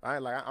them, bro.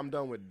 I'm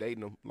done with dating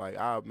them. Like,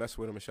 I'll mess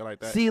with them and shit like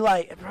that. See,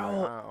 like, bro,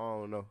 I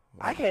don't know.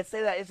 I can't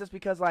say that. It's just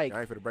because, like,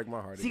 I ain't finna break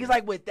my heart. See, because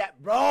like with that,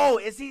 bro,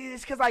 it's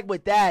because like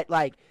with that,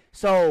 like,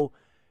 so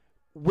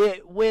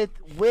with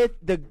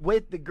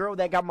the girl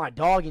that got my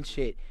dog and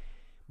shit.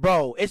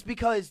 Bro, it's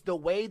because the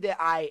way that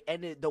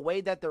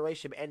the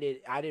relationship ended,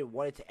 I didn't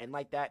want it to end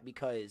like that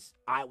because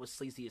I was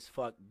sleazy as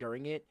fuck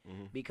during it.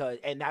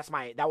 And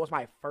that was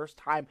my first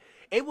time.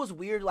 It was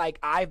weird. Like,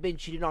 I've been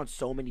cheated on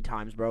so many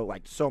times, bro.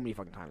 Like, so many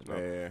fucking times, bro.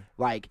 Yeah.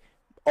 Like,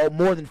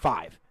 more than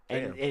 5.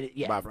 And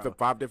yeah, by bro.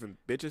 5 different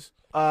bitches.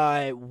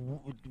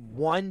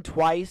 One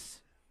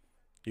twice.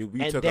 You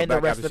and took then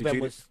her back the rest after of she it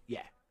cheated? was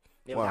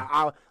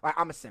Wow.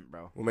 I'm a simp,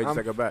 bro. What made you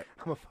take her back?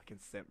 I'm a fucking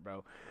simp,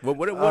 bro.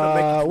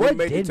 What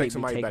made you take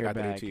somebody back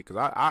after they cheat? Because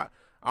I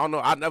don't know.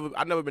 I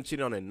never been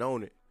cheated on and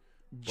known it.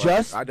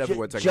 Just I definitely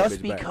would take a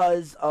bitch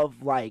because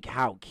of like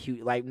how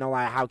cute, like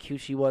how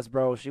cute she was,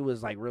 bro. She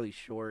was like really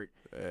short.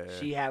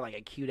 She had like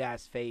a cute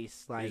ass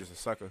face. Like, you're just a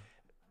sucker.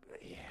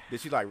 Yeah.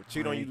 Did she like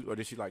cheat on you, or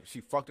did she like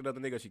she fucked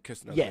another nigga? Or she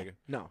kissed another nigga?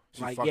 No.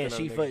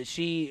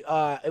 She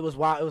it was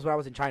while I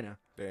was in China.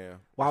 Damn.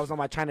 While I was on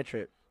my China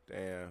trip.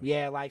 Damn.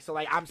 Yeah, like, so,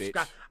 like, I'm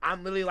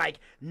literally, like,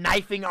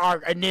 knifing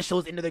our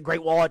initials into the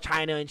Great Wall of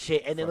China and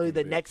shit, and then literally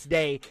the next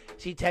day,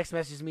 she text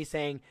messages me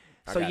saying,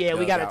 so, yeah,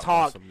 we gotta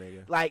talk.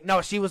 Like,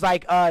 no, she was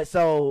like,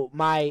 so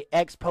my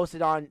ex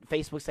posted on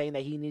Facebook saying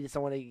that he needed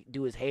someone to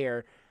do his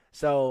hair,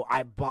 so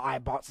I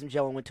bought some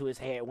gel and went to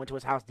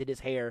his house, did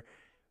his hair.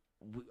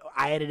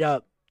 I ended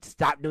up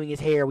stopped doing his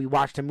hair, we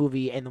watched a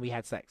movie, and then we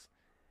had sex.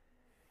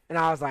 And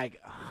I was like,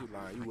 you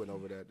lying? You went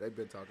over that. They've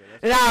been talking.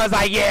 And I was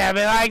like, yeah,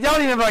 man, like,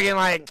 don't even fucking,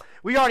 like,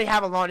 we already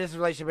have a long distance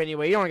relationship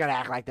anyway. You don't gotta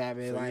act like that,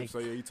 man. So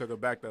you took her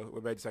back though.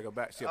 What made you take her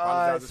back? She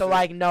apologized. So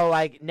like, no,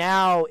 like,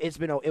 now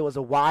it was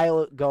a while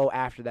ago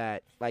after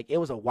that. Like, it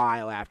was a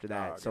while after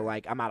that. Oh, okay. So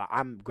like,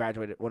 I'm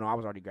graduated. Well, no, I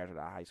was already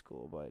graduated out of high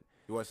school, but.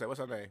 You want to say what's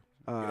her name?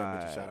 Give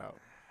that bitch a shout out.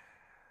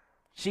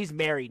 She's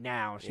married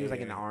now. She was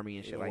like in the army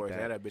and shit like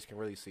that. That bitch can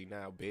really see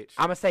now, bitch.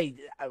 I'm gonna say,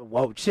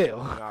 whoa, chill.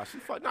 Nah, she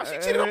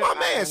cheated on my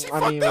man. She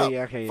fucked up.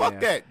 Okay, fuck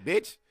that,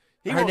 bitch.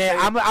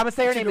 I'm gonna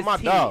say her name is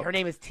T. Her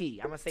name is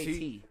T. I'm gonna say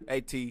T. Hey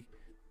T,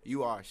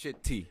 you are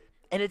shit T.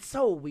 And it's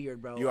so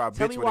weird, bro. You are a bitch.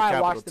 Tell me why I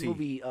watched the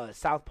movie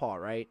Southpaw,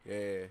 right?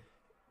 Yeah.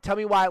 Tell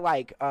me why,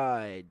 like,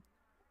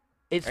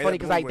 it's funny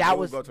because like that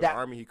was go to the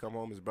army. He come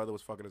home, his brother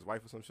was fucking his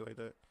wife or some shit like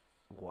that.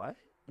 What?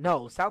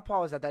 No,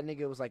 Southpaw was that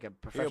nigga was like a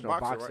professional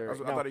boxer.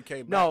 Right? I thought he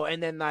came back. No,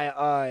 and then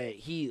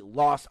he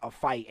lost a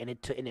fight, and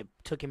it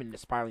took him into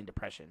spiraling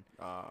depression.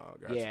 Oh,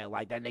 gotcha. Yeah,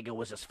 like that nigga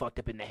was just fucked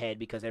up in the head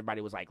because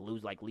everybody was like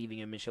leaving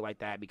him and shit like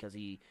that because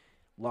he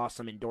lost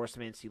some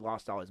endorsements. He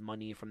lost all his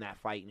money from that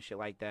fight and shit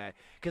like that.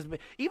 Because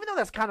even though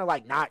that's kind of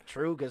like not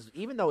true, because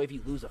even though if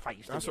you lose a fight,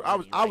 you still get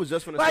money. I was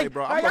just gonna say,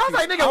 bro. I was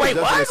like, nigga, wait,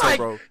 what?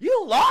 Like,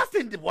 you lost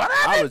and what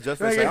happened? I was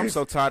just gonna say, I'm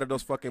so tired of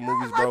those fucking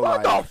movies, bro.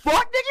 What the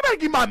fuck, nigga? You better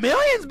give my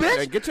millions, bitch.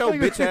 Man, get your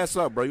bitch ass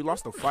up, bro. You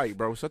lost the fight,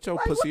 bro. Shut your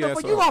pussy ass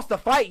up. You lost the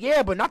fight,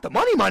 yeah, but not the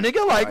money, my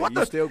nigga. Like, what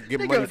the? You still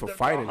get money for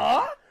fighting.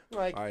 Huh?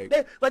 Like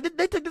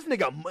they took this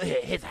nigga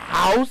his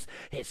house,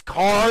 his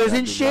cars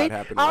and shit.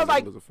 I was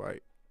like,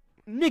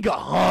 nigga,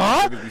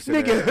 huh?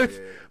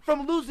 Nigga,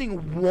 from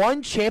losing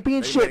one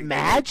championship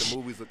match,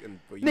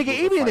 nigga,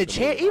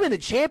 even the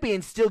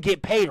champions still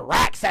get paid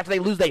racks after they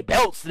lose their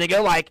belts,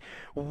 nigga. Like,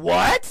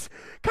 what?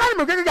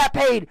 Conor McGregor got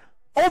paid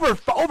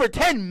over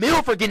 10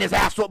 mil for getting his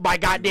ass whooped by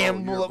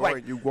goddamn.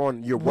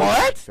 You're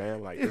what?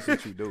 Fam, like, this is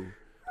what you do.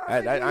 I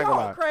ain't gonna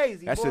lie.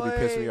 Crazy, that boy. should be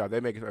pissing me off.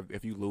 They make it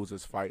if you lose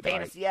this fight.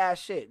 Fantasy ass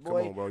shit, boy.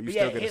 Come on, bro. You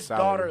still get his a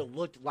salary. daughter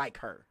looked like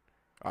her.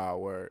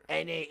 Word.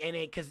 And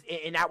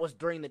that was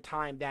during the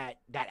time that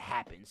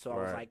happened. So I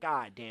was like,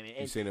 God damn it.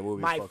 And you seen the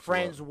movie? My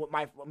friends, all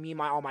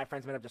my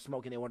friends went up to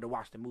smoke and they wanted to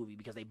watch the movie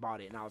because they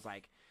bought it. And I was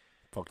like,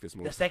 fuck this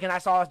movie. The second I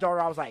saw his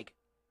daughter, I was like,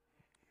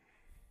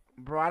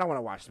 bro, I don't want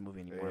to watch the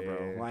movie anymore,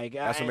 bro. Like,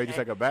 that's what made you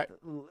take her back.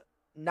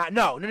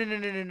 No.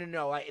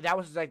 Like, that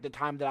was like the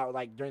time that I was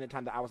like during the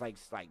time that I was like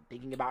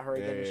thinking about her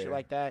again and shit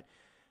like that.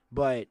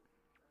 But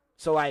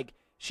so like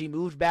she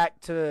moved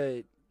back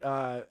to.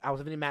 I was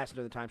living in Madison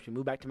at the time. She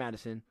moved back to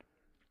Madison.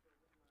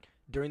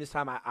 During this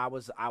time, I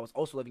was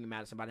also living in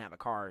Madison, but I didn't have a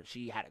car.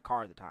 She had a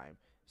car at the time,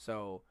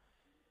 so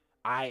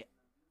I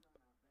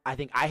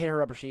think I hit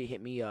her up or she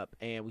hit me up,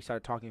 and we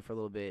started talking for a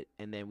little bit,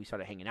 and then we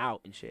started hanging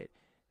out and shit.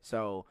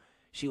 So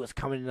she was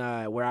coming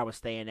where I was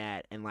staying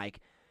at, and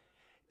like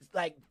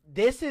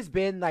this has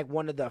been like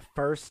one of the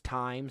first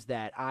times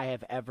that I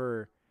have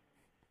ever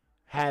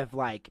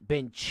like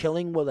been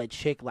chilling with a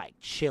chick, like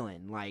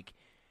chilling, like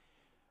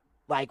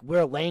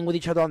we're laying with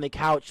each other on the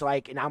couch,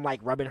 like, and I'm like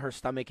rubbing her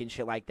stomach and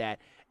shit like that,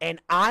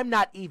 and I'm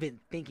not even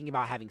thinking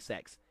about having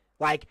sex.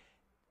 Like,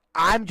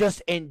 I'm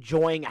just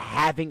enjoying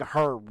having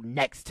her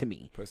next to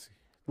me. Pussy.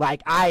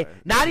 Like,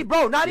 not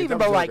even,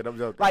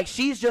 bro. Like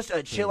she's just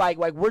a chill. Like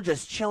we're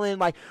just chilling.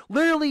 Like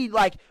literally,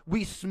 like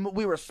we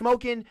were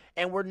smoking,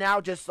 and we're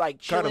now just like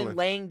chilling,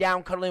 laying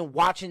down, cuddling,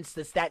 watching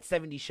the Stat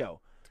 70 show.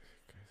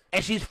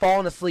 and she's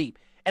falling asleep,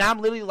 and I'm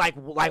literally like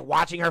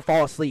watching her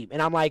fall asleep,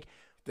 and I'm like,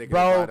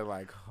 bro,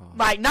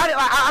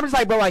 I'm just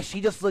like, bro, like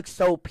she just looks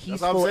so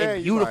peaceful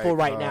and beautiful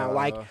right now.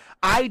 Like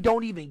I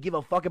don't even give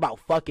a fuck about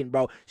fucking,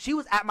 bro. She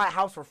was at my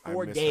house for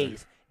 4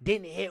 days,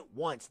 didn't hit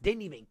once,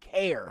 didn't even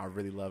care. I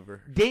really love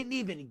her. Didn't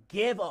even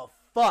give a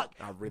fuck.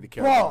 I really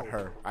care about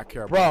her. I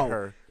care about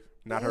her.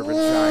 Not her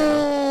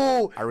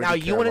vagina. Really now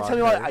you want to tell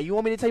me what? You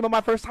want me to tell you about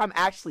my first time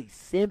actually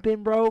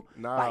simping, bro?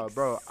 Nah, like,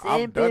 bro.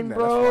 I've done that.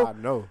 Bro. That's why I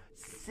know.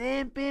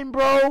 Simping,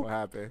 bro. What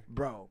happened,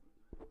 bro?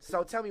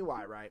 So tell me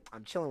why, right?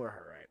 I'm chilling with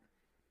her, right?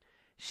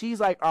 She's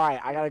like, all right,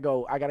 I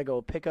gotta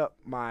go pick up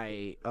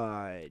my.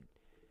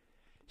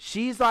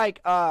 She's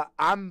like, I'm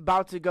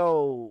about to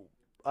go.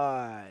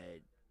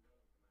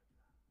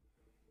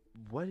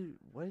 What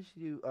did she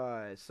do?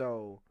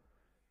 So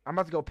I'm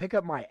about to go pick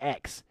up my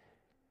ex.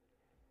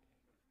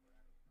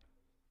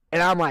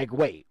 And I'm like,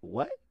 wait,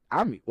 what?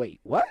 Wait,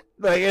 what?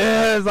 Like,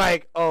 it's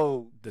like,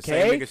 oh, the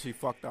same nigga she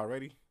fucked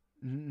already?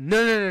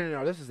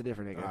 No. This is a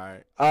different nigga.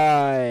 All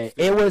right.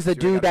 It was a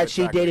dude that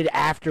she dated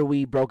after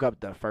we broke up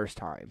the first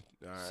time.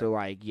 Right. So,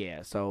 like,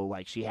 yeah. So,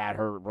 like, she had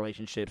her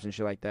relationships and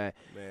shit like that.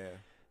 Man.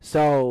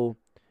 So,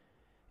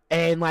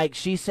 and, like,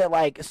 she said,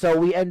 like, so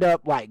we end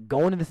up, like,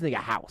 going to this nigga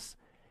house.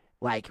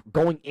 Like,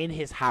 going in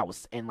his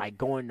house and,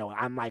 like,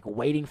 I'm, like,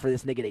 waiting for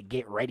this nigga to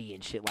get ready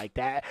and shit like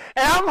that.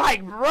 And I'm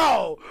like,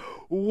 bro,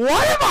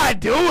 what am I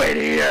doing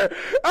here?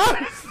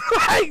 I'm just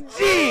like,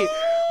 gee,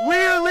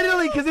 we're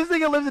literally, because this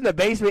nigga lives in the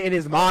basement in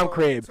his mom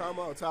crib. Time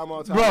out.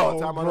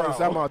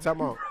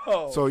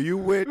 So you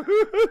with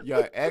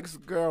your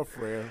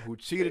ex-girlfriend who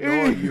cheated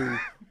on you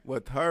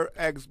with her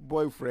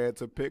ex-boyfriend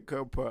to pick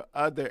up her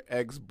other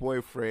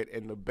ex-boyfriend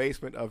in the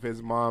basement of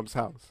his mom's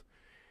house.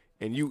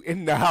 And you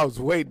in the house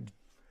waiting.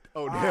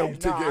 Oh, damn!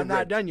 I'm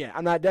not done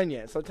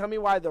yet. So tell me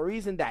why the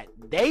reason that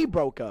they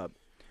broke up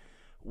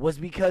was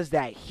because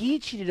that he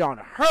cheated on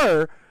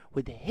her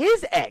with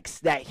his ex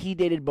that he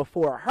dated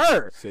before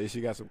her. Say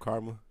she got some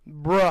karma,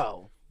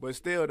 bro. But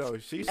still though,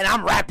 and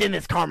I'm wrapped in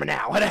this karma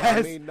now.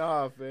 I mean,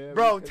 nah, fam.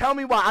 Bro, tell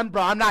me why. I'm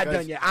not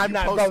done yet. I'm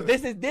not, bro.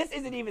 This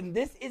isn't even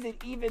this,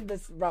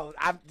 bro.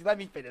 Let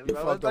me finish,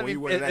 bro. Let me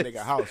finish. That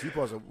nigga house. You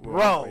supposed to,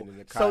 bro.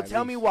 So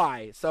tell me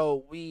why.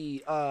 So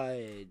we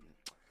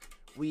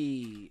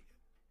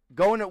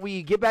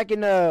get back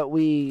in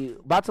we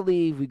about to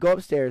leave, we go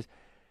upstairs.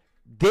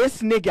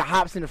 This nigga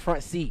hops in the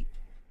front seat.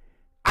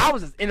 I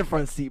was just in the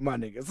front seat, my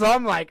nigga. So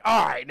I'm like,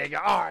 all right,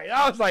 nigga, all right.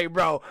 I was like,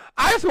 bro,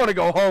 I just want to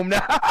go home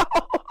now.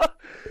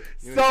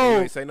 You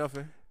ain't say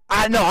nothing?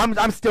 I know,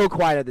 I'm still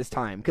quiet at this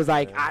time because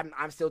like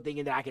I'm still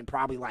thinking that I can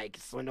probably like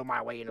swindle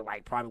my way into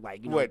like probably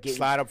like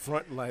slide up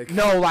front like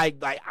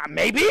like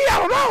maybe I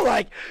don't know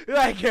like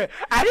at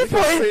this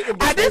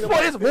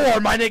point it's war,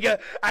 my nigga.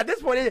 At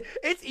this point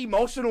it's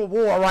emotional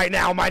war right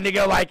now, my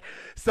nigga. Like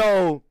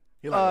so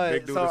like a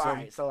big dude or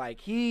something? Right, so like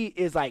he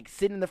is like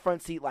sitting in the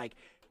front seat like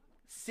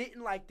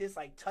sitting like this,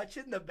 like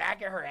touching the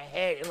back of her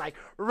head and like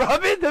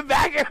rubbing the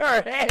back of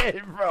her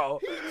head, bro.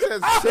 He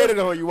just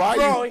shitting on you. Why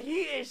bro,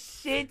 he is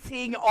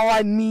shitting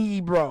on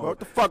me, bro. What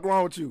the fuck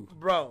wrong with you,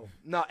 bro?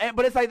 No,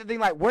 but it's like the thing,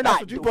 like we're That's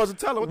not. What you supposed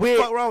to tell him? What the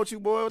fuck wrong with you,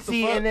 boy? What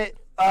the fuck? And it,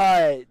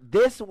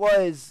 this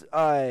was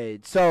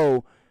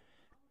so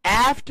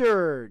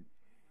after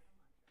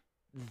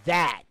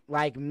that,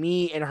 like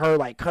me and her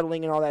like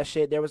cuddling and all that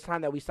shit. There was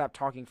time that we stopped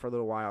talking for a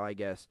little while, I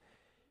guess,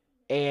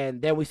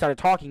 and then we started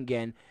talking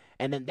again.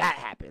 And then that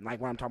happened, like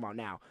what I'm talking about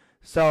now.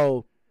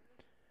 So,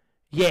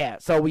 yeah.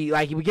 So we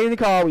get in the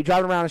car, we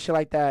drive around and shit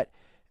like that.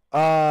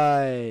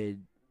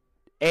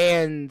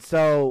 And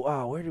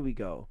so, where did we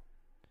go?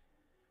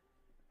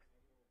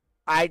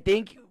 I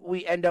think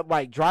we end up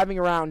like driving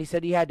around. He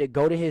said he had to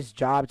go to his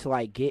job to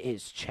like get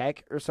his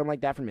check or something like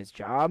that from his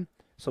job.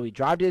 So we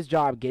drive to his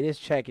job, get his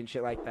check and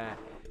shit like that,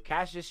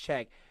 cash his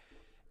check,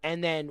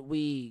 and then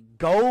we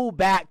go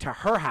back to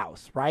her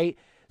house, right?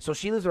 So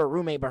she lives with her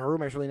roommate, but her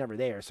roommate's really never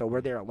there. So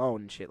we're there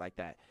alone and shit like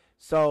that.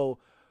 So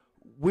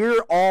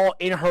we're all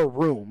in her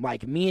room,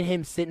 like me and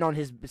him sitting on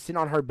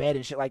her bed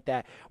and shit like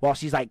that, while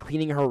she's like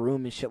cleaning her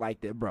room and shit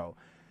like that, bro.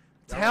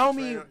 Tell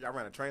me, y'all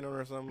ran a train on her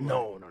or something?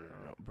 No,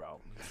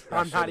 bro.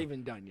 I'm not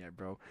even done yet,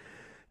 bro.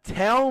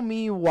 Tell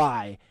me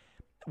why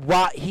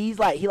he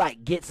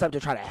gets up to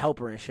try to help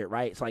her and shit,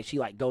 right? So like she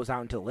like goes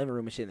out into the living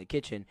room and shit in the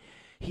kitchen.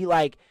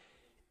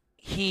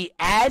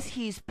 As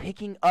he's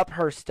picking up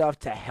her stuff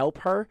to help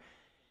her,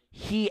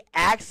 he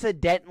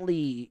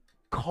accidentally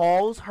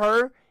calls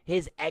her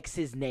his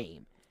ex's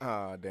name.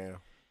 Oh, damn.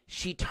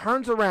 She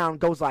turns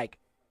around, goes like,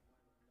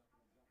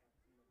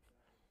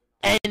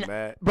 and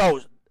Matt.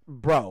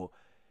 bro,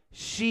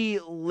 she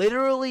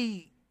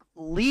literally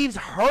leaves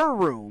her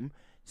room,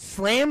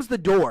 slams the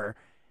door,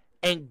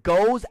 and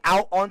goes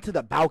out onto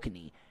the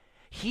balcony.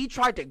 He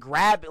tried to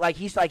grab,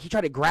 he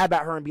tried to grab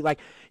at her and be like,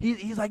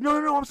 he's like,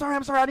 no, I'm sorry,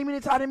 I didn't mean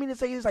to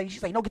say.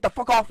 She's like, no, get the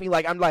fuck off me,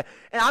 and I'm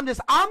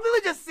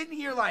literally just sitting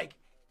here like.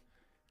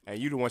 And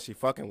you the one she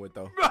fucking with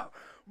though,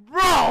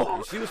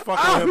 bro. She was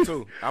fucking with him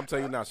too. I'm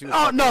telling you now, she was.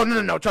 Oh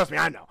no, trust me,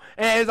 I know.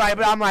 And it's like,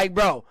 but I'm like,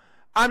 bro,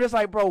 I'm just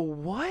like, bro,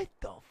 what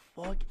the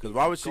fuck? Because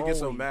why would she get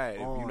so mad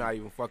if you're not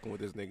even fucking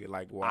with this nigga?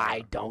 Like, why?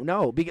 I don't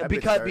know.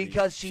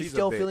 Because she's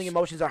still feeling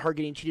emotions of her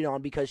getting cheated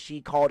on because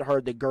she called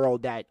her the girl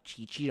that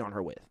she cheated on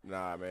her with.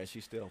 Nah, man,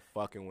 she's still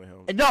fucking with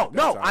him.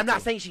 No, I'm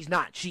not saying she's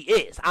not. She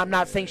is. I'm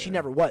not saying she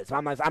never was.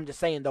 I'm just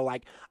saying though,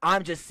 like,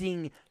 I'm just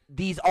seeing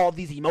all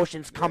these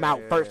emotions come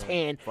out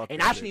firsthand, and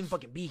I shouldn't even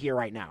fucking be here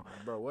right now.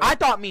 Bro, I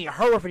thought me and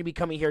her were gonna be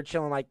coming here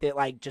chilling like that,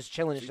 like just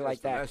chilling and shit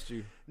like that.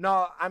 You.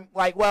 No, I'm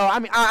like, well, I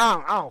mean,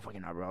 I don't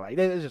fucking know, bro. Like,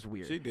 it's just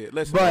weird. She did.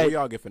 Listen, but we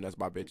all get finessed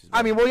by bitches. Bro.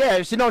 I mean, well,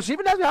 yeah, she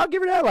finessed me. I'll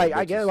give her that. Like,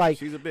 I guess, like,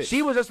 she's a bitch.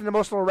 She was just an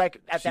emotional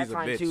wreck at that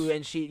time too,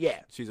 and she's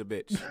a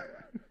bitch.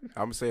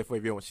 I'm gonna say it for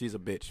everyone. She's a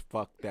bitch.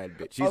 Fuck that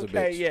bitch. She's a bitch.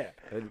 Okay, yeah.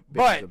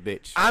 But a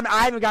bitch.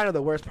 I haven't gotten to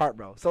the worst part,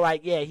 bro. So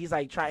like, yeah, he's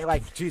like trying,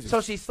 like, Jesus.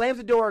 So she slams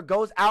the door,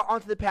 goes out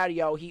onto the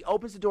patio. He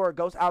opens the door,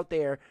 goes out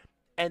there,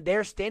 and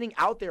they're standing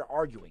out there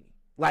arguing,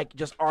 like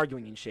just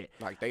arguing and shit.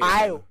 Like they.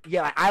 Like,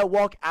 I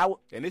walk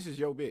out, and this is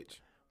your bitch,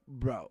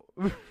 bro.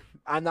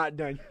 I'm not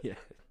done yet,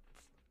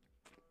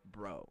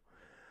 bro.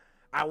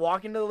 I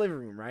walk into the living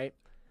room, right?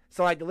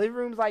 So like the living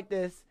room's like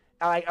this.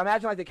 Like,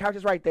 imagine like the couch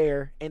is right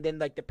there, and then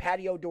like the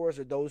patio doors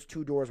are those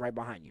two doors right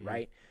behind you,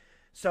 right?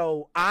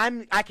 So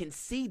I can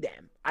see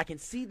them. I can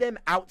see them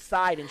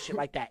outside and shit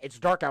like that. It's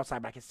dark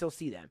outside, but I can still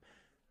see them.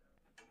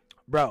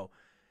 Bro,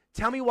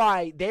 tell me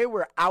why they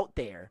were out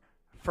there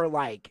for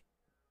like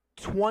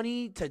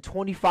 20 to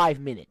 25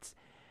 minutes.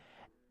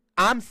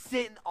 I'm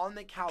sitting on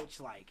the couch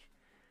like,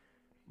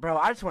 bro,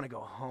 I just want to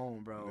go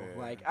home, bro.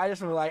 Yeah. Like, I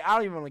just want to, like, I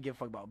don't even want to give a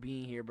fuck about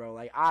being here, bro.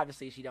 Like,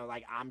 obviously she don't,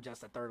 like, I'm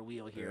just a third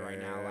wheel here right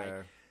now.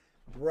 Like,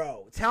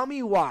 bro, tell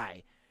me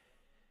why.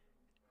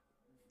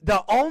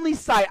 The only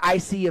sight I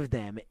see of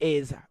them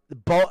is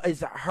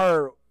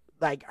her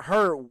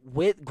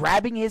with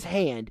grabbing his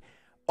hand,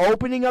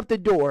 opening up the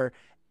door,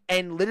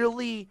 and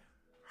literally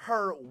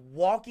her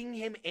walking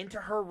him into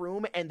her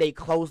room, and they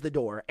close the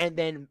door, and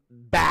then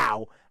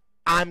bow.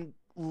 I'm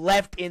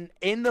left in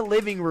the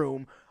living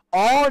room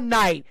all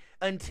night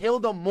until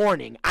the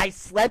morning. I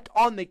slept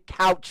on the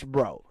couch,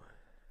 bro.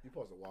 You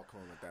supposed to walk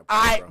home at that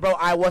point, bro.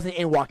 I wasn't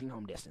in walking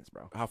home distance,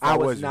 bro. How far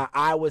was you?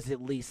 I was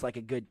at least like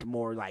a good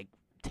more like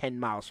 10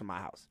 miles from my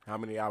house. How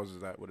many hours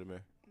is that would have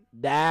been?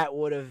 That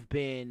would have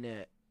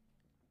been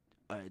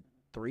a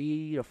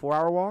 3 to 4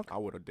 hour walk. I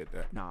would have did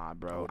that. Nah,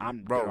 bro.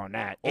 I'm good on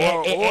that.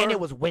 And it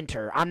was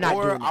winter. I'm not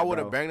doing that, I would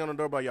have banged on the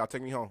door, but y'all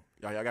take me home.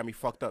 Y'all got me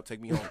fucked up.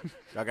 Take me home.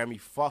 Y'all got me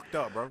fucked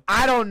up, bro.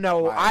 I don't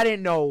know. I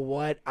didn't know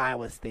what I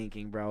was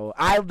thinking, bro.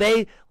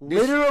 They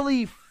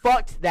literally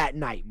fucked that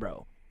night,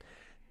 bro.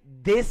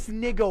 This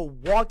nigga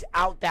walked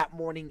out that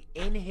morning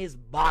in his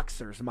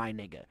boxers, my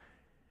nigga.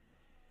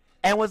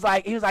 And he was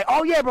like,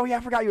 oh yeah, bro, yeah,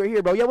 I forgot you were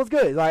here, bro. Yeah, what's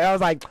good? Like, I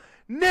was like,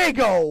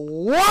 nigga,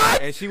 what?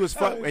 And she was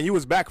and you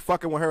was back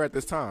fucking with her at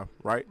this time,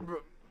 right?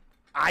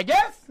 I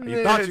guess.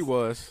 You thought you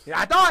was. Yeah,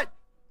 I thought.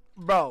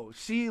 Bro,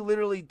 she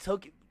literally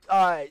took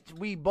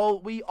we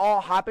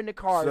all hop in the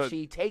car. So,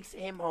 she takes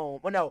him home.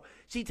 Well, no,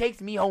 she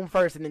takes me home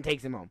first and then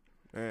takes him home.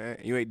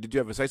 Did you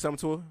ever say something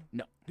to her?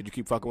 No. Did you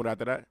keep fucking with her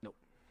after that? Nope.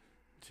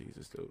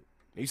 Jesus, dude.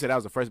 You said that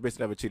was the first bitch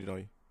that ever cheated on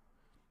you?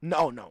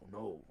 No.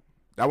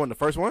 That wasn't the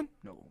first one?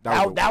 No.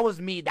 That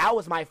was me. That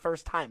was my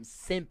first time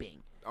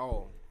simping.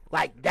 Oh.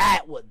 Like,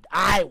 I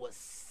was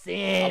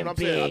simping, I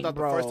thought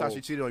bro. The first time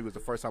she cheated on you was the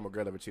first time a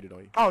girl ever cheated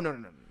on you. Oh,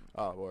 no.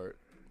 Oh, word.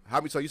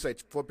 So you say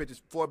four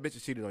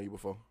bitches cheated on you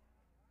before?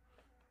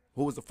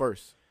 Who was the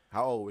first?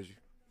 How old was you?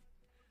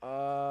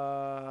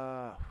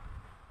 Damn,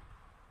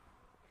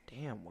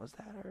 was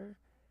that her?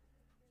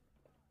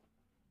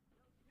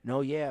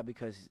 No, yeah,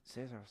 because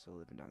Cesar was still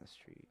living down the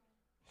street.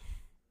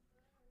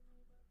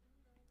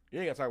 You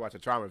ain't gotta talk about your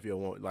trauma if you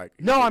don't want, like.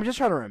 No, I'm just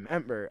trying to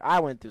remember. I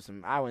went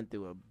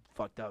through a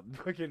fucked up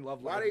fucking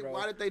love life, bro.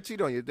 Why did they cheat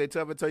on you? Did they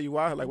ever tell you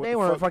why? Like, what they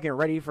weren't fucking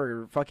ready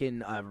for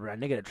fucking a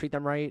nigga to treat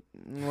them right.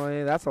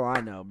 Well, that's all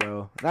I know,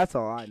 bro. That's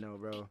all I've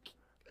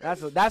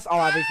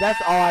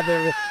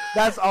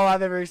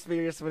ever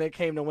experienced when it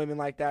came to women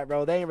like that,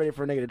 bro. They ain't ready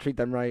for a nigga to treat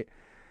them right.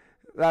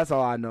 That's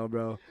all I know,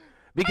 bro.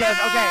 Because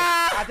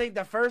I think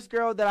the first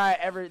girl that I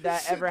ever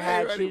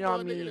had cheated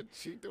on me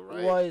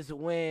was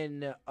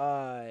when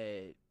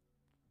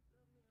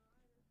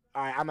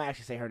all right, I'm gonna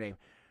actually say her name.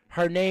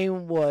 Her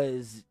name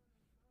was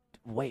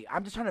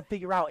I'm just trying to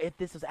figure out if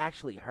this was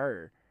actually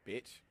her.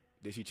 Bitch.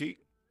 Did she cheat?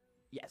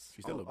 Yes.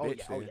 She's still a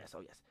bitch. Oh yes.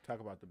 Talk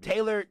about the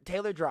bitch.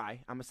 Taylor Dry.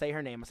 I'm gonna say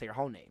her name. I'm gonna say her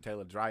whole name.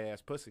 Taylor Dry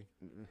ass pussy.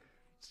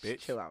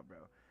 Bitch. Chill out, bro.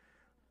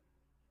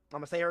 I'm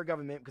gonna say her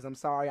government because I'm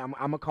sorry. I'm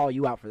gonna call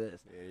you out for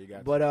this. Yeah, you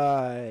got. But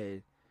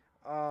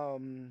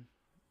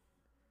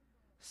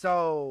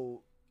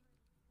so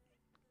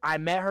I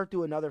met her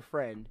through another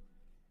friend,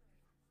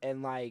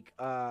 and like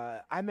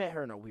I met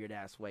her in a weird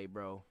ass way,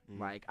 bro. Mm-hmm.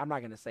 Like I'm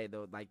not gonna say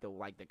the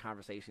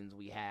conversations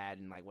we had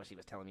and like what she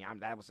was telling me.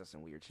 That was just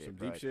some weird shit. Some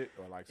deep shit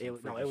or like it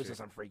was just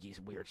some freaky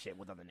weird shit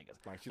with other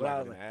niggas. Like she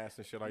like in the ass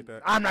and shit like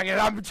that. I'm not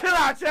gonna. Chill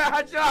out,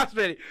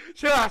 Smitty.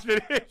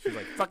 She's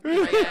like, fuck my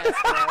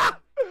ass,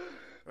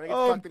 bro.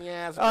 Fucked in the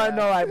ass,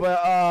 no,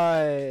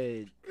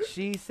 but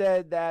she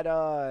said that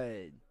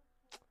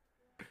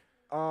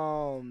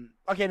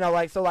Okay, no,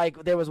 like, so,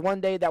 like, there was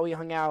one day that we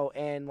hung out,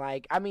 and,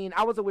 like, I mean,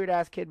 I was a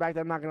weird-ass kid back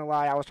then, I'm not gonna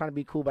lie. I was trying to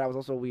be cool, but I was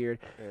also weird.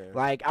 Yeah.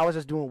 Like, I was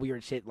just doing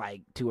weird shit,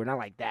 like, to her. Not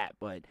like that,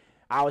 but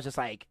I was just,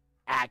 like,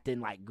 acting,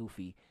 like,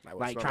 goofy.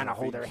 Like trying to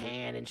hold her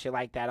hand and shit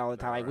like that all the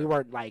time. Like,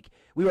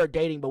 we were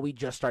dating, but we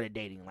just started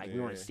dating. Like, we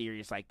weren't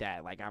serious like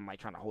that. Like, I'm, like,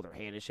 trying to hold her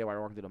hand and shit while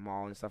we're walking through the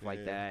mall and stuff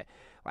like that.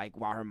 Like,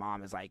 while her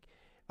mom is, like,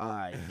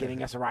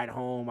 giving us a ride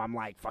home, I'm,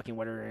 like, fucking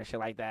with her and shit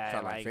like that.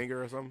 Trying like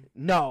finger or something?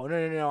 No.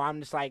 I'm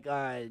just, like,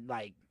 I'm,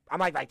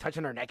 like,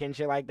 touching her neck and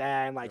shit like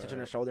that, and, like, touching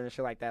her shoulder and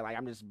shit like that. Like,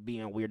 I'm just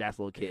being a weird-ass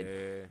little kid.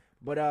 Yeah.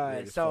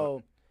 But,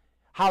 so,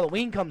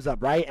 Halloween comes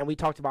up, right? And we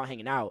talked about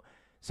hanging out.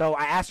 So,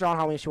 I asked her on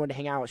Halloween if she wanted to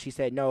hang out. She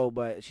said no,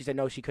 but she said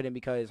no, she couldn't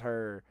because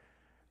her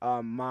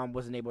mom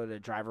wasn't able to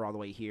drive her all the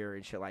way here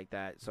and shit like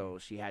that. So,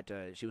 she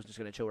was just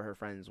going to chill with her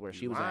friends where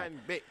she was at.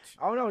 Bitch.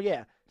 Oh, no,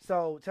 yeah.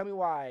 So, tell me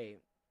why.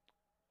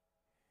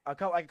 A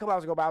couple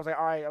hours ago, but I was like,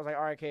 all right,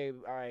 okay,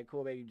 all right,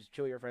 cool, baby, just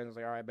chill with your friends. I was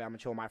like, all right, but I'm gonna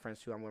chill with my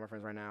friends too. I'm with my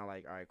friends right now.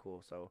 Like, all right,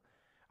 cool. So,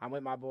 I'm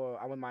with my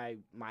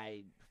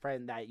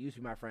friend that used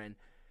to be my friend,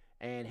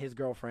 and his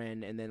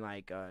girlfriend, and then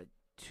like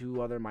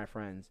 2 other my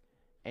friends,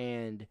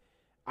 and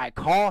I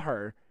call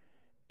her,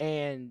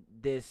 and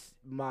a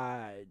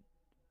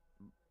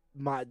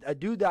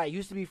dude that I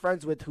used to be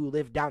friends with who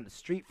lived down the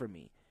street from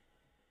me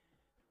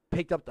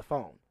picked up the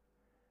phone,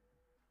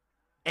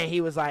 and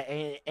he was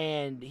like,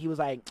 and he was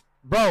like,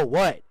 bro,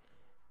 what?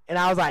 And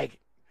I was like,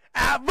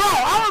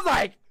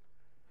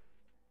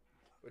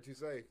 what'd you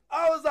say?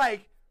 I was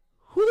like,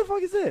 who the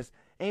fuck is this?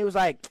 And he was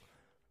like,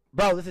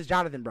 bro, this is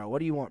Jonathan, bro. What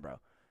do you want, bro?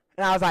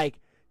 And I was like,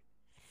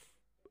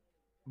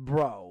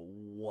 bro,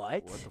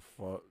 what? What the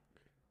fuck?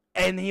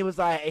 And he was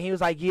like,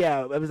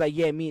 yeah. It was like,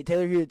 yeah,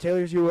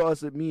 Taylor's here with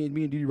us, me and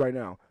Didi right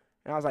now.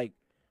 And I was like,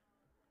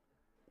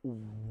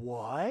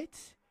 what?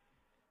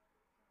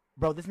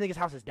 Bro, this nigga's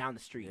house is down the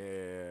street.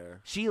 Yeah.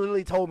 She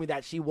literally told me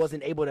that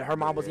her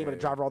mom wasn't able to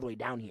drive her all the way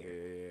down here.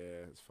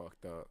 Yeah, it's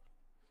fucked up.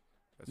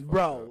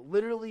 Bro,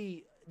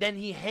 literally, then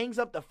he hangs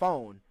up the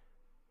phone.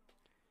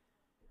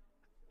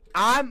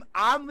 I'm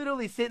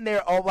literally sitting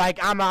there,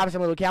 I'm obviously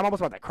a little kid. I'm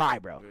almost about to cry,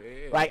 bro.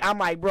 Yeah. Like, I'm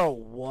like, bro,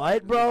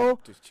 what, bro?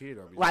 Just cheated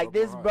on me. Like,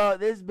 this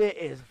bit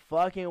is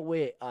fucking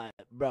with,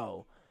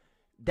 bro.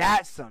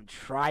 That's some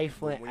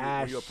trifling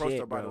ass shit, bro. When you approached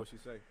her, by the way, what'd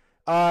she say?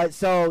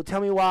 So tell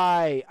me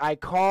why I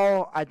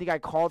think I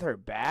called her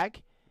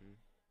back,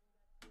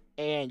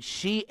 and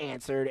she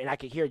answered, and I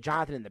could hear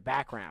Jonathan in the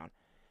background.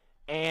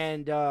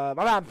 And,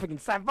 I'm fucking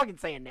saying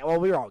that. Well,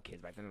 we were all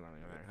kids back then.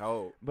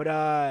 Oh. But,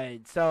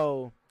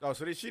 so. Oh,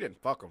 so she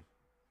didn't fuck him.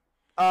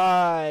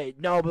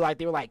 No, but, like,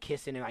 they were, like,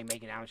 kissing and, like,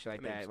 making out and shit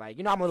like that. Like,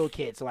 you know, I'm a little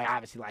kid, so, like,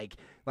 obviously,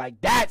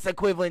 like that's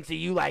equivalent to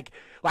you, like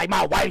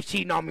my wife's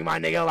cheating on me, my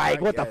nigga.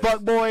 Like, what the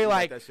fuck, boy?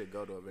 Like, that shit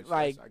go to eventually.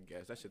 Like, I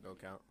guess that shit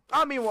don't count.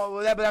 I mean, well,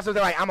 but that's what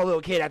they're like. I'm a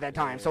little kid at that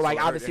time, so like,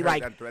 obviously,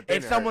 like,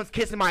 if someone's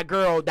kissing my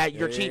girl, that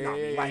you're cheating on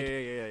me,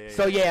 like,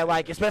 so yeah,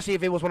 like, especially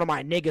if it was one of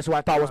my niggas who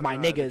I thought was my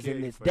niggas,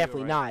 and it's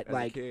definitely not.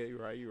 Like, you're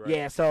right.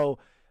 Yeah, so,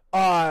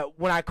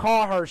 when I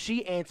call her,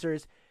 she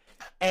answers,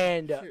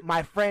 and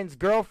my friend's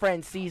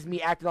girlfriend sees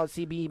me acting on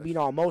CB, being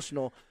all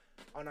emotional.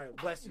 Oh no,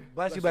 bless you.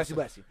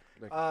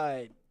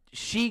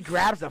 She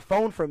grabs the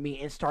phone from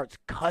me and starts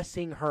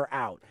cussing her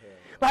out.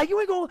 Like, you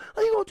ain't gonna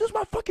do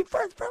my fucking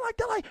friend like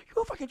that. Like, you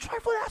a fucking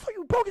trifling asshole.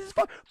 You broke as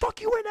fuck.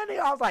 Fuck you and that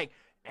nigga. I was like,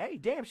 hey,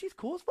 damn, she's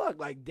cool as fuck.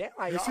 Like, damn,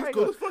 like, she's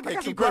cool as fuck. I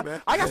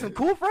got some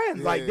cool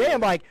friends. Like,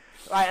 damn, like,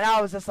 and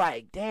I was just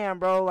like, damn,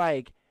 bro,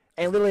 like,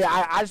 and literally,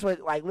 I just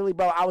went, like, literally,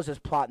 bro, I was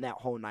just plotting that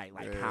whole night,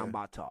 like, how I'm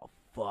about to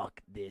fuck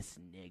this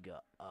nigga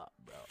up,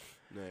 bro.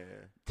 Yeah.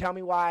 Tell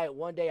me why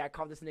one day I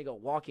caught this nigga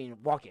walking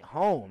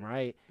home,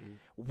 right?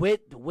 With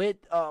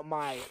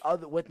my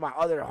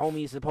other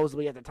homie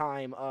supposedly at the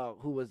time,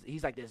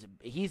 he's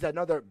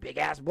another big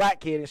ass black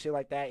kid and shit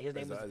like that. His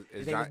name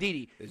was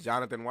Didi. Is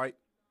Jonathan white?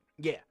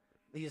 Yeah.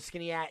 He's a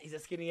skinny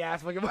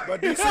ass fucking.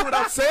 But do you see what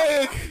I'm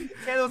saying?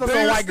 Taylor was also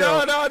a white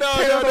girl.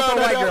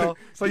 No.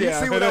 So you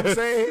see what I'm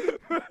saying?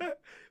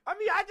 I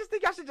mean, I just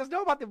think I should just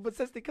know about them, but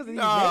because of these names.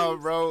 No,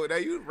 bro. Now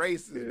you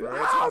racist, bro.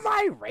 How am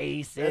I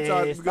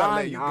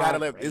racist? You gotta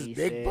let this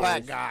big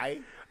black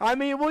guy. I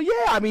mean, well,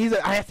 yeah. I mean,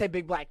 I say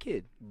big black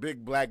kid.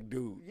 Big black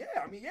dude. Yeah,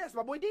 I mean, yeah, it's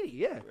my boy Didi.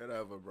 Yeah.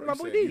 Whatever, bro. My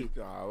boy Didi.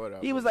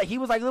 Whatever. He was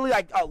literally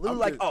a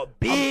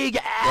big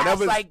ass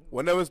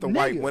whenever it's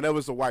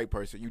the white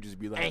person, you just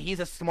be like. And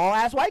he's a small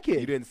ass white kid.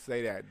 You didn't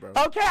say that, bro.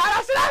 Okay,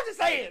 that's what I'm just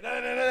saying.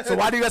 No. So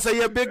why do you gotta say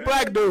you're a big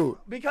black dude?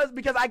 Because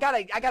I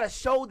gotta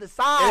show the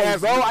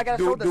size, bro. I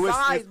gotta show the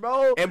size,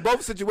 bro. In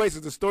both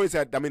situations,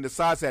 the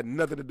size had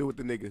nothing to do with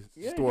the nigga's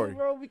story,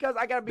 bro. Because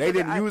I gotta. They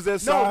didn't use their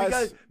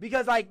size.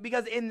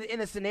 Because in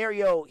a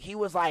scenario, he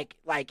was like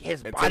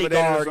his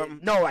bodyguard.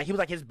 No, like he was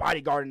like his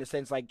bodyguard in a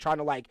sense, like trying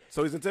to like.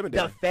 So he's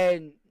intimidating.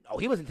 Defend. Oh,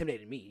 he was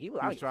intimidating me. He was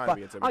trying to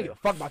be intimidating. I don't give a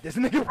fuck about this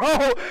nigga,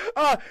 bro.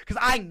 Cause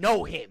I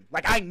know him.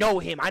 Like I know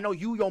him. I know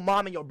you, your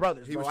mom, and your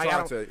brothers. He bro. was like,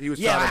 trying to. He was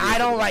yeah, trying to. I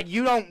don't like.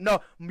 You don't know.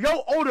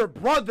 Your older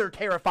brother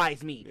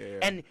terrifies me,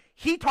 and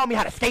he taught me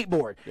how to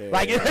skateboard.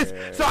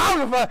 So I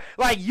don't give a fuck.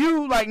 Like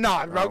you, like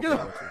nah,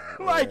 bro.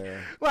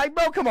 Like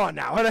bro, come on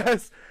now.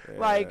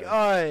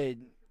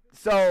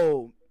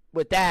 So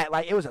with that,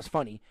 like it was just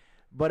funny.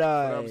 But what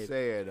I'm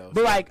saying though.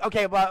 But like,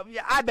 okay, but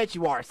yeah, I bet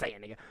you are saying,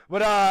 nigga.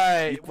 But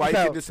why you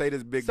get to say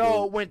this big?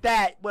 So dude.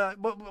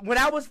 When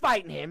I was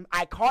fighting him,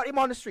 I caught him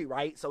on the street,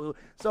 right?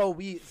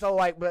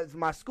 But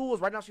my school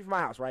is right down the street from my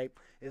house, right?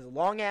 There's a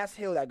long ass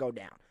hill that go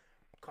down.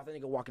 Caught the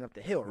nigga walking up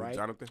the hill, right?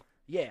 Jonathan.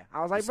 Yeah,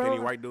 I was like, skinny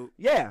bro, white dude.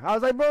 Yeah, I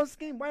was like, bro,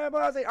 skinny white dude.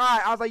 I was like, all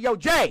right. I was like, yo,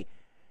 Jay,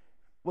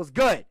 what's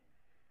good?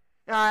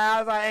 All right, I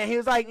was like, and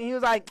he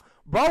was like.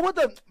 Bro, what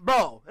the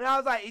bro? And I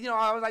was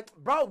like,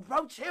 bro,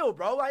 chill,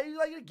 bro. Like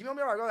give me a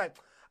mirror. Like,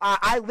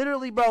 I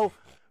literally, bro,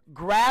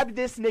 grabbed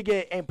this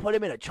nigga and put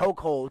him in a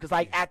chokehold because,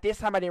 like, at this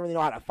time I didn't really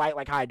know how to fight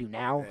like how I do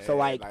now. So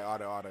like all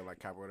the like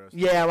capoeira.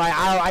 Yeah, like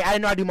I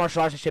didn't know how to do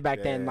martial arts and shit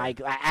back then.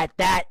 Like at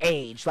that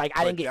age, like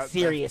I didn't get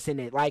serious in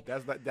it. Like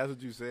that's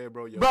what you said,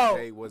 bro. Your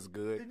day was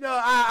good. No,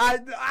 I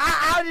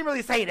didn't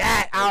really say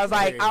that. I was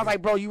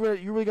like, bro, you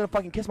really gonna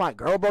fucking kiss my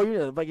girl, bro?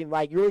 You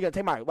really gonna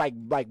take my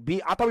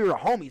be? I thought we were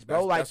homies,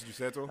 bro. That's what you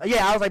said to him?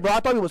 Yeah, I was like, bro, I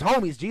thought we was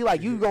homies. G,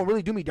 like you gonna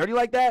really do me dirty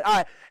like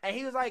that? And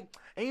he was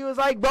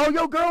like, bro,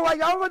 yo, girl,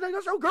 like I was like,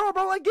 that's your girl,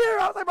 bro. Like, get her.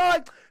 I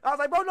was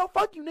like, bro, no,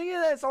 fuck you,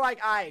 nigga. And so like,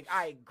 I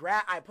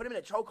put him in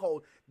a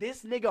chokehold.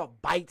 This nigga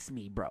bites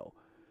me, bro.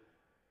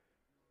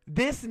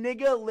 This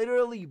nigga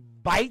literally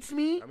bites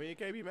me. I mean, you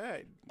can't be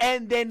mad.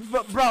 And then,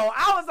 bro,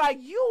 I was like,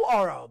 you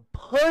are a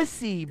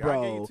pussy,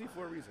 bro. I gave you teeth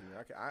for a reason.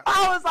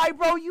 I was like,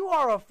 bro, you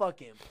are a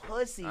fucking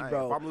pussy,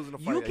 bro. If I'm losing a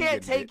fight, you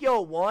can't take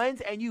your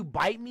ones and you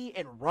bite me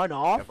and run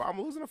off. If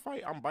I'm losing a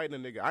fight, I'm biting a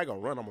nigga. I ain't gonna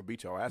run. I'm gonna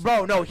beat your ass.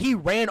 Bro, no, he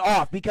ran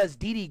off because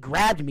Didi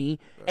grabbed me,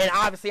 and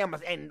obviously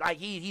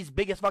he's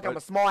big as fuck. I'm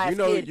a small ass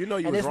kid. You know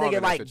you and was this wrong nigga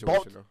in that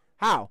situation, though.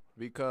 How?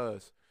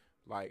 Because.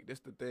 Like, this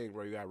the thing,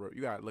 bro. You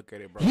gotta look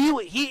at it, bro.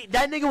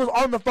 That nigga was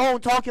on the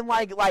phone talking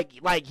like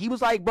he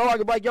was like, bro,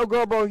 like, yo,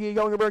 girl, bro,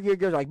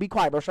 here, like, be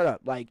quiet, bro, shut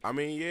up, like. I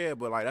mean, yeah,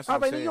 but like that's what I was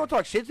I'm like, saying. You don't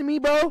talk shit to me,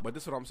 bro. But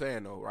this is what I'm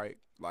saying though, right?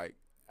 Like,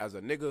 as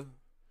a nigga,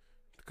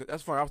 cause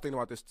that's funny. I was thinking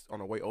about this on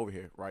the way over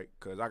here, right?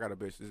 Cause I got a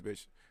bitch. This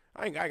bitch,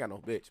 I ain't got no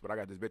bitch, but I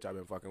got this bitch I've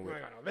been fucking with. You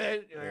ain't got no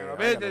bitch. You ain't got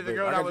no bitch. There's a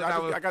girl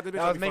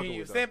that was making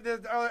you simp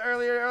this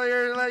earlier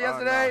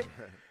yesterday.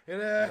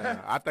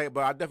 Nah, I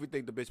definitely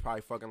think the bitch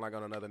probably fucking like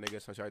on another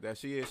nigga, something like that.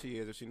 She is.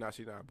 If she not,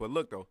 she not. But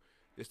look though,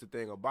 this the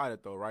thing about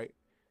it though, right?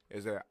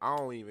 Is that I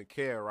don't even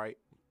care, right?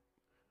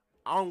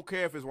 I don't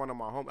care if it's one of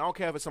my homies. I don't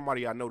care if it's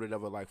somebody I know that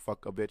ever like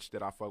fuck a bitch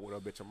that I fuck with a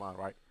bitch of mine,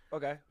 right?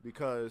 Okay.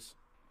 Because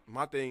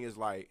my thing is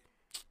like,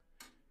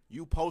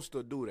 you supposed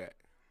to do that.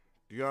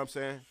 You know what I'm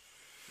saying?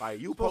 Like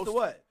you supposed to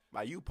what?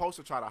 Like you supposed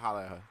to try to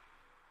holler at her.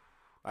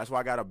 That's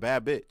why I got a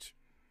bad bitch.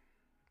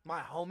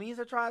 My homies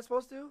are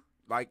supposed to?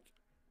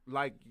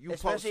 Like you,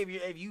 especially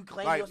if you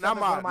claim yourself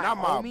as one of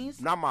my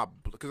homies,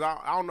 because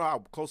I don't know how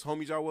close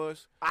homies y'all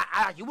was.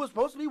 You was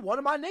supposed to be one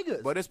of my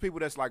niggas. But it's people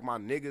that's like my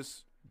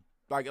niggas,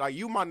 like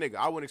you my nigga.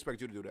 I wouldn't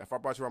expect you to do that if I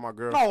brought you around my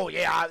girl. Oh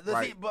yeah,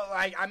 right. But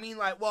like I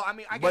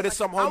guess. But it's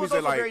some homies I was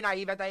also that like very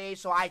naive at that age,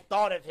 so I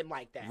thought of him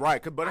like that.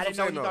 Right, but I didn't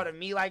know he thought of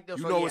me like this.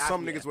 You know,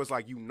 some niggas was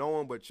like you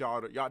know him, but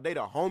y'all they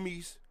the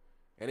homies,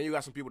 and then you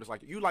got some people that's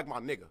like you like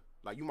my nigga,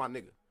 like you my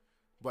nigga,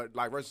 but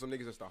like versus some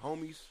niggas that's the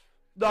homies.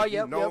 No, like,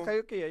 yeah,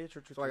 okay, yeah,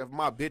 true. So like if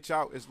my bitch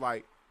out, it's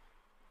like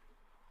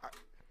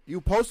you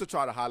supposed to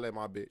try to holler at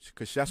my bitch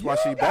because that's why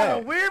she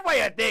bad. A weird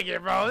way of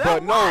thinking, bro.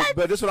 But no,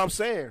 but this is what I'm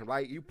saying.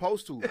 Like you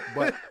supposed to,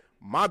 but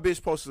my bitch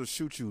supposed to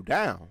shoot you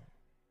down.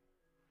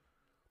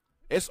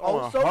 It's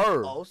on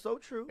her. Also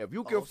true. If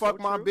you can fuck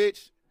my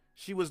bitch,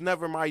 she was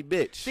never my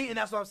bitch. See, and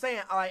that's what I'm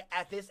saying. Like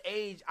at this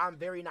age, I'm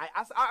very nice.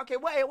 Okay,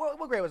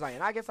 what grade was I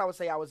in? I guess I would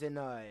say I was in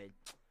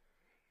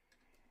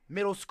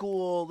middle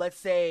school, let's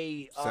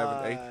say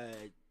 7th, 8th,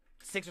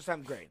 6th or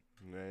 7th grade.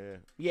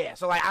 Yeah.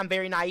 So like I'm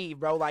very naive,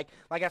 bro. Like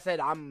I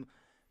said, I'm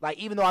like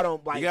even though I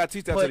don't like. You gotta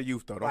teach that to the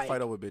youth though. Don't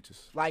fight over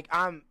bitches. Like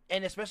and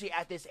especially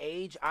at this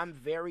age, I'm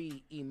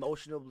very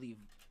emotionally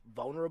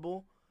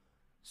vulnerable.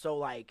 So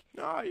like,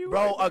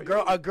 a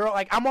girl,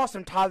 like I'm on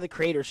some Tyler the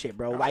Creator shit,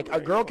 bro. Like a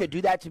girl could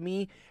do that to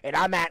me, and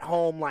I'm at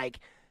home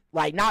like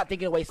not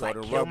thinking of ways to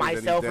like kill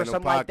myself or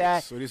something like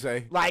that. What do you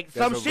say? Like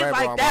some shit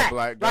like that.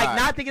 Like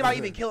not thinking about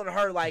even killing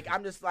her. Like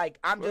I'm just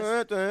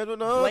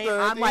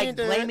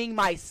blaming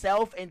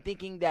myself and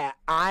thinking that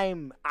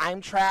I'm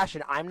trash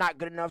and I'm not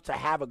good enough to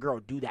have a girl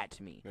do that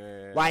to me.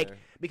 Like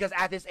because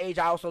at this age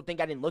I also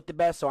think I didn't look the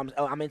best, so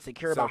I'm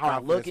insecure about how I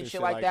look and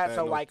shit like that.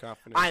 So like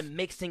I'm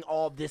mixing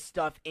all this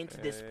stuff into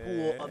this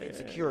pool of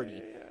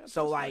insecurity.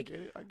 So like,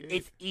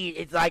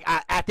 it's like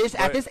at this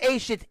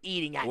age, shit's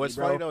eating at what's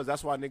me, bro. funny though is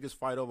that's why niggas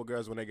fight over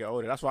girls when they get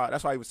older. That's why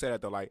I even say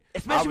that though. Like,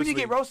 especially when you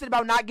get roasted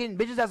about not getting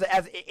bitches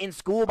as in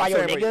school by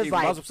your niggas.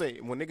 Like, I'm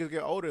saying, when niggas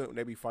get older,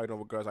 they be fighting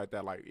over girls like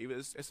that. Like, even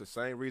it's the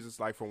same reasons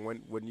like from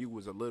when you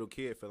was a little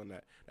kid feeling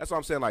that. That's what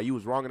I'm saying. Like, you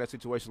was wrong in that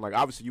situation. Like,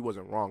 obviously you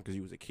wasn't wrong because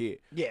you was a kid.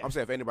 Yeah. I'm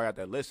saying if anybody out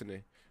there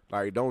listening,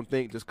 like, don't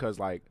think just because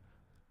like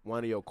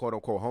one of your quote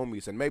unquote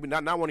homies, and maybe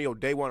not one of your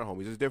day one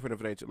homies. It's different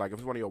if it ain't like if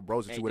it's one of your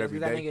bros that you with every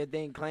day. That nigga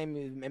didn't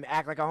claim and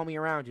act like a homie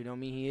around you. Don't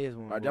mean he is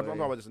one. I'm talking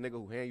about this nigga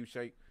who hand you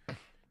shake.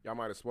 Y'all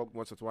might have smoked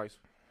once or twice.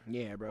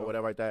 Yeah, bro. Or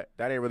whatever like that.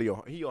 That ain't really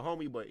he your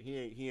homie, but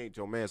he ain't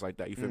your man's like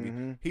that. You feel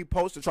me? He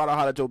supposed to try to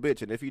holler at your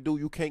bitch, and if he do,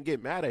 you can't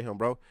get mad at him,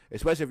 bro.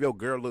 Especially if your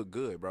girl look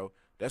good, bro.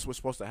 That's what's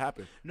supposed to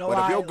happen.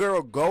 But if your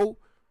girl go,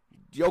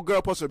 your girl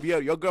supposed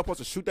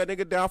to shoot that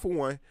nigga down for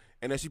one,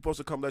 and then she supposed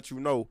to come let you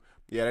know,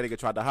 yeah, that nigga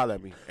tried to holler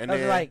at me. And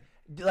then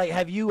like,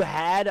 have you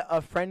had a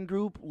friend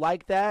group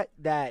like that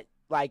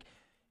like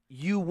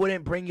you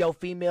wouldn't bring your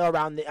female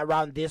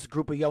around this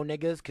group of yo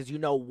niggas because you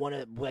know one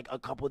of like a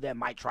couple of them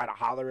might try to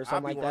holler or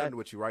something like that?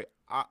 With you, right?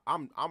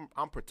 I'm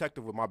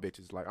protective with my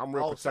bitches. Like, I'm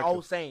real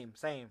protective.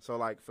 Same. So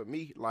like for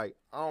me, like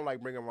I don't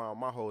like bringing around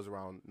my hoes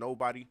around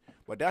nobody,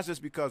 but that's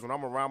just because when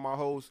I'm around my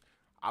hoes,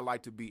 I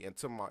like to be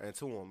into them,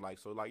 like,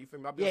 so, like, you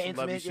feel me? I be on some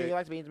lovey shit. Yeah, you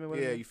like to be intimate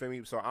with them. You feel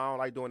me? So I don't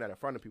like doing that in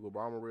front of people,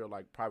 bro. I'm a real,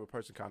 like, private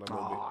person kind of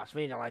little bit. Oh,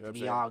 Smith don't like to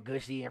be all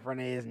gushy in front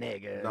of his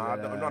niggas. No, not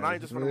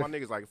even just in front of my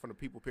niggas, like, in front of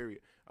people,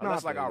 period.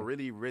 Unless, like, I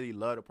really, really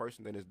love the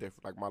person, then it's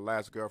different. Like, my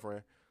last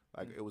girlfriend,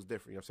 like, it was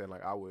different, you know what I'm saying?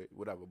 Like, I would,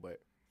 whatever,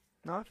 but.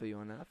 No, I feel you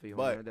on that. on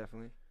that,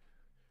 definitely.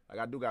 Like,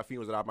 I do got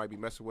females that I might be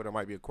messing with or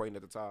might be acquainting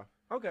at the time.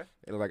 Okay.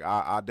 And, like,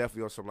 I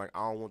definitely on something, like,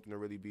 I don't want them to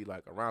really be,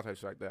 like, around type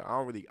shit like that.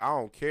 I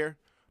don't care.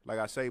 Like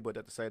I say, but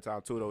at the same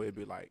time, too, though, it'd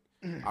be like,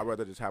 I'd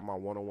rather just have my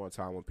one-on-one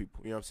time with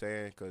people. You know what I'm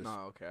saying? Cause,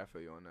 okay, I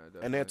feel you on that.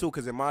 Definitely. And then, too,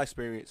 because in my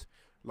experience,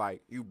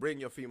 like, you bring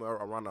your female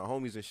around the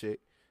homies and shit,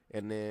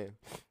 and then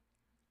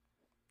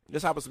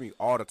this happens to me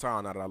all the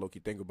time now that I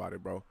low-key think about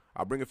it, bro.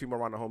 I bring a female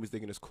around the homies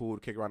thinking it's cool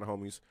to kick around the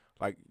homies.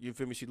 Like, you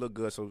feel me? She look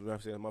good, so, you know what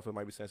I'm saying? The motherfucker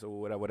might be saying so,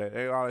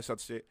 whatever, all that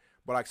such shit.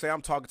 But, like, say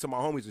I'm talking to my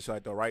homies and shit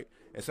like that, right?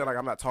 And say, like,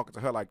 I'm not talking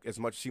to her, like, as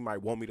much as she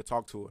might want me to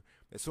talk to her.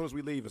 As soon as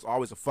we leave, it's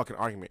always a fucking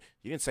argument.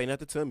 You didn't say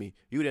nothing to me.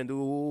 You didn't do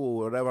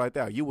whatever like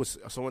that. You was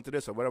so into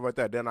this or whatever like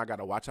that. Then I got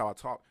to watch how I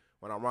talk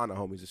when I'm around the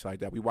homies and shit like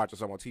that. We watching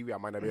something on TV. I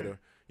might not be able to,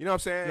 you know what I'm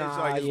saying?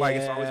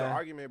 It's always an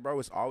argument, bro.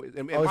 It's always.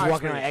 Always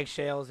walking on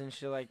eggshells and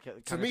shit like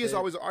to me, it's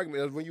always an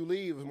argument. When you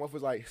leave, it's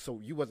motherfuckers like, so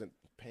you wasn't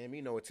paying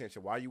me no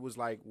attention. Why you was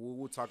like,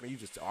 we're talking, you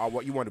just,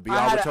 you want to be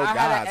all with your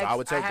guys. I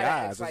would take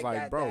guys. It's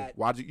like, bro,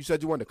 why'd you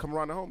said you wanted to come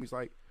around the homies,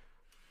 like.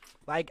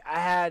 Like I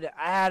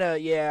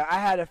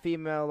had a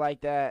female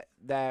like that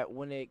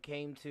when it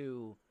came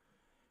to,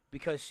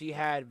 because she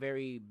had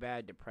very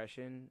bad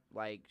depression.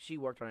 Like, she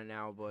worked on it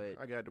now, but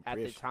at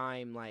the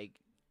time, like,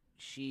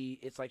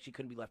 it's like she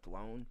couldn't be left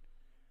alone.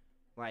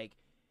 Like,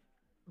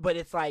 but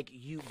it's like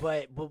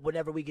but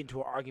whenever we get into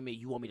an argument,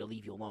 you want me to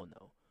leave you alone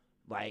though.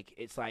 Like,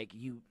 it's like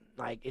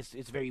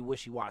it's very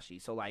wishy-washy.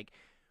 So like,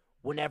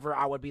 whenever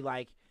I would be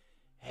like,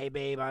 hey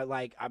babe,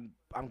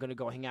 I'm gonna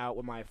go hang out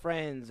with my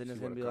friends, and it's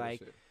gonna be like.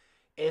 Shit.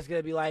 It's going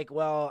to be like,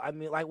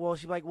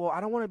 she's like, well,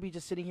 I don't want to be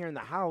just sitting here in the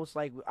house.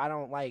 Like, I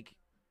don't, like,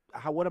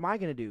 what am I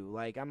going to do?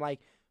 Like, I'm like,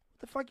 what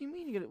the fuck you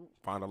mean you're going to?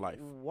 Find a life.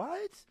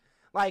 What?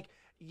 Like,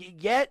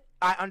 yet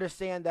I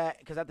understand that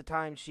because at the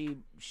time she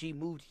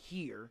moved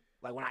here.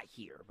 Like, well, not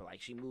here, but,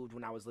 like, she moved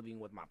when I was living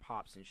with my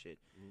pops and shit.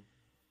 Mm-hmm.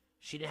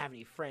 She didn't have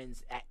any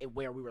friends at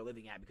where we were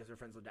living at because her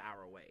friends lived an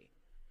hour away.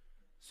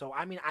 So,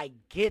 I mean, I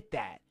get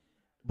that.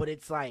 But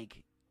it's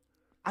like...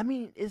 I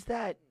mean,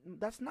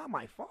 that's not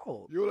my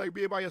fault. You like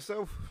being by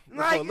yourself?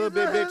 Like, a little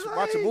bit, bitch. Like,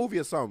 watch a movie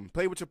or something.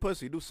 Play with your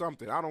pussy. Do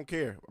something. I don't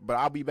care, but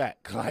I'll be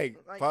back. Like,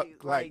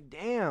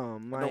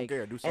 damn. Like, I don't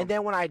care. Do something. And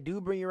then when I do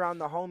bring you around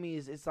the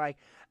homies, it's like,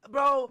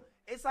 bro,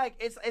 it's like,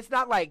 it's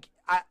not like,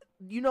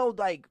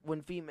 like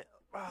when female,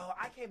 bro,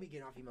 I can't be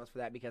getting on females for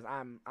that because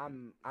I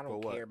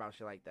don't care about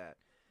shit like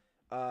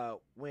that.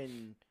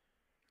 When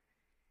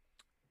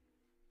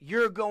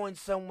you're going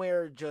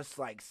somewhere just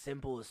like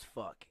simple as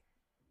fuck.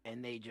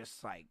 And they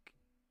just, like,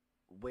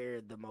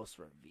 wear the most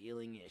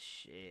revealingest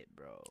shit,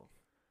 bro.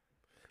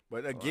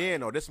 But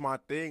again, this is my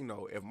thing,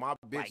 though. If my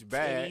bitch like,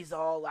 bad. Titties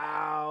all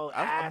out,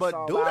 but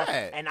all do out,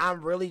 that. And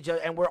I'm really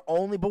just, and we're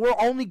only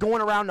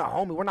going around the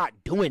homie. We're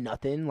not doing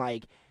nothing,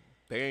 like.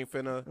 They ain't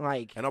finna,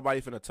 like, ain't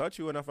nobody finna touch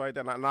you or nothing like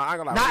that. Nah, I ain't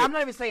gonna lie. Nah, I'm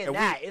not even saying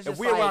that. It's just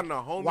like, around the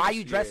homies, why are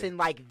you dressing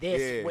like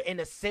this in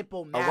a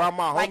simple manner? Around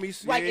my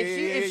homies, like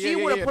if she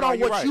would have put on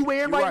what you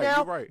wearing right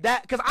now,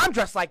 that because I'm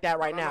dressed like that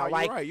right now.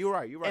 Like, you're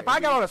right. If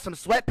I got on some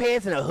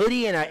sweatpants and a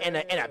hoodie and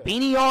a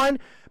beanie on,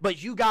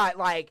 but you got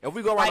like, if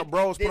we go around the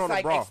bros, put on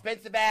a bra,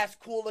 expensive ass,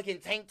 cool looking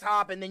tank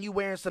top, and then you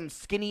wearing some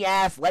skinny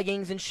ass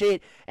leggings and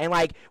shit, and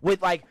with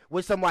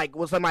some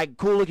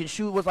cool looking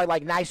shoes, with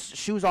like nice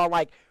shoes on,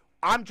 like.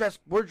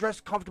 We're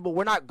dressed comfortable.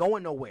 We're not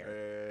going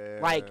nowhere.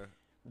 Like,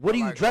 what are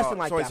you dressing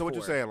like that for? So what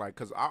you're saying, like,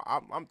 because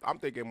I'm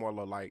thinking more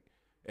like,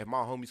 if my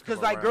homies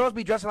because like girls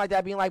be dressing like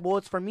that, being like, well,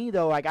 it's for me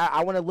though. Like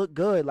I want to look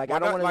good. Like I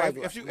don't want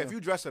to like if you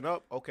dressing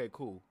up, okay,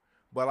 cool.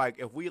 But like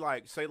if we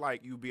like say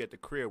like you be at the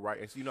crib, right,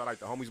 and so, you know like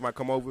the homies might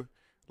come over,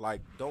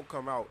 like don't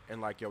come out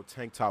in like your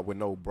tank top with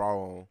no bra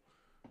on,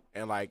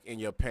 and like in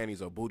your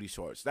panties or booty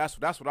shorts. That's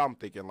what I'm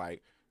thinking.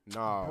 Like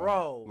nah,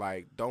 bro,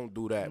 like don't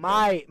do that.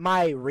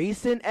 My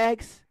recent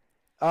ex.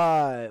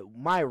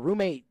 My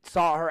roommate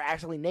saw her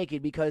actually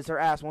naked because her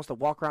ass wants to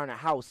walk around the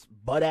house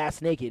butt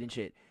ass naked and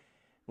shit.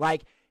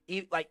 Like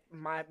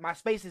my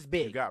space is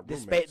big.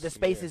 The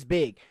space is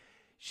big.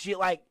 She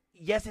like,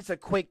 yes, it's a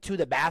quick to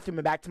the bathroom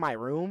and back to my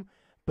room,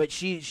 but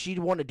she'd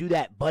want to do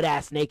that butt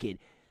ass naked,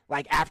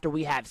 like after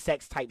we have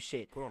sex type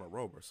shit. Put on a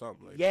robe or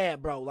something. Like yeah,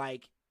 bro.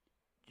 Like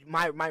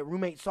my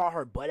roommate saw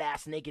her butt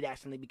ass naked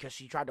accidentally because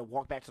she tried to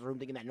walk back to the room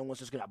thinking that no one's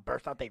just gonna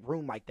burst out their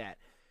room like that.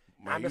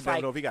 Man, I'm just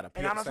like, know if he got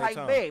and I'm just like,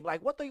 babe,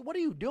 like, what are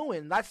you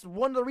doing? That's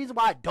one of the reasons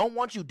why I don't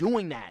want you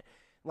doing that.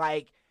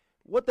 Like,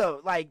 what the,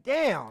 like,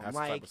 damn, that's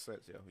like, the type of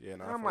sense, yo. Yeah,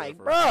 nah, I'm like,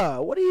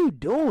 bruh, what are you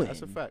doing?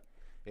 That's a fact.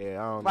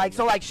 Yeah, I don't like, know.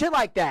 So like shit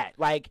like that,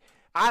 like.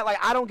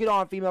 I don't get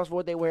on females for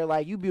what they wear.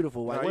 Like, you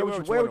beautiful. Like, wear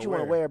what you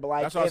want to wear. But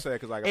like, that's what I said.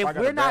 Because like, if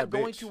we're not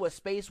going to a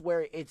space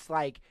where it's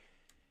like,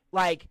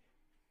 read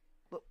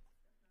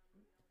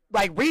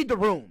the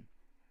room.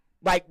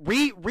 Like,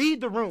 read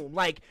the room.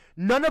 Like,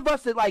 none of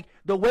us, like,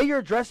 the way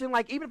you're dressing,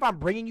 like, even if I'm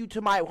bringing you to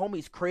my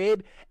homie's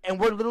crib and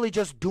we're literally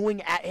just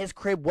doing at his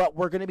crib what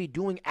we're going to be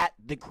doing at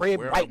the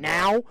crib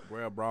now.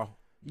 Where, bro?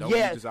 Don't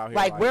yeah, just out here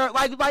like wear,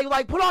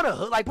 like put on a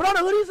hood, like put on a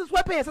hoodies and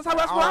sweatpants. That's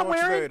what I'm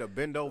wearing. To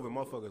bend over,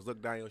 motherfuckers look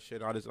down your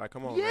shit. All this, like,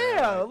 come on.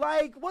 Yeah, man.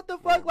 like what the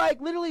fuck?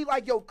 Like literally,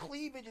 like your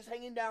cleavage is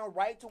hanging down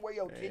right to where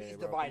your titties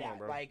divide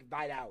out, like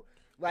divide out.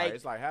 Like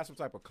it's like have some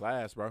type of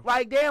class, bro.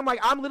 Like damn, like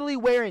I'm literally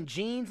wearing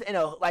jeans and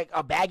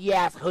a baggy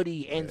ass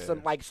hoodie and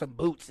some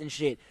boots and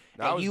shit.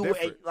 That and you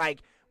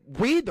like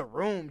read the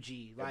room,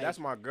 G. Like that's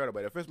my girl,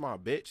 but if it's my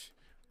bitch,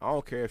 I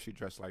don't care if she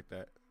dressed like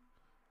that.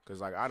 Cause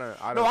like I don't.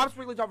 No, I'm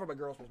strictly talking from a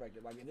girl's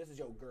perspective. Like if this is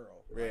your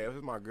girl. Yeah, if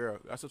it's my girl,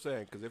 that's what I'm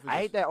saying. Cause if I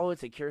hate that old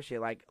insecure shit.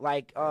 Like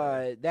that.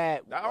 I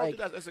don't think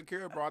that's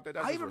insecure, bro. I think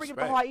that's I even bring up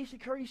the whole Aisha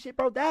Curry shit,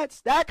 bro. That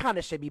kind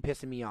of shit be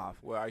pissing me off.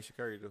 What Aisha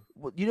Curry do?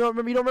 You don't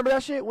remember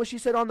that shit when she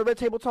said on the Red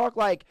Table Talk,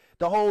 like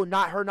the whole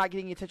not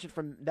getting attention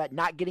from that,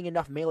 not getting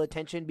enough male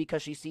attention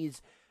because she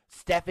sees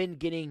Stefan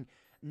getting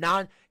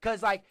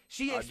because like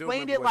she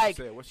explained it like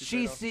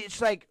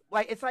she's like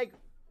it's like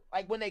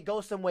when they go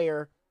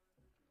somewhere.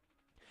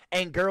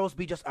 And girls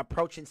be just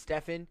approaching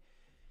Stefan.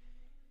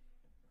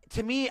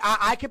 To me,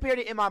 I compared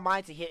it in my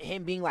mind to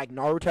him being like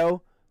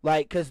Naruto.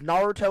 Like, because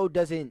Naruto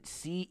doesn't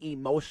see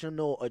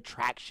emotional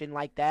attraction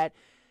like that.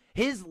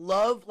 His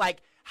love,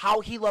 like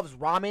how he loves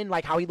ramen,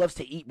 like how he loves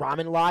to eat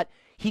ramen a lot,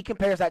 he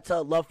compares that to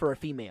a love for a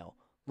female.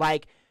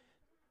 Like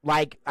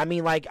I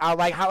mean, like I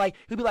like how like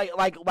he'd be like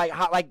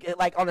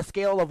on a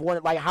scale of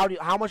one, like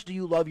how much do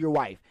you love your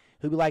wife?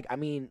 He'd be like, I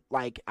mean,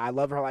 like I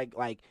love her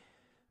like.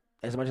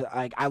 As much as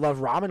like I love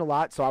ramen a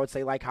lot, so I would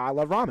say like how I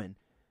love ramen.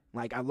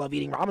 Like I love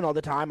eating ramen all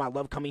the time. I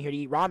love coming here to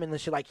eat ramen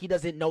and shit. Like he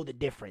doesn't know the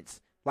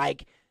difference.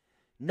 Like,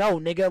 no,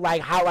 nigga.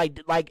 Like how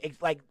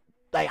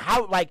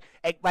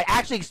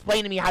actually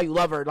explain to me how you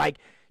love her. Like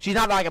she's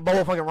not like a bowl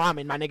of fucking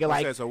ramen, my nigga.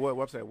 Like so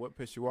what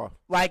pissed you off?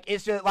 Like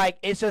it's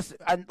just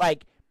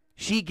like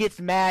she gets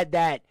mad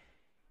that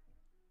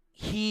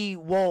he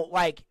won't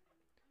like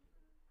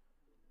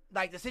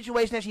the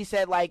situation that she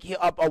said like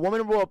a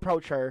woman will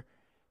approach her.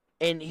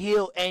 And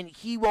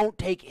he won't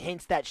take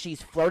hints that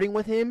she's flirting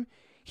with him.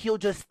 He'll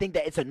just think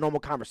that it's a normal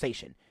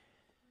conversation.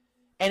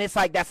 And it's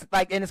like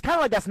and it's kind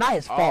of like that's not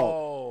his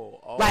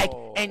fault. Like,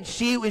 and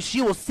she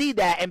will see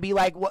that and be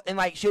like, what? And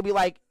like she'll be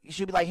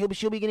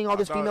getting all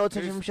this female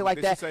attention from shit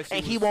like that,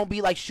 and he won't be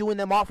like shooing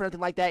them off or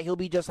anything like that. He'll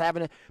be just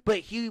having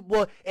but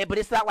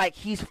it's not like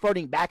he's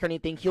flirting back or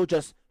anything. He'll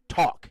just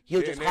talk.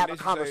 He'll just have a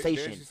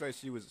conversation. She said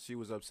she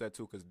was upset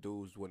too because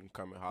dudes wouldn't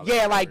come and holler.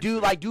 Yeah,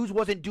 dudes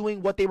wasn't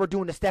doing what they were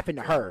doing to Stefan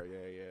to her. Yeah.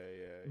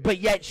 But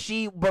yet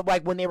but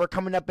like when they were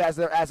coming up as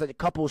a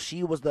couple,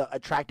 she was the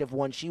attractive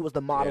one. She was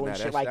the model and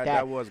shit like that.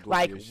 That was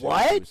like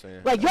what?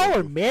 Like y'all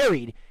are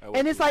married,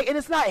 and it's like, and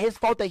it's not his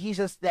fault that he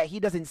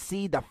doesn't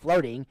see the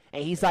flirting,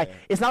 and he's like,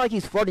 it's not like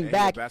he's flirting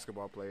back. He's a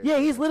basketball player. Yeah,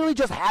 he's literally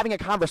just having a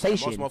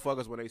conversation. Most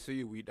motherfuckers when they see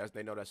you,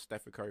 they know that's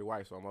Stephen Curry's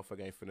wife, so a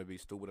motherfucker ain't finna be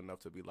stupid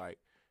enough to be like,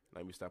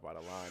 let me step out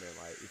of line and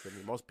like, you feel me?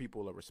 Most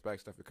people will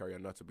respect Stephen Curry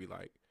enough to be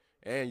like,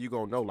 and you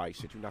gonna know like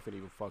shit, you not finna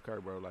even fuck her,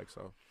 bro. Like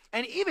so.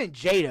 And even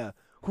Jada,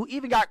 who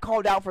even got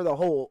called out for the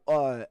whole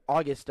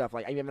August stuff.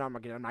 Like, I'm not gonna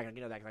get into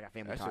that because I got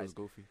family ties. That shit was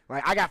goofy.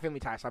 Like, I got family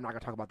ties, so I'm not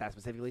gonna talk about that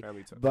specifically.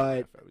 Family ties.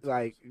 But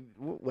like,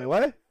 wait,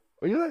 what?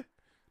 What you say?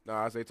 No,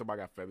 I say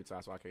somebody got family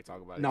ties, so I can't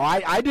talk about it. No,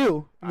 I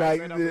do.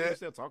 I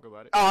still talk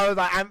about it. Oh, I was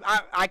like,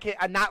 I can't.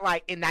 I'm not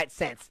like in that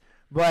sense.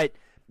 But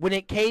when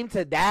it came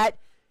to that,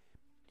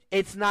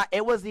 it's not.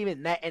 It wasn't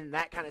even that in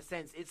that kind of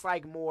sense. It's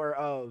like more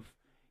of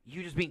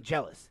you just being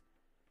jealous.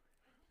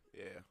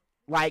 Yeah.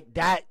 Like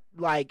that.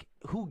 Like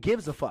who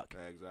gives a fuck?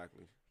 Yeah,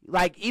 exactly.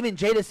 Like even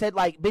Jada said,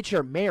 like, bitch,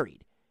 you're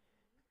married.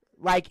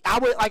 Like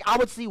I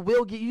would see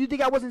Will get. You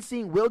think I wasn't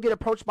seeing Will get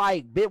approached by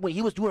a bit when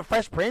he was doing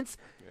Fresh Prince?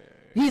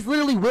 Yeah. He's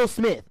literally Will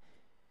Smith.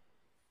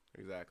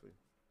 Exactly.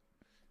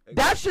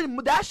 That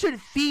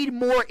should feed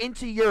more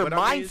into your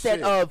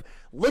mindset of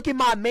look at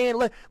my man.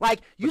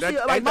 Like you see,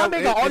 like my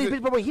man got all these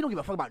bitches, but he don't give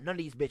a fuck about none of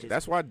these bitches.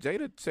 That's why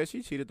Jada said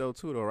she cheated though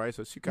too, though, right?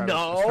 So she kind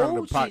of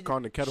the pot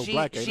calling the kettle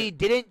black. She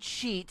didn't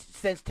cheat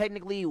since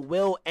technically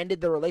Will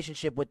ended the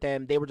relationship with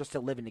them. They were just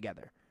still living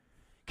together.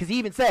 Because he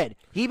even said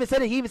during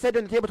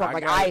the table talk,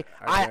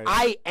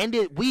 I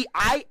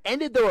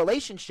ended the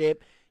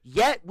relationship.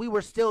 Yet we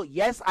were still,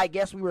 I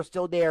guess we were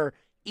still there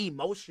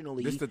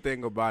emotionally. This is the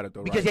thing about it,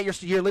 though, because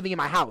right? you're living in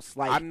my house.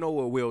 Like I know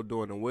what Will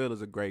doing, and Will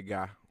is a great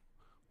guy.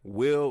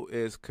 Will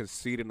is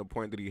conceding the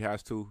point that he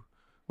has to.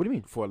 What do you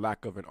mean? For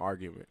lack of an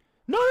argument.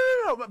 No.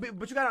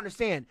 But you gotta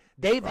understand,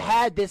 they've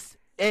had this.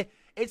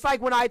 It's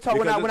like when I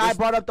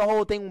brought up the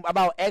whole thing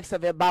about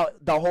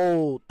about the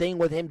whole thing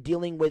with him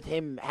dealing with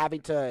him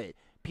having to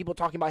people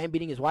talking about him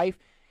beating his wife.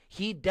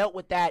 He dealt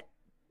with that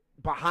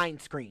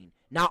behind screen,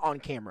 not on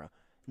camera.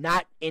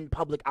 Not in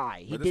public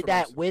eye. He did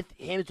that with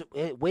his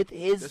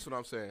That's what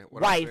I'm saying.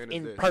 Wife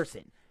in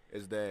person.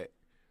 Is that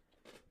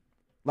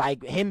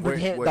like him?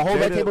 The whole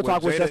Red Table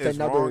Talk was just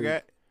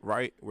another.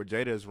 Right, where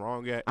Jada is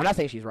wrong at. I'm not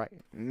saying she's right.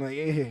 No,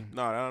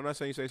 I'm not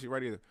saying you say she's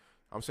right either.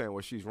 I'm saying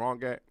where she's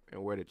wrong at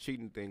and where the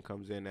cheating thing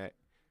comes in at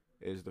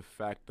is the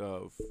fact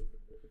of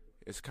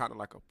it's kind of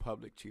like a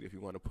public cheat if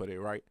you want to put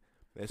it right.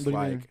 It's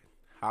like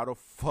how the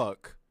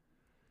fuck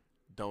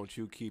don't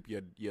you keep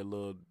your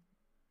little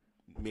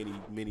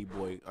mini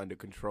boy under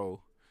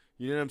control?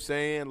 You know what I'm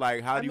saying?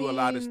 Like, how do you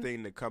allow this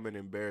thing to come and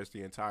embarrass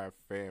the entire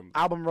family?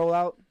 Album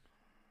rollout?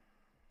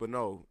 But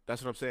no,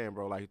 that's what I'm saying,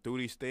 bro. Like, through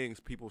these things,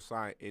 people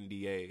sign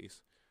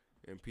NDAs.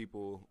 And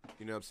people,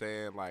 you know what I'm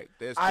saying? Like,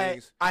 there's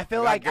things. I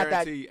feel like I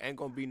guarantee ain't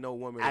gonna be no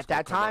woman at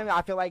that time.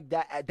 I feel like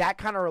that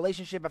kind of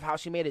relationship of how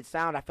she made it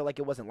sound. I feel like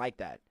it wasn't like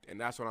that. And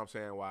that's what I'm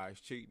saying. Why it's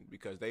cheating,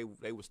 because they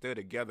were still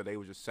together. They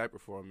were just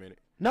separate for a minute.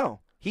 No,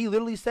 he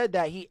literally said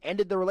that he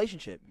ended the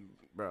relationship,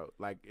 bro.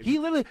 Like he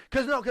literally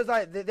because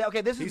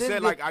this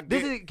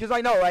is because I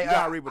know like you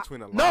gotta read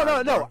between the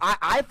lines. No.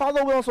 I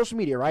follow Will on social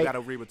media, right? You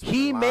gotta read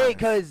between the lines.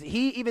 Because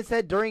he even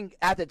said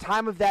at the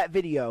time of that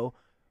video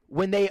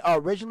when they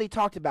originally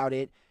talked about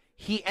it.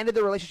 He ended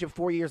the relationship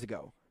 4 years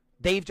ago.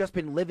 They've just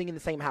been living in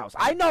the same house.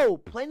 I know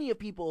plenty of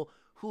people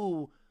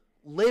who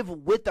live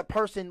with the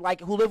person,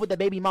 like who live with the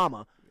baby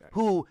mama,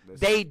 who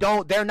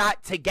they're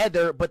not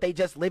together, but they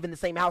just live in the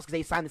same house because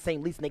they signed the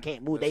same lease and they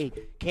can't move. They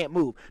can't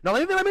move. Now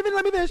let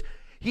me finish.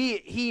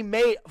 He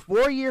made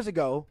 4 years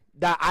ago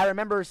that I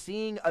remember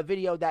seeing a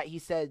video that he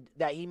said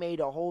that he made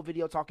a whole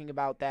video talking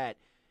about that.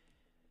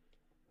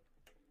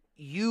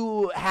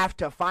 You have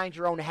to find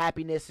your own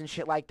happiness and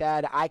shit like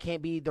that. I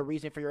can't be the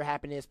reason for your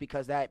happiness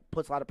because that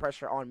puts a lot of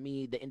pressure on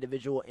me, the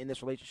individual in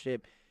this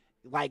relationship.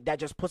 Like, that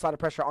just puts a lot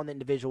of pressure on the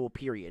individual,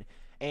 period.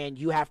 And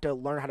you have to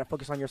learn how to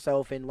focus on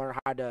yourself and learn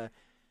how to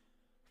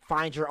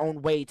find your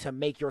own way to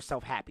make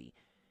yourself happy.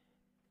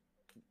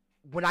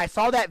 When I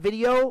saw that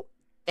video,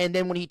 and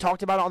then when he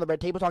talked about it on the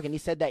Red Table Talk and he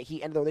said that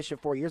he ended the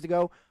relationship 4 years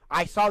ago,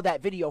 I saw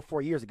that video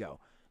 4 years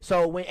ago.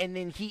 So and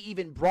then he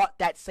even brought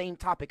that same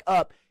topic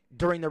up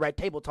during the Red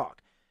Table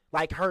Talk,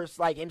 like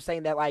him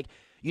saying that like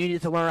you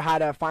needed to learn how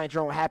to find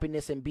your own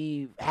happiness and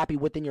be happy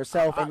within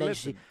yourself, and then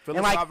he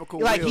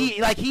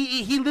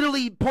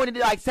literally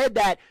said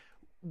that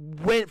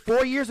when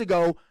 4 years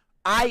ago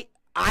I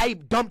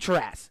dumped your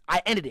ass,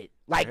 I ended it,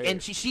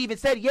 and she even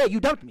said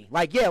you dumped me,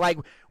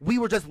 we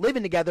were just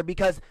living together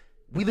because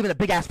we live in a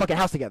big ass fucking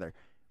house together,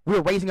 we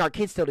were raising our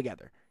kids still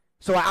together.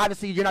 So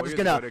obviously you're not just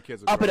gonna up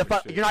it.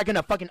 You're not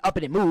gonna fucking up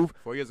it and move.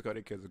 4 years ago,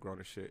 their kids are grown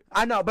as shit.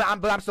 I know, but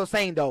I'm still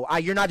saying though,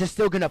 you're not just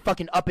still gonna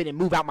fucking up it and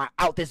move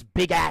out this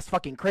big ass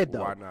fucking crib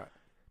though. Why not?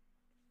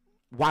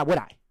 Why would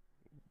I?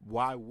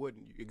 Why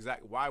wouldn't you?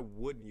 Exactly. Why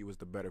wouldn't you is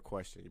the better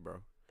question, bro.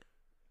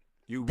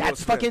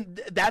 That's fucking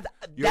that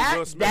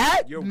right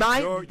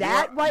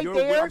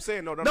there. I'm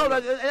saying no.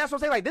 That's what I'm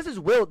saying. Like this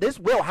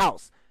Will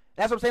house.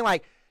 That's what I'm saying.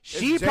 Like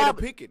she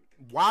probably Pinkett.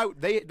 Why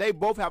they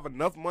both have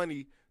enough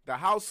money. The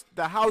house.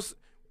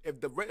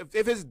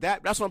 If it's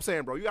that's what I'm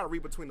saying, bro. You gotta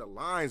read between the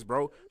lines,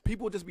 bro.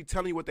 People just be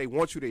telling you what they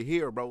want you to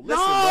hear, bro.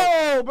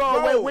 Listen,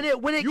 bro. When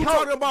it you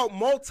talking about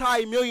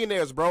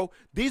multi-millionaires, bro.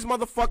 These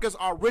motherfuckers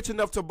are rich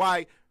enough to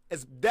buy.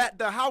 Is that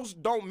the house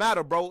don't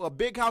matter, bro. A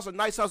big house, a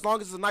nice house, as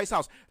long as it's a nice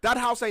house. That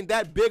house ain't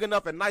that big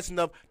enough and nice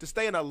enough to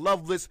stay in a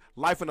loveless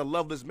life and a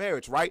loveless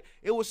marriage, right?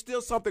 It was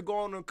still something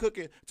going on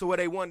cooking to where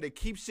they wanted to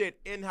keep shit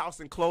in-house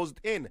and closed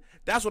in.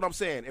 That's what I'm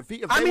saying. If they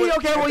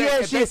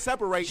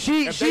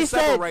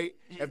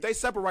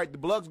separate, the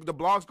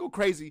blogs go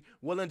crazy.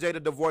 Will and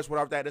Jada divorce,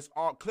 whatever that is.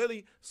 All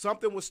clearly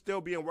something was still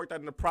being worked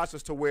out in the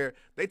process to where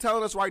they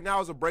telling us right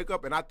now is a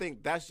breakup, and I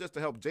think that's just to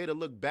help Jada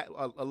look back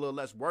a little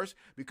less worse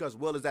because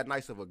Will is that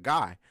nice of a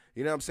guy.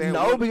 You know what I'm saying?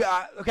 No,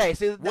 okay.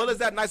 So Will is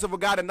that nice of a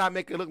guy to not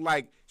make it look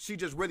like she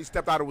just really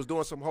stepped out and was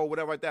doing some whole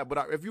whatever like that.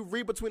 But if you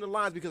read between the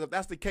lines, because if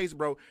that's the case,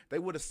 bro, they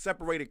would have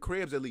separated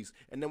cribs at least.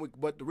 And then,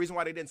 but the reason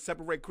why they didn't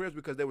separate cribs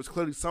because there was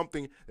clearly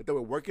something that they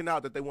were working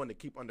out that they wanted to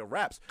keep under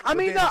wraps. I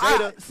mean, no,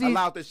 Jada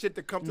allowed this shit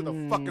to come to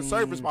the fucking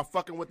surface by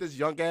fucking with this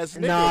young ass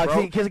nigga,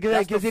 bro.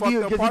 Because if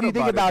you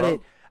think about it,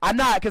 I'm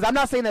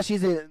not saying that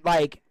she's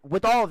like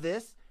with all of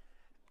this.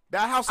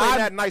 That house ain't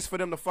that nice for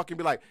them to fucking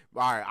be like,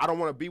 all right, I don't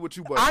want to be with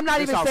you, but I'm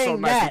not even saying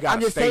that. I'm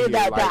just saying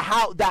that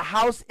the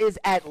house is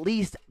at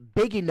least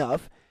big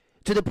enough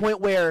to the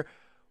point where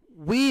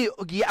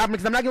because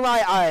I'm not gonna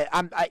lie,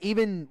 I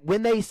even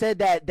when they said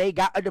that they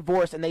got a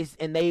divorce and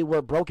they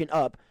were broken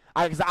up,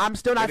 because I'm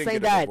still not saying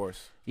that.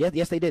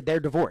 Yes, they did.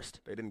 They're divorced.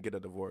 They didn't get a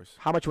divorce.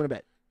 How much you want to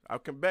bet? I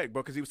can bet,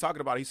 bro, because he was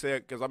talking about. He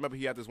said, because I remember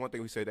he had this one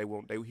thing. He said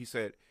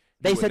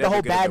he said the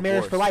whole bad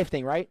marriage for life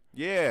thing, right?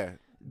 Yeah.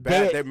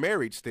 They're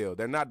married still.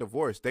 They're not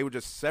divorced. They were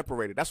just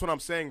separated. That's what I'm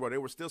saying, bro. There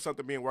was still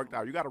something being worked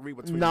out. You got to read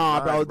between the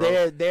lines,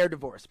 bro. They're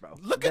divorced, bro.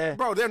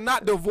 Bro. They're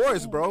not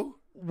divorced, bro.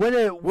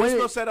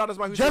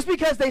 Just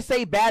because they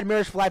say bad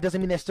marriage for life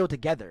doesn't mean they're still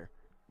together.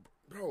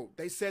 Bro,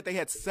 they said they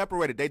had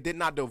separated. They did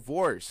not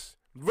divorce.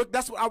 Look,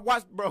 that's what I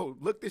watched, bro.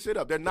 Look this shit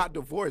up. They're not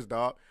divorced,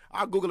 dog.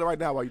 I'll Google it right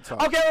now while you talk.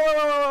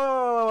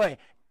 Okay, wait.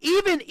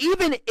 Even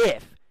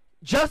if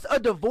just a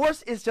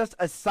divorce is just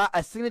a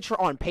signature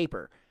on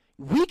paper,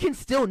 we can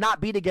still not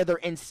be together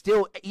and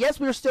still, yes,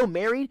 we're still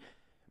married,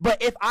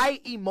 but if I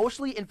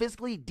emotionally and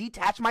physically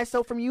detach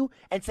myself from you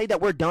and say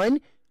that we're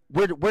done,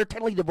 we're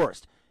technically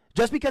divorced.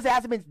 Just because it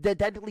hasn't been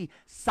technically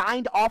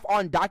signed off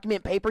on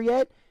document paper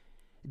yet,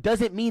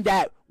 doesn't mean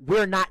that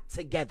we're not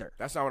together.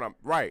 That's not what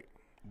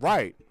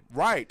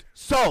Right.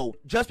 So,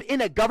 just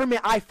in a government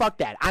eye, fuck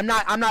that. I'm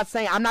not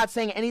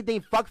saying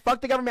anything.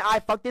 Fuck the government eye.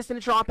 Fuck this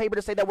signature on paper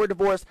to say that we're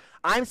divorced.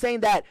 I'm saying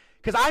that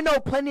because I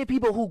know plenty of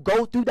people who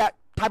go through that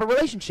type of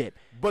relationship.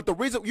 But the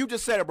reason you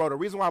just said it, bro, the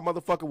reason why a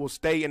motherfucker will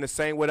stay in the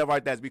same whatever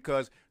like that is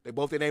because they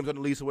both their names on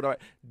the lease or whatever.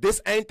 This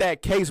ain't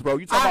that case, bro.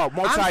 You talking about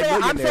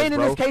multi-millionaires, I'm saying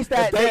bro. In this case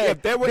that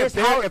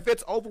if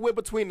it's over with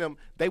between them,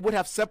 they would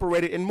have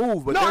separated and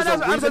moved. But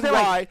there's a reason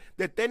why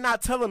that they're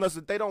not telling us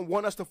that they don't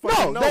want us to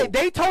fucking know. No,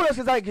 they told us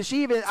because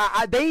she even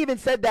they even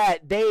said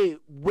that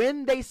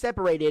when they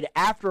separated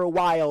after a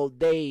while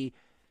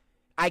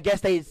I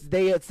guess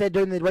they had said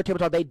during the Red Table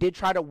Talk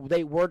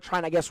they were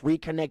trying I guess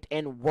reconnect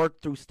and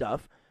work through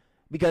stuff.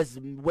 Because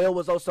Will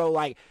was also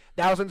like,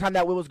 that was the time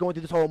that Will was going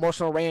through this whole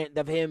emotional rant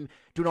of him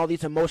doing all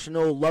these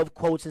emotional love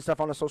quotes and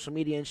stuff on the social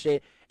media and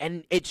shit.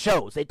 And it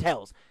shows, it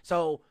tells.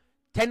 So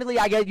technically,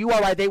 I guess you are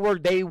right. They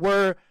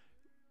were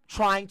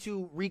trying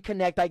to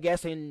reconnect, I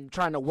guess, and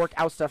trying to work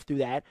out stuff through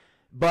that.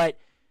 But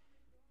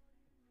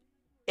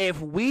if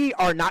we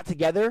are not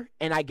together,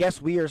 and I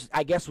guess we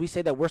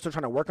say that we're still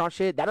trying to work on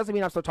shit, that doesn't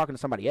mean I'm still talking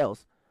to somebody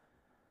else.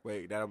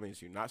 Wait, that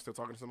means you're not still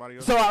talking to somebody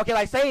else? So, okay,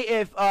 like, say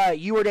if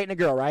you were dating a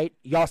girl, right?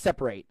 Y'all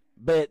separate.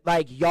 But,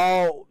 like,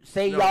 y'all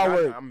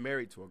were... I'm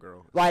married to a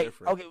girl. It's like,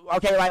 different.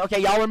 okay,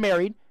 y'all were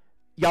married.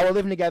 Y'all were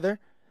living together.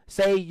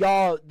 Say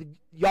y'all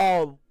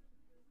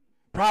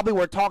probably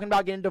were talking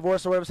about getting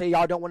divorced or whatever. Say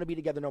y'all don't want to be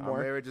together no more.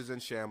 Our marriage is in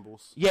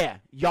shambles. Yeah.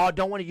 Y'all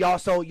don't want to...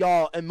 So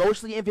y'all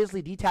emotionally and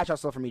physically detach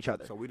yourself from each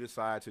other. So we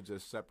decide to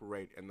just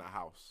separate in the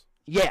house.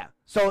 Yeah.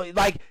 So,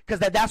 like,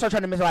 because that's what I'm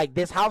trying to miss. Like,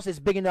 this house is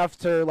big enough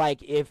to,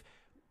 like, if...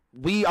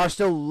 we are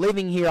still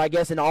living here, I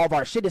guess, and all of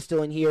our shit is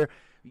still in here,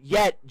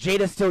 yet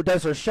Jada still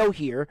does her show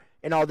here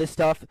and all this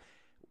stuff.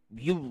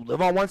 You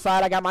live on one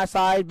side, I got my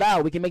side.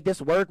 Val, we can make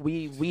this work.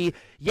 We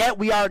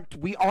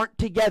aren't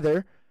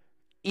together,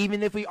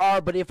 even if we are,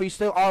 but if we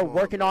still are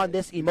working on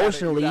this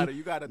emotionally,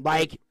 you gotta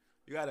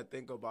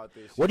think about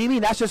this. What do you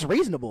mean? That's just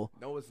reasonable.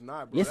 No, it's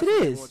not, bro. Yes, it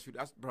is.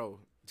 Bro.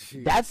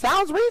 That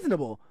sounds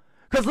reasonable.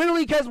 How does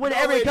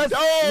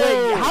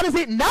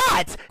it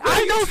not?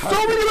 I know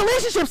so many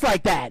relationships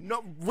like that.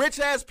 No,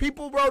 rich ass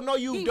people, bro. No,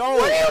 you don't.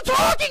 What are you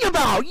talking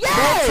about?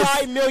 Yes.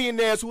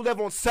 Multi-millionaires who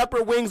live on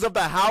separate wings of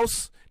the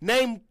house.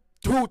 Name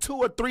two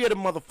or three of them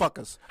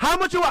motherfuckers. How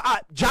much?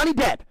 Johnny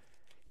Depp.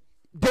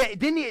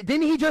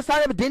 Didn't he just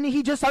sign a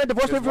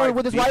divorce paper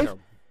with his wife?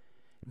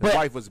 But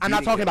wife was I'm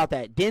not talking about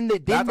that. Didn't they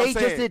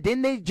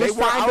just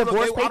sign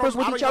divorce papers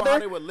with each other? I don't know how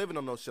they were living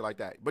on no shit like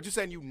that. But you're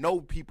saying you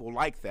know people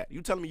like that.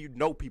 You telling me you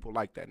know people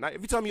like that. Now,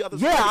 if you tell me other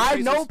I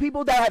know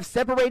people that have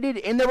separated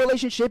in their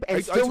relationship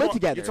and still live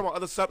together. You're talking about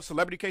other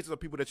celebrity cases or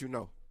people that you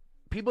know?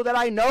 People that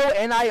I know,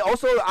 and I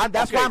also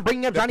that's why I'm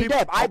bringing up Johnny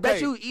Depp. I bet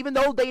you, even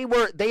though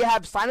they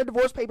have signed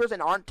divorce papers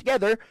and aren't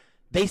together,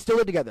 they still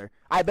live together.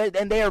 I bet,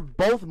 and they are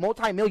both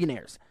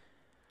multimillionaires.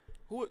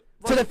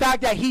 To the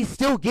fact that he's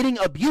still getting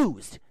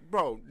abused.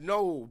 Bro,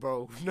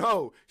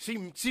 no.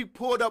 She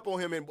pulled up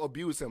on him and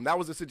abused him. That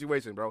was the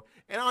situation, bro.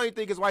 And I don't even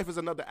think his wife is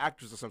another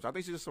actress or something. I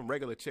think she's just some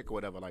regular chick or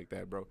whatever like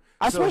that, bro.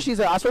 I swear she's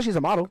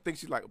a model. I think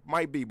she's like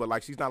might be, but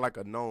like she's not like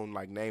a known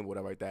like name or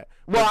whatever like that.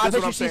 Well, I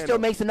bet you she still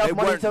makes enough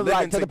money to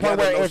the point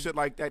where no shit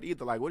like that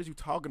either. Like, what are you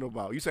talking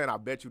about? You saying I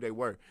bet you they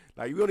were?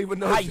 Like, you don't even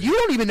know. You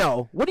don't even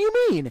know. What do you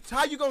mean?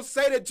 How you gonna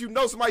say that you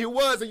know somebody who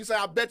was and you say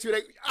I bet you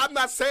they? I'm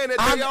not saying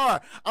that they are.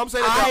 I'm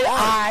saying that they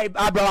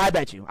are. Bro, I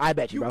bet you.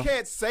 Bro. You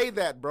can't say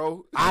that,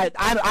 bro.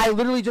 I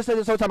literally just said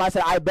this whole time. I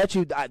said I bet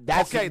you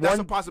that's okay. That's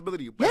a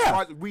possibility. Yeah. As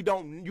far as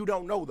you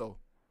don't know though.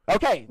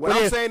 Okay. What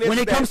I'm saying is when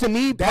it comes to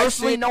me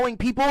personally knowing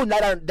people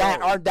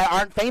that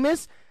aren't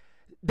famous,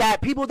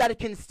 that people that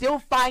can still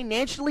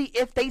financially,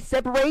 if they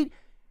separate,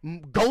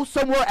 go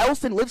somewhere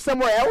else and live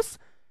somewhere else.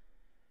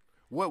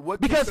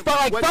 What keeps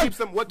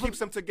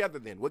them together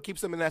then? What keeps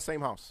them in that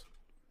same house?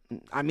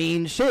 I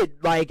mean,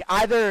 shit. Like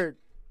either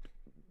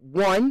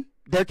one,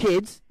 they're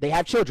kids, they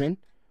have children.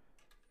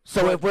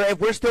 So if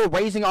we're still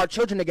raising our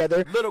children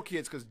together, little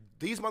kids, because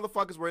these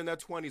motherfuckers were in their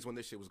 20s when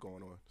this shit was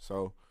going on.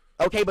 So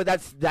okay, but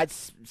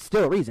that's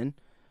still a reason.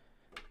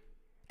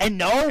 And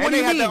no, what do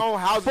you mean? Their own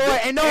houses.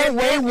 Whoa.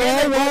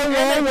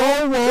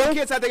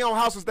 Kids had their own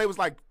houses. They was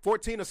like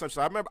 14 or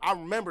something. I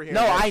remember hearing.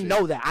 No, I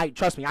know that.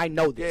 Trust me, I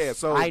know this. Yeah,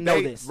 so I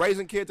know this.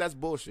 Raising kids, that's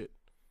bullshit.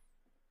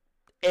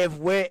 If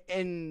we're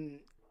in.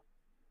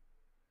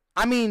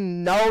 I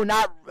mean, no,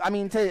 not. I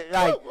mean,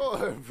 like.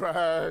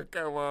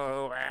 Come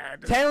on, man.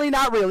 Technically,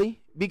 not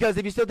really, because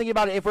if you're still thinking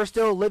about it, if we're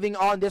still living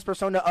on this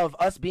persona of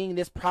us being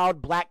this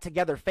proud black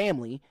together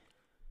family,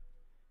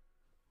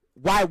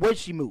 why would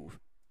she move?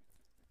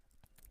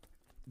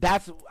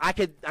 Listen,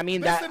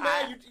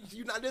 man,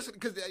 you're not listening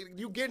because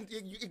you getting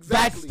exactly.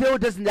 That still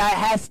does not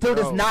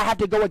have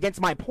to go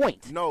against my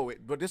point. No,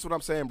 but this is what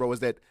I'm saying, bro.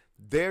 Is that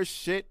their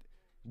shit?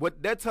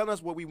 What they're telling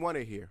us what we want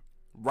to hear,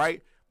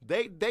 right?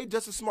 They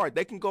just as smart.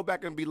 They can go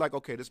back and be like,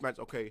 okay, this match,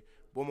 okay,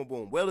 boom, boom,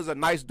 boom. Will is a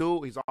nice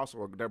dude. He's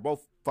also they're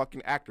both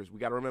fucking actors. We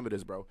got to remember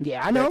this, bro.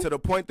 Yeah, I know. To the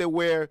point that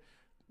where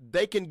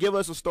they can give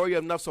us a story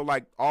enough so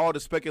like all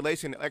the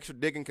speculation, and extra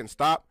digging can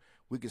stop.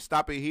 We can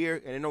stop it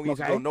here, and it don't need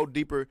to go no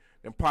deeper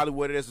than probably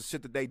what it is, the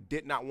shit that they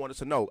did not want us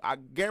to know. I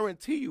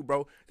guarantee you,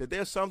 bro, that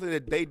there's something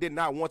that they did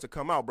not want to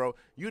come out, bro.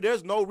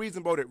 There's no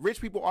reason, bro, that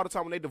rich people all the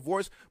time when they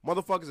divorce,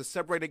 motherfuckers are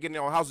separated, getting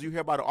their own houses. You hear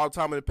about it all the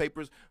time in the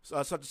papers.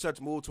 Such and such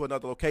moved to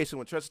another location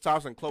when Tristan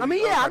Thompson and Chloe. I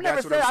mean, yeah, I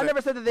never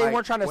said that they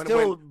weren't trying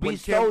to be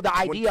sold the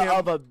idea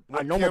of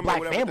a normal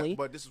black family.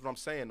 But this is what I'm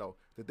saying, though,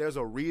 that there's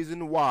a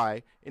reason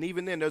why, and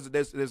even then,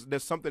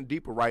 there's something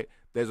deeper, right?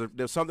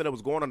 There's something that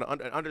was going on,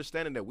 an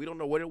understanding that we don't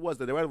know what it was,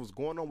 that there was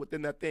going on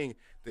within that thing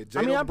that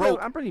Jada broke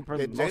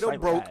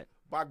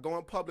by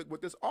going public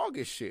with this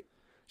August shit.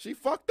 She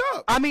fucked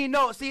up. I mean,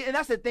 no, see, and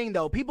that's the thing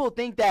though. People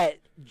think that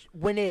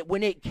when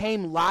it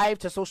came live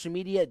to social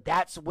media,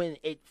 that's when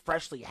it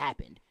freshly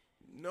happened.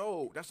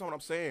 No, that's not what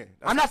I'm saying.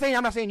 I'm not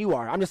saying you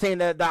are. I'm just saying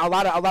that a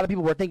lot of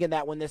people were thinking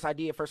that when this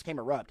idea first came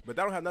erupt. But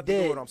that don't have nothing to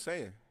do with what I'm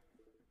saying.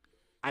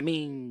 I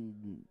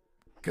mean,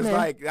 because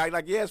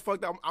yeah, it's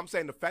fucked up. I'm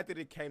saying the fact that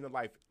it came to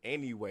life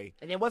anyway.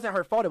 And it wasn't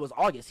her fault. It was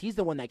August. He's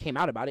the one that came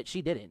out about it.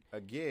 She didn't.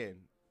 Again,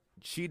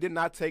 she did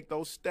not take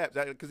those steps.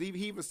 Because he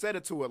even said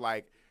it to her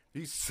like,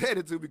 he said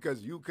it to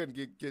because you couldn't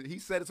get he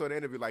said it to an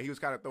interview like he was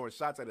kind of throwing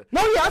shots at her.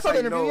 No, yeah, I saw the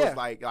interview, yeah.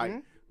 Like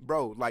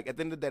bro, like at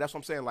the end of the day, that's what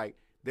I'm saying. Like,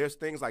 there's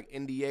things like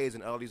NDAs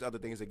and all these other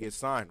things that get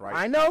signed, right?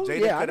 I know.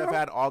 Jada could have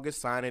had August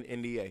sign an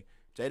NDA.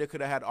 Jada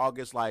could have had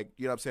August, like,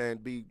 you know what I'm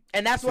saying,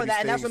 and that's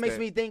what makes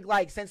me think,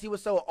 like, since he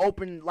was so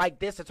open like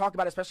this to talk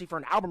about it, especially for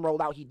an album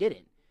rollout, he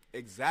didn't.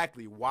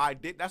 Exactly. Why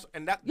did that?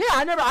 Yeah,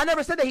 I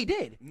never said that he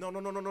did. No.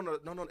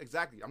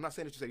 Exactly. I'm not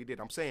saying that you said he did.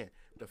 I'm saying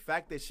the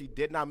fact that she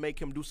did not make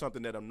him do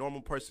something that a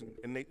normal person,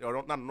 or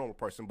not a normal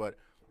person, but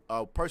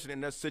a person in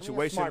that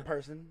situation, smart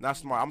person, not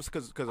smart. I'm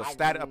because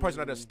a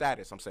person of that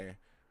status. I'm saying,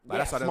 like,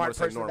 that's how smart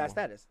person of that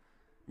status.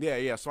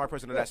 Yeah, smart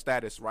person of that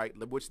status, right?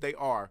 Which they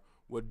are.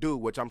 Would do,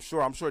 which I'm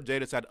sure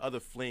Jada's had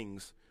other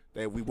flings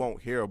that we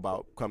won't hear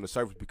about come to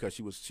surface because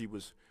she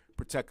was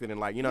protected and,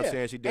 like, you know what I'm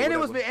saying, she did. And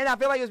I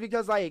feel like it was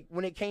because, like,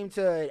 when it came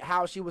to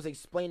how she was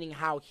explaining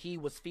how he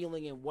was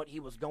feeling and what he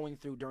was going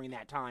through during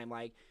that time,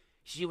 like,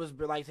 she was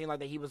like saying like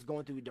that he was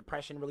going through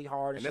depression really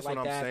hard and shit like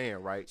that. That's what I'm saying,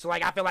 right? So,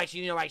 like, I feel like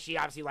she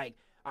obviously, like,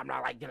 I'm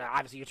not like gonna,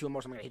 obviously you're too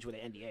emotional, I'm gonna hit you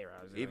with an NDA,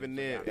 right? Even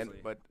then,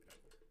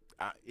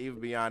 even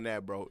beyond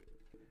that, bro.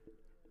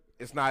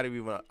 It's not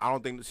even. I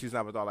don't think she's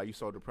never thought like you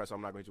so depressed. I'm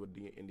not going to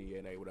do an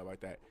NDA, whatever like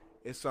that.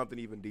 It's something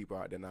even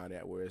deeper than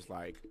that, where it's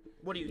like.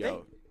 What do you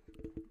think?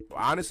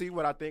 Honestly,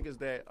 what I think is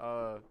that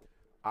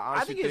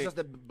I think it's just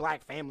a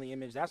black family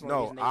image. That's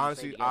no. I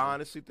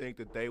honestly think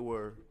that they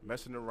were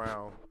messing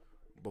around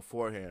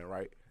beforehand,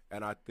 right?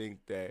 And I think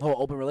that whole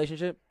open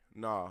relationship.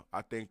 No,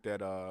 I think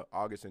that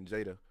August and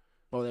Jada.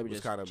 Oh, they were was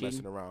just kind of cheating?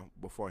 messing around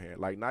beforehand,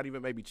 like not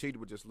even maybe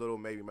cheating, but just little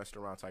maybe messing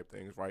around type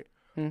things, right?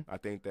 I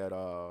think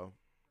that.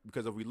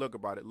 Because if we look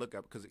up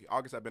because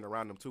August had been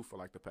around them too for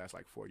like the past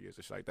like 4 years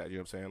or shit like that. You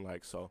know what I'm saying?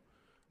 Like, so.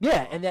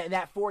 Yeah, and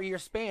that 4 year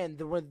span,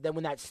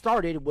 when that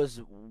started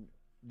was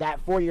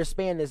that 4-year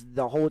span is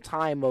the whole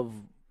time of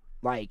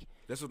like.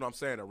 This is what I'm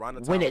saying. Around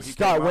the time when it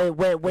started,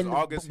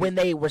 when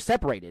they were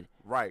separated.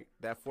 Right.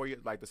 That 4 years,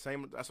 like the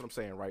same. That's what I'm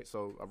saying. Right.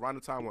 So around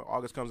the time when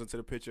August comes into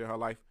the picture in her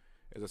life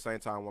is the same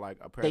time when like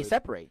apparently they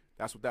separate.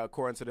 That's what that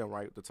according to them,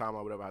 right? The time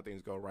or whatever how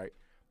things go, right?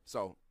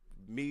 So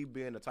me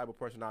being the type of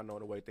person I know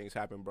the way things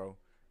happen, bro.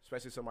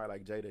 Especially somebody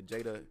like Jada.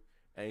 Jada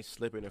ain't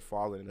slipping and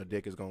falling, and the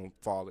dick is gonna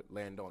fall,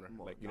 land on her.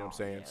 Like you know what I'm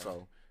saying. Yeah. So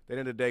at the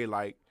end of the day,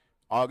 like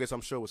August, I'm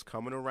sure was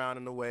coming around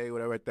in a way,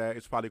 whatever like that.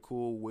 It's probably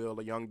cool. Will,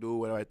 a young dude,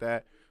 whatever like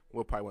that.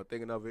 Will probably wasn't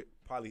thinking of it.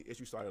 Probably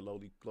issue started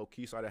low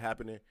key started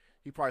happening.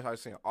 He probably started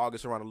saying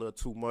August around a little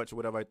too much or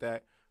whatever like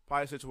that.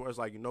 Probably a situation where it's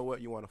like, you know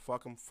what, you want to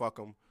fuck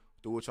him,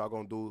 do what y'all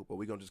gonna do, but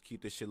we gonna just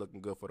keep this shit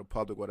looking good for the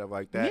public, whatever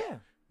like that. Yeah.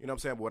 You know what I'm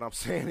saying? But what I'm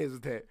saying is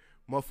that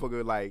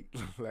motherfucker like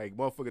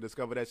motherfucker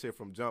discovered that shit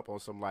from jump on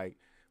some like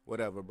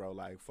whatever, bro.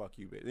 Like fuck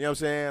you, bitch. You know what I'm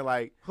saying?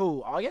 Like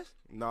who? August?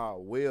 Nah,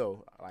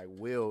 Will. Like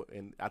Will,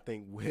 and I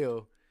think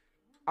Will.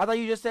 I thought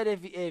you just said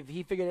if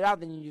he figured it out,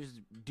 then you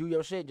just do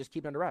your shit, just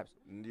keep it under wraps.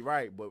 You're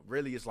right, but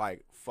really it's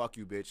like, fuck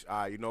you, bitch.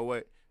 You know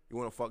what? You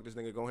want to fuck this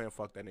nigga? Go ahead and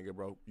fuck that nigga,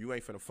 bro. You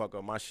ain't finna fuck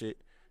up my shit.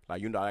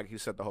 Like, you know, like he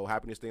said the whole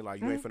happiness thing.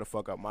 Like, you ain't finna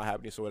fuck up my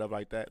happiness or whatever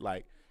like that.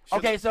 Like,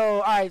 okay, so,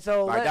 all right,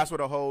 so. Like, that's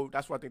where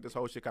I think this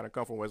whole shit kind of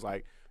come from, where it's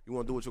like, you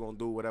want to do what you're going to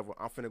do, whatever.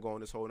 I'm finna go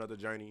on this whole other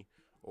journey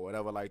or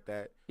whatever like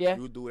that. Yeah.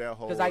 You do that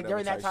whole. Because, like,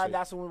 during that time, shit.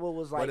 That's when Will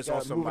was, like,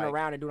 moving like,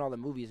 around and doing all the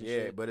movies and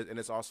shit. Yeah, but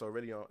it's also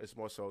really, it's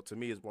more so, to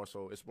me, it's more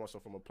so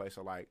from a place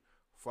of, like,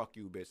 fuck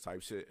you, bitch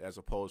type shit, as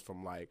opposed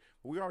from like,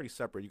 well, we already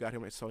separate. You got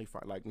him at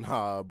 75. Like,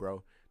 nah,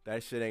 bro,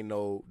 that shit ain't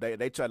no.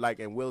 They try like,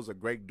 and Will's a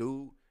great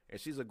dude, and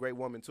she's a great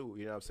woman too.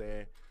 You know what I'm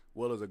saying?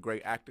 Will is a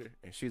great actor,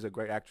 and she's a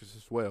great actress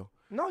as well.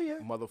 No, yeah.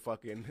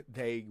 Motherfucking,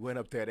 they went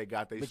up there, they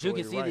got their. But you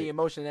can see the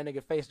emotion in that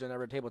nigga face during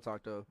that table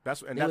talk though.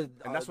 That's and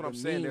that's what I'm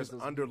saying. There's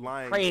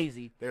underlying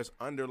crazy. There's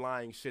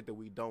underlying shit that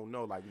we don't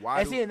know. Like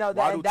why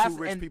do two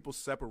rich people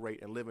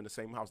separate and live in the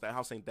same house? That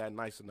house ain't that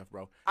nice enough,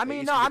 bro. I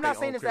mean, no, I'm not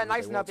saying it's that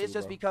nice enough. It's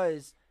just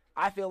because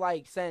I feel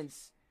like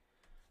since.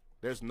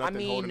 There's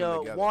nothing holding them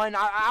together. One,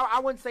 I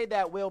wouldn't say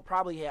that Will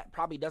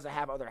probably doesn't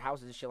have other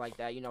houses and shit like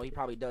that. You know, he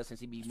probably does since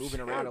he be moving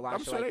around a lot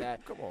and shit like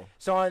that. Come on.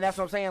 So and that's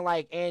what I'm saying.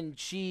 Like, and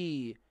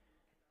she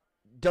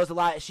does a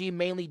lot. She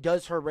mainly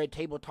does her red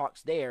table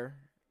talks there,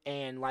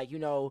 and like you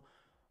know,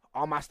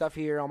 all my stuff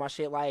here, all my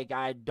shit. Like,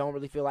 I don't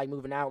really feel like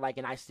moving out. Like,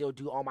 and I still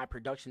do all my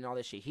production and all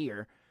this shit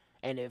here.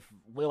 And if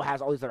Will has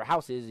all these other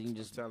houses, you can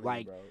just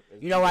like,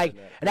 you know, like,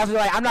 and that's what,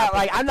 like,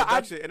 I'm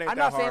not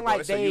saying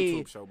like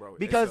they, show, bro.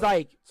 Because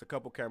like it's a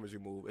couple cameras you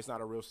move. It's not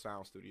a real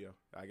sound studio.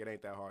 Like it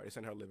ain't that hard. It's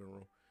in her living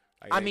room.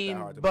 Like, I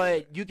mean,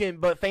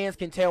 but fans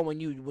can tell when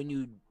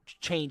you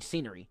change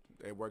scenery.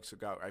 It works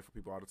out right for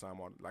people all the time.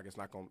 Like it's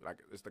not gonna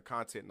it's the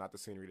content, not the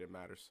scenery that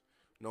matters.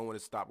 No one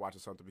has stopped watching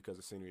something because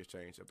the scenery has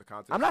changed. If the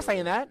content, I'm not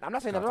saying that. I'm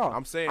not saying that at all.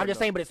 I'm just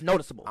saying, but it's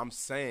noticeable. I'm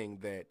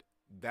saying that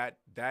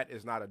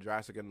is not a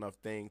drastic enough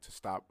thing to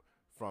stop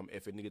from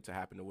if it needed to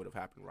happen, it would have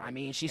happened, right? I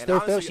mean, she's still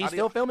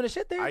filming the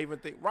shit there. I even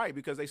think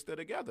because they still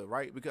together,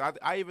 right? Because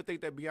I even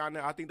think that beyond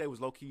that, I think they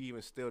was low key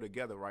even still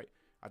together, right?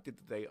 I think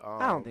that they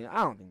I don't think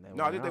they.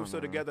 No, I think they were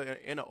still together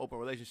in an open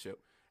relationship,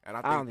 and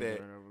I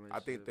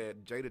think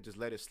that Jada just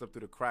let it slip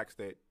through the cracks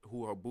that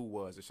who her boo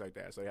was and shit like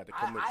that, so they had to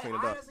come and clean it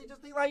up. I honestly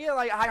just think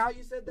like how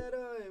you said that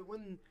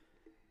when.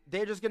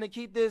 They're just gonna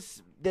keep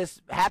this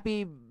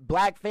happy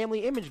black family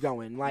image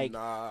going. Like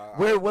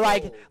we're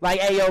like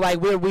hey yo, like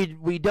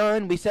we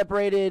done, we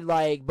separated,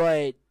 like,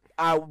 but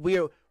we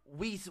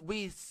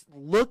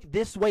look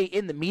this way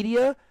in the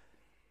media.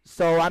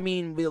 So I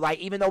mean, we like,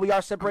 even though we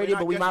are separated,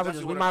 but we might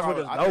as well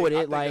just go with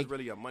it. Like, it's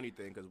really a money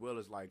thing because Will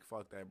is like,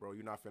 fuck that, bro.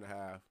 You're not finna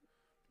have.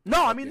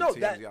 No, I mean, no.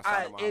 That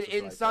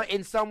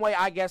in some way,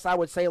 I guess I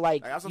would say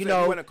like you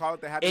know,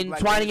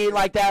 entwining it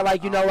like that,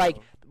 like you know, like.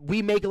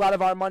 We make a lot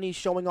of our money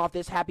showing off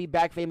this happy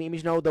black family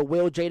image, you know, the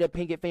Will Jada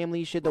Pinkett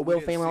family shit, the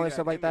Will family, all that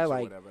stuff like that.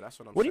 Like,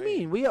 what do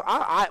you mean?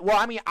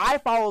 I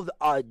follow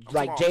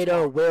like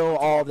Jada, Will,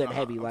 all of them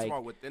heavy. I'm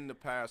like within the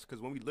past, because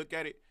when we look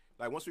at it,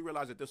 like once we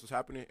realize that this was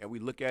happening and we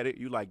look at it,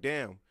 you like,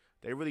 damn,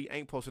 they really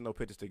ain't posting no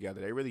pictures together.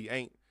 They really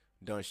ain't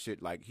done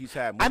shit. Like he's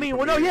had. I mean,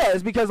 well, no, yeah,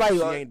 it's because like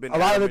a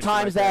lot of the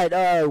times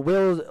that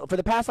Will's for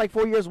the past like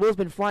 4 years, Will's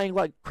been flying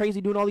like crazy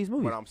doing all these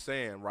movies. But I'm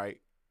saying, right.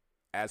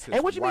 As his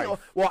and what you wife. mean?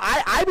 Well,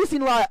 I've been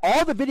seeing a lot.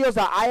 All the videos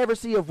that I ever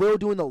see of Will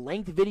doing the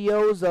length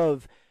videos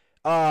of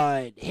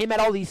him at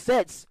all these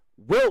sets.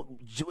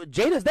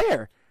 Jada's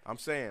there. I'm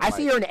saying I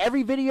see her in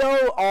every video,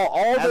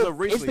 all the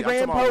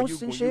Instagram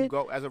posts and shit.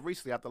 As of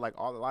recently, after like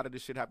a lot of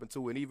this shit happened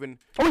too, and even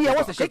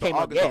once the shit came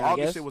up, the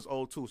August shit was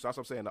old too. So that's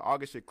what I'm saying. The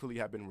August shit clearly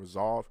had been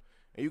resolved.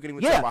 And you can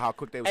even tell about how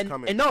quick they was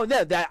coming. And no,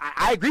 that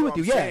I agree with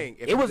you. Yeah,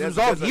 it was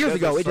resolved years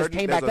ago. It just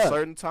came back up. There's a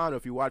certain time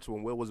if you watch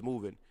when Will was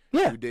moving.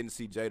 Yeah. You didn't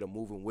see Jada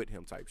moving with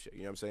him type shit. You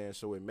know what I'm saying?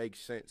 So it makes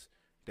sense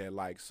that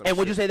like and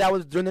would you say that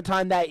was during the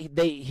time that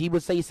he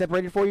would say he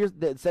separated 4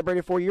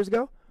 years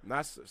ago?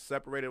 Not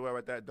separated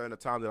like that during the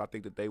time that I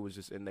think that they was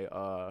just in their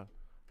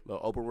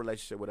little open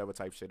relationship, whatever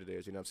type shit it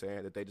is. You know what I'm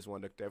saying? That they just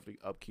wanted to definitely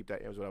upkeep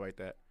that image, whatever like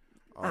that.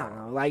 I don't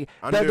know. Like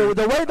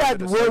the way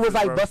that Will was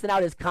like busting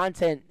out his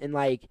content and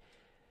like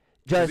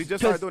just he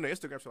just started doing the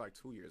Instagram shit like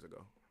 2 years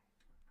ago.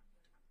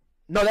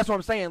 No, that's what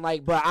I'm saying.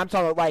 Like, but I'm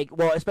talking like,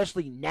 well,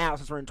 especially now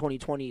since we're in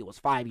 2020, it was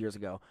 5 years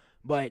ago.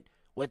 But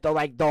with the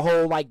like the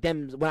whole like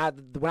them when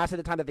I said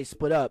the time that they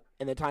split up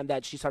and the time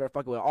that she started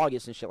fucking with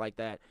August and shit like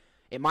that,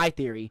 in my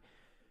theory,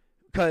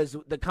 because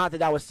the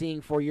content I was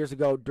seeing 4 years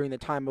ago during the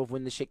time of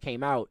when the shit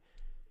came out,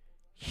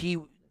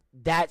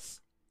 that's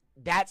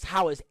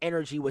how his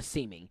energy was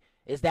seeming.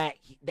 Is that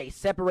they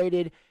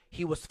separated.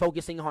 He was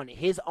focusing on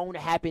his own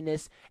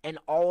happiness and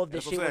all of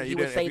the shit when he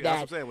would say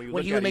that.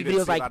 When he would make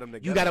videos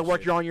like, you got to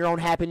work on your own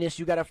happiness,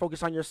 you got to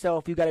focus on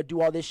yourself, you got to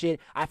do all this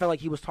shit. I felt like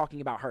he was talking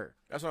about her.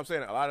 That's what I'm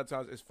saying. A lot of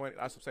times it's funny.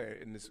 That's what I'm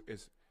saying. And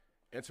it's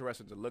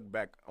interesting to look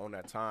back on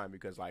that time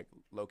because, like,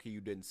 low-key,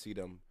 you didn't see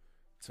them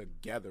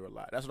together a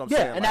lot. That's what I'm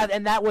saying. Yeah,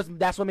 and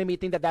that's what made me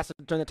think that that's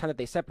during the time that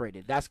they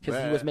separated. That's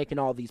because he was making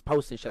all these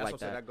posts and shit like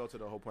that. That goes to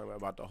the whole point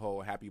about the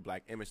whole happy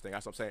black image thing.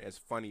 That's what I'm saying. It's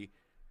funny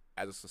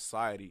as a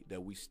society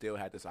that we still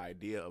had this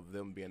idea of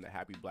them being the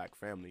happy black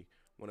family.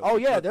 There's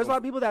a lot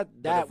of people that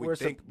if we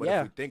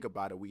think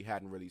about it, we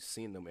hadn't really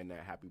seen them in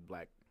that happy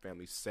black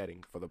family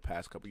setting for the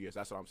past couple of years.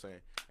 That's what I'm saying.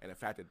 And the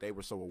fact that they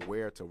were so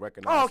aware to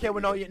recognize. Oh, okay.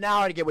 Well, no.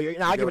 Now I get what you're.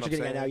 Now I get what you're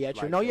getting at. Now, yeah,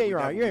 true. No, yeah, you're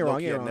wrong. You're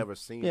wrong. You're wrong. Never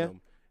seen them.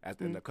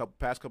 In the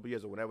past couple of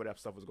years or whenever that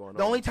stuff was going on.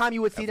 The only time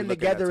you would see them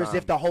together is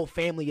if the whole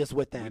family is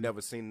with them. We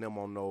never seen them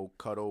on no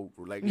cuddle.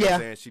 Like, you know what I'm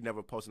saying? She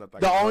never posted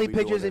nothing. The only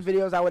pictures and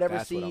videos I would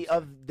ever see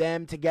of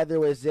them together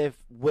was if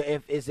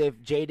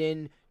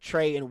Jaden,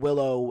 Trey, and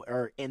Willow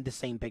are in the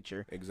same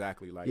picture.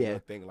 Exactly. Like a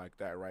thing like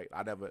that, right?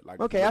 I never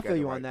like. Okay, I feel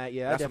you on that.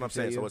 Yeah, that's what I'm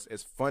saying. So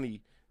it's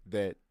funny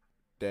that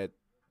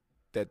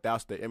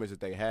that's the image that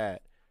they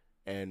had.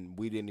 And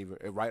we didn't even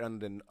right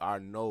under our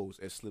nose.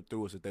 It slipped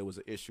through us that there was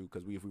an issue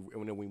because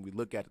when we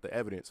look at the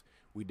evidence,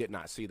 we did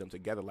not see them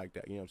together like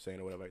that. You know what I'm saying,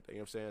 or whatever like that. You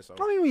know what I'm saying? So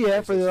I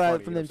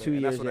mean, from them 2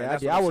 years,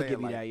 I will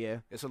give you that. Yeah,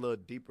 it's a little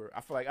deeper.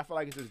 I feel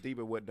like it's just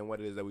deeper than what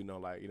it is that we know.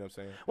 Like, you know what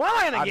I'm saying? Well,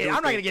 I'm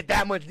not gonna get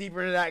that much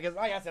deeper into that because,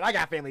 like I said, I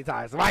got family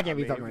ties, so I can't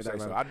be talking like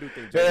that. So I do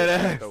think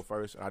Jay was though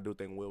first, and I do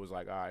think Will was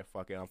like, all right,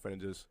 fuck it, I'm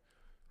finna just.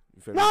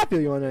 No, I feel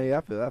you on that. Yeah,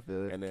 I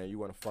feel it. And then you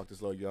want to fuck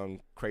this little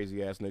young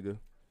crazy ass nigga.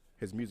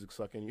 His music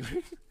sucking you.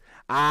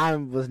 I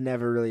was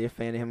never really a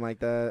fan of him like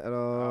that at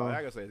all. I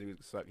gotta say his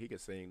music suck. He can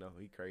sing though.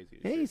 He crazy.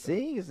 He can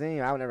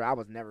sing. I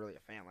was never really a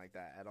fan like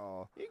that at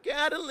all. You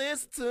gotta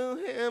listen to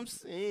him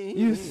sing.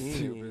 You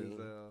stupid as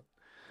hell.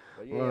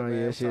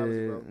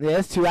 Yeah,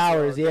 it's 2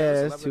 hours.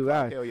 Yeah, it's 2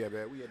 hours. Hell yeah,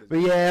 man.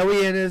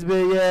 We in this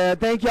bit. Yeah,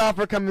 thank y'all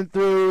for coming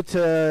through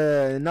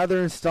to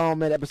another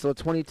installment, episode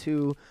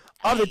 22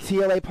 of the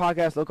TLA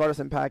podcast, Local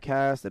Artisan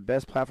Podcast, the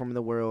best platform in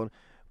the world.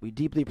 We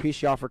deeply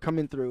appreciate y'all for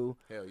coming through.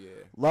 Hell yeah.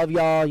 Love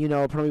y'all.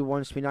 Promote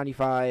 1 Speed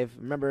 95.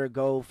 Remember,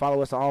 go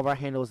follow us on all of our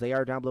handles. They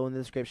are down below in the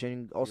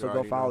description. Also,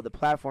 go follow the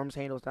platforms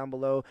handles down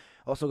below.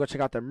 Also, go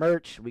check out the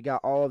merch. We got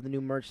all of the new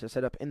merch that's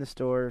set up in the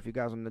store if you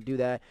guys want to do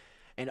that.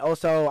 And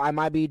also, I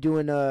might be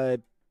doing a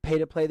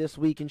pay-to-play this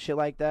week and shit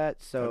like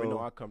that. So let me know.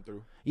 I'll come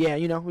through. Yeah,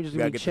 we're just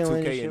gonna be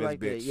chilling and shit like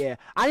that. Yeah,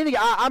 I need to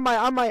get. I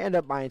might end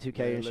up buying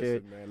 2K and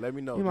shit. Man, let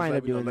me know. You might end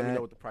up doing that. Let me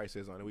know what the price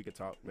is on it. We can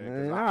talk,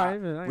 man. All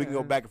right, we can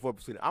go back and forth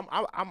between.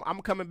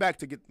 I'm coming back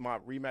to get my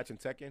rematch in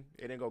Tekken.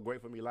 It didn't go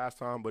great for me last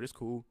time, but it's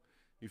cool.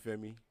 You feel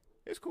me?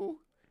 It's cool.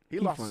 He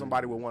lost to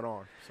somebody with one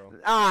arm. So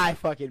I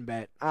fucking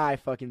bet. Oh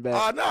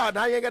no,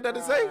 now you ain't got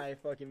nothing to say. I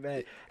fucking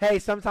bet. Hey,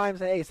 sometimes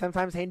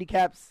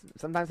handicaps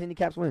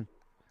win.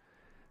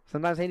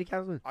 Sometimes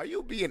handicaps win. Are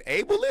you being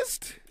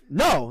ableist?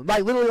 No,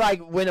 like literally,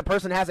 like when a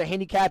person has a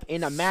handicap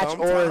in a match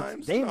or a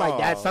thing like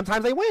that,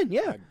 sometimes they win.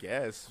 Yeah, I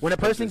guess. When a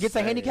person gets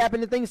a handicap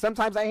in the thing,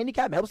 sometimes that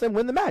handicap helps them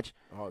win the match.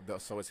 Oh,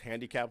 so his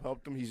handicap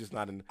helped him. He's just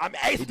not in.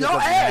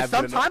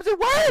 Sometimes it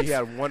works. He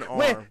had one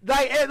arm.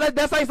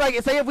 That's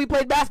like say if we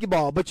played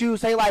basketball, but you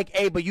say like,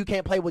 hey, but you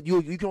can't play with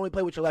you can only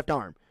play with your left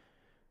arm.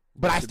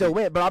 But I still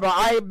win. But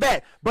I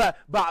bet.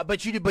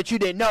 But you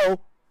didn't know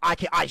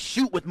I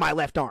shoot with my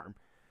left arm.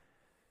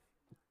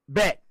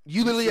 Bet.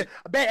 You literally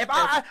bet. If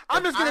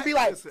I'm just gonna be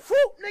like,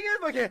 whoop,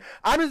 nigga,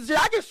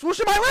 I can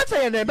swoosh in my left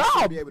hand then.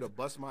 I be able to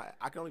bust my.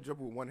 I can only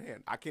dribble with one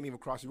hand. I can't even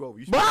cross you over.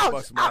 You should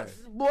bust my.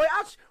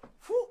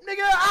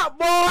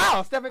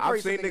 I'll Stephen Curry.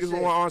 I've seen niggas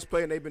with one arms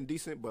play and they've been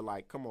decent, but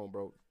like, come on,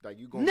 bro. Like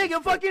you going.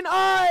 Nigga, fucking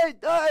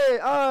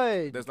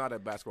There's not a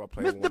basketball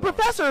player. The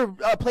professor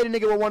played a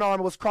nigga with one arm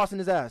and was crossing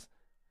his ass.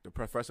 The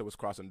professor was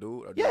crossing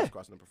dude, or dude was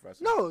crossing the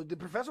professor? No, the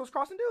professor was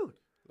crossing dude.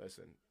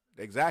 Listen,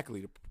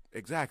 exactly.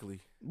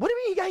 What do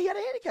you mean he had a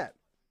handicap?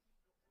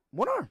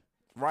 One arm.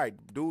 Right.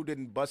 Dude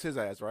didn't bust his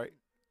ass, right?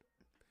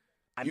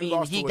 I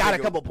mean, he got a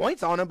couple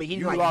points on him, but he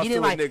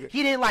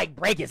didn't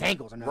break his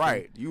ankles or nothing.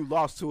 Right. You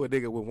lost to a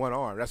nigga with one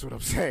arm. That's what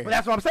I'm saying. But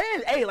that's what I'm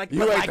saying. Hey, like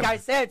I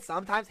said,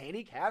 sometimes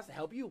handicaps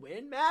help you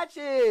win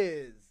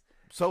matches.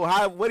 So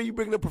what do you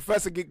bring the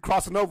professor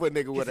crossing over a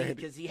nigga with a handicap?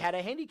 Because he had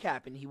a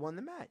handicap and he won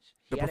the match.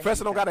 The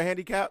professor don't got a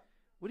handicap?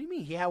 What do you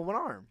mean? He had one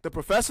arm. The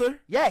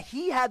professor? Yeah,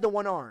 he had the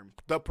one arm.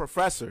 The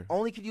professor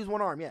only could use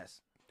one arm. Yes.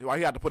 Why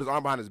he had to put his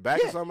arm behind his back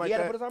or something like that?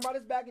 He had to put his arm behind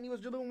his back and he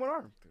was dribbling with one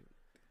arm.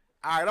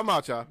 All right, I'm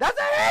out, y'all. That's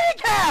a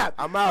handicap.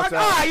 I'm out, y'all.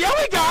 All right, yo,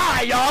 we go. All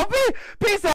right, y'all. Peace out.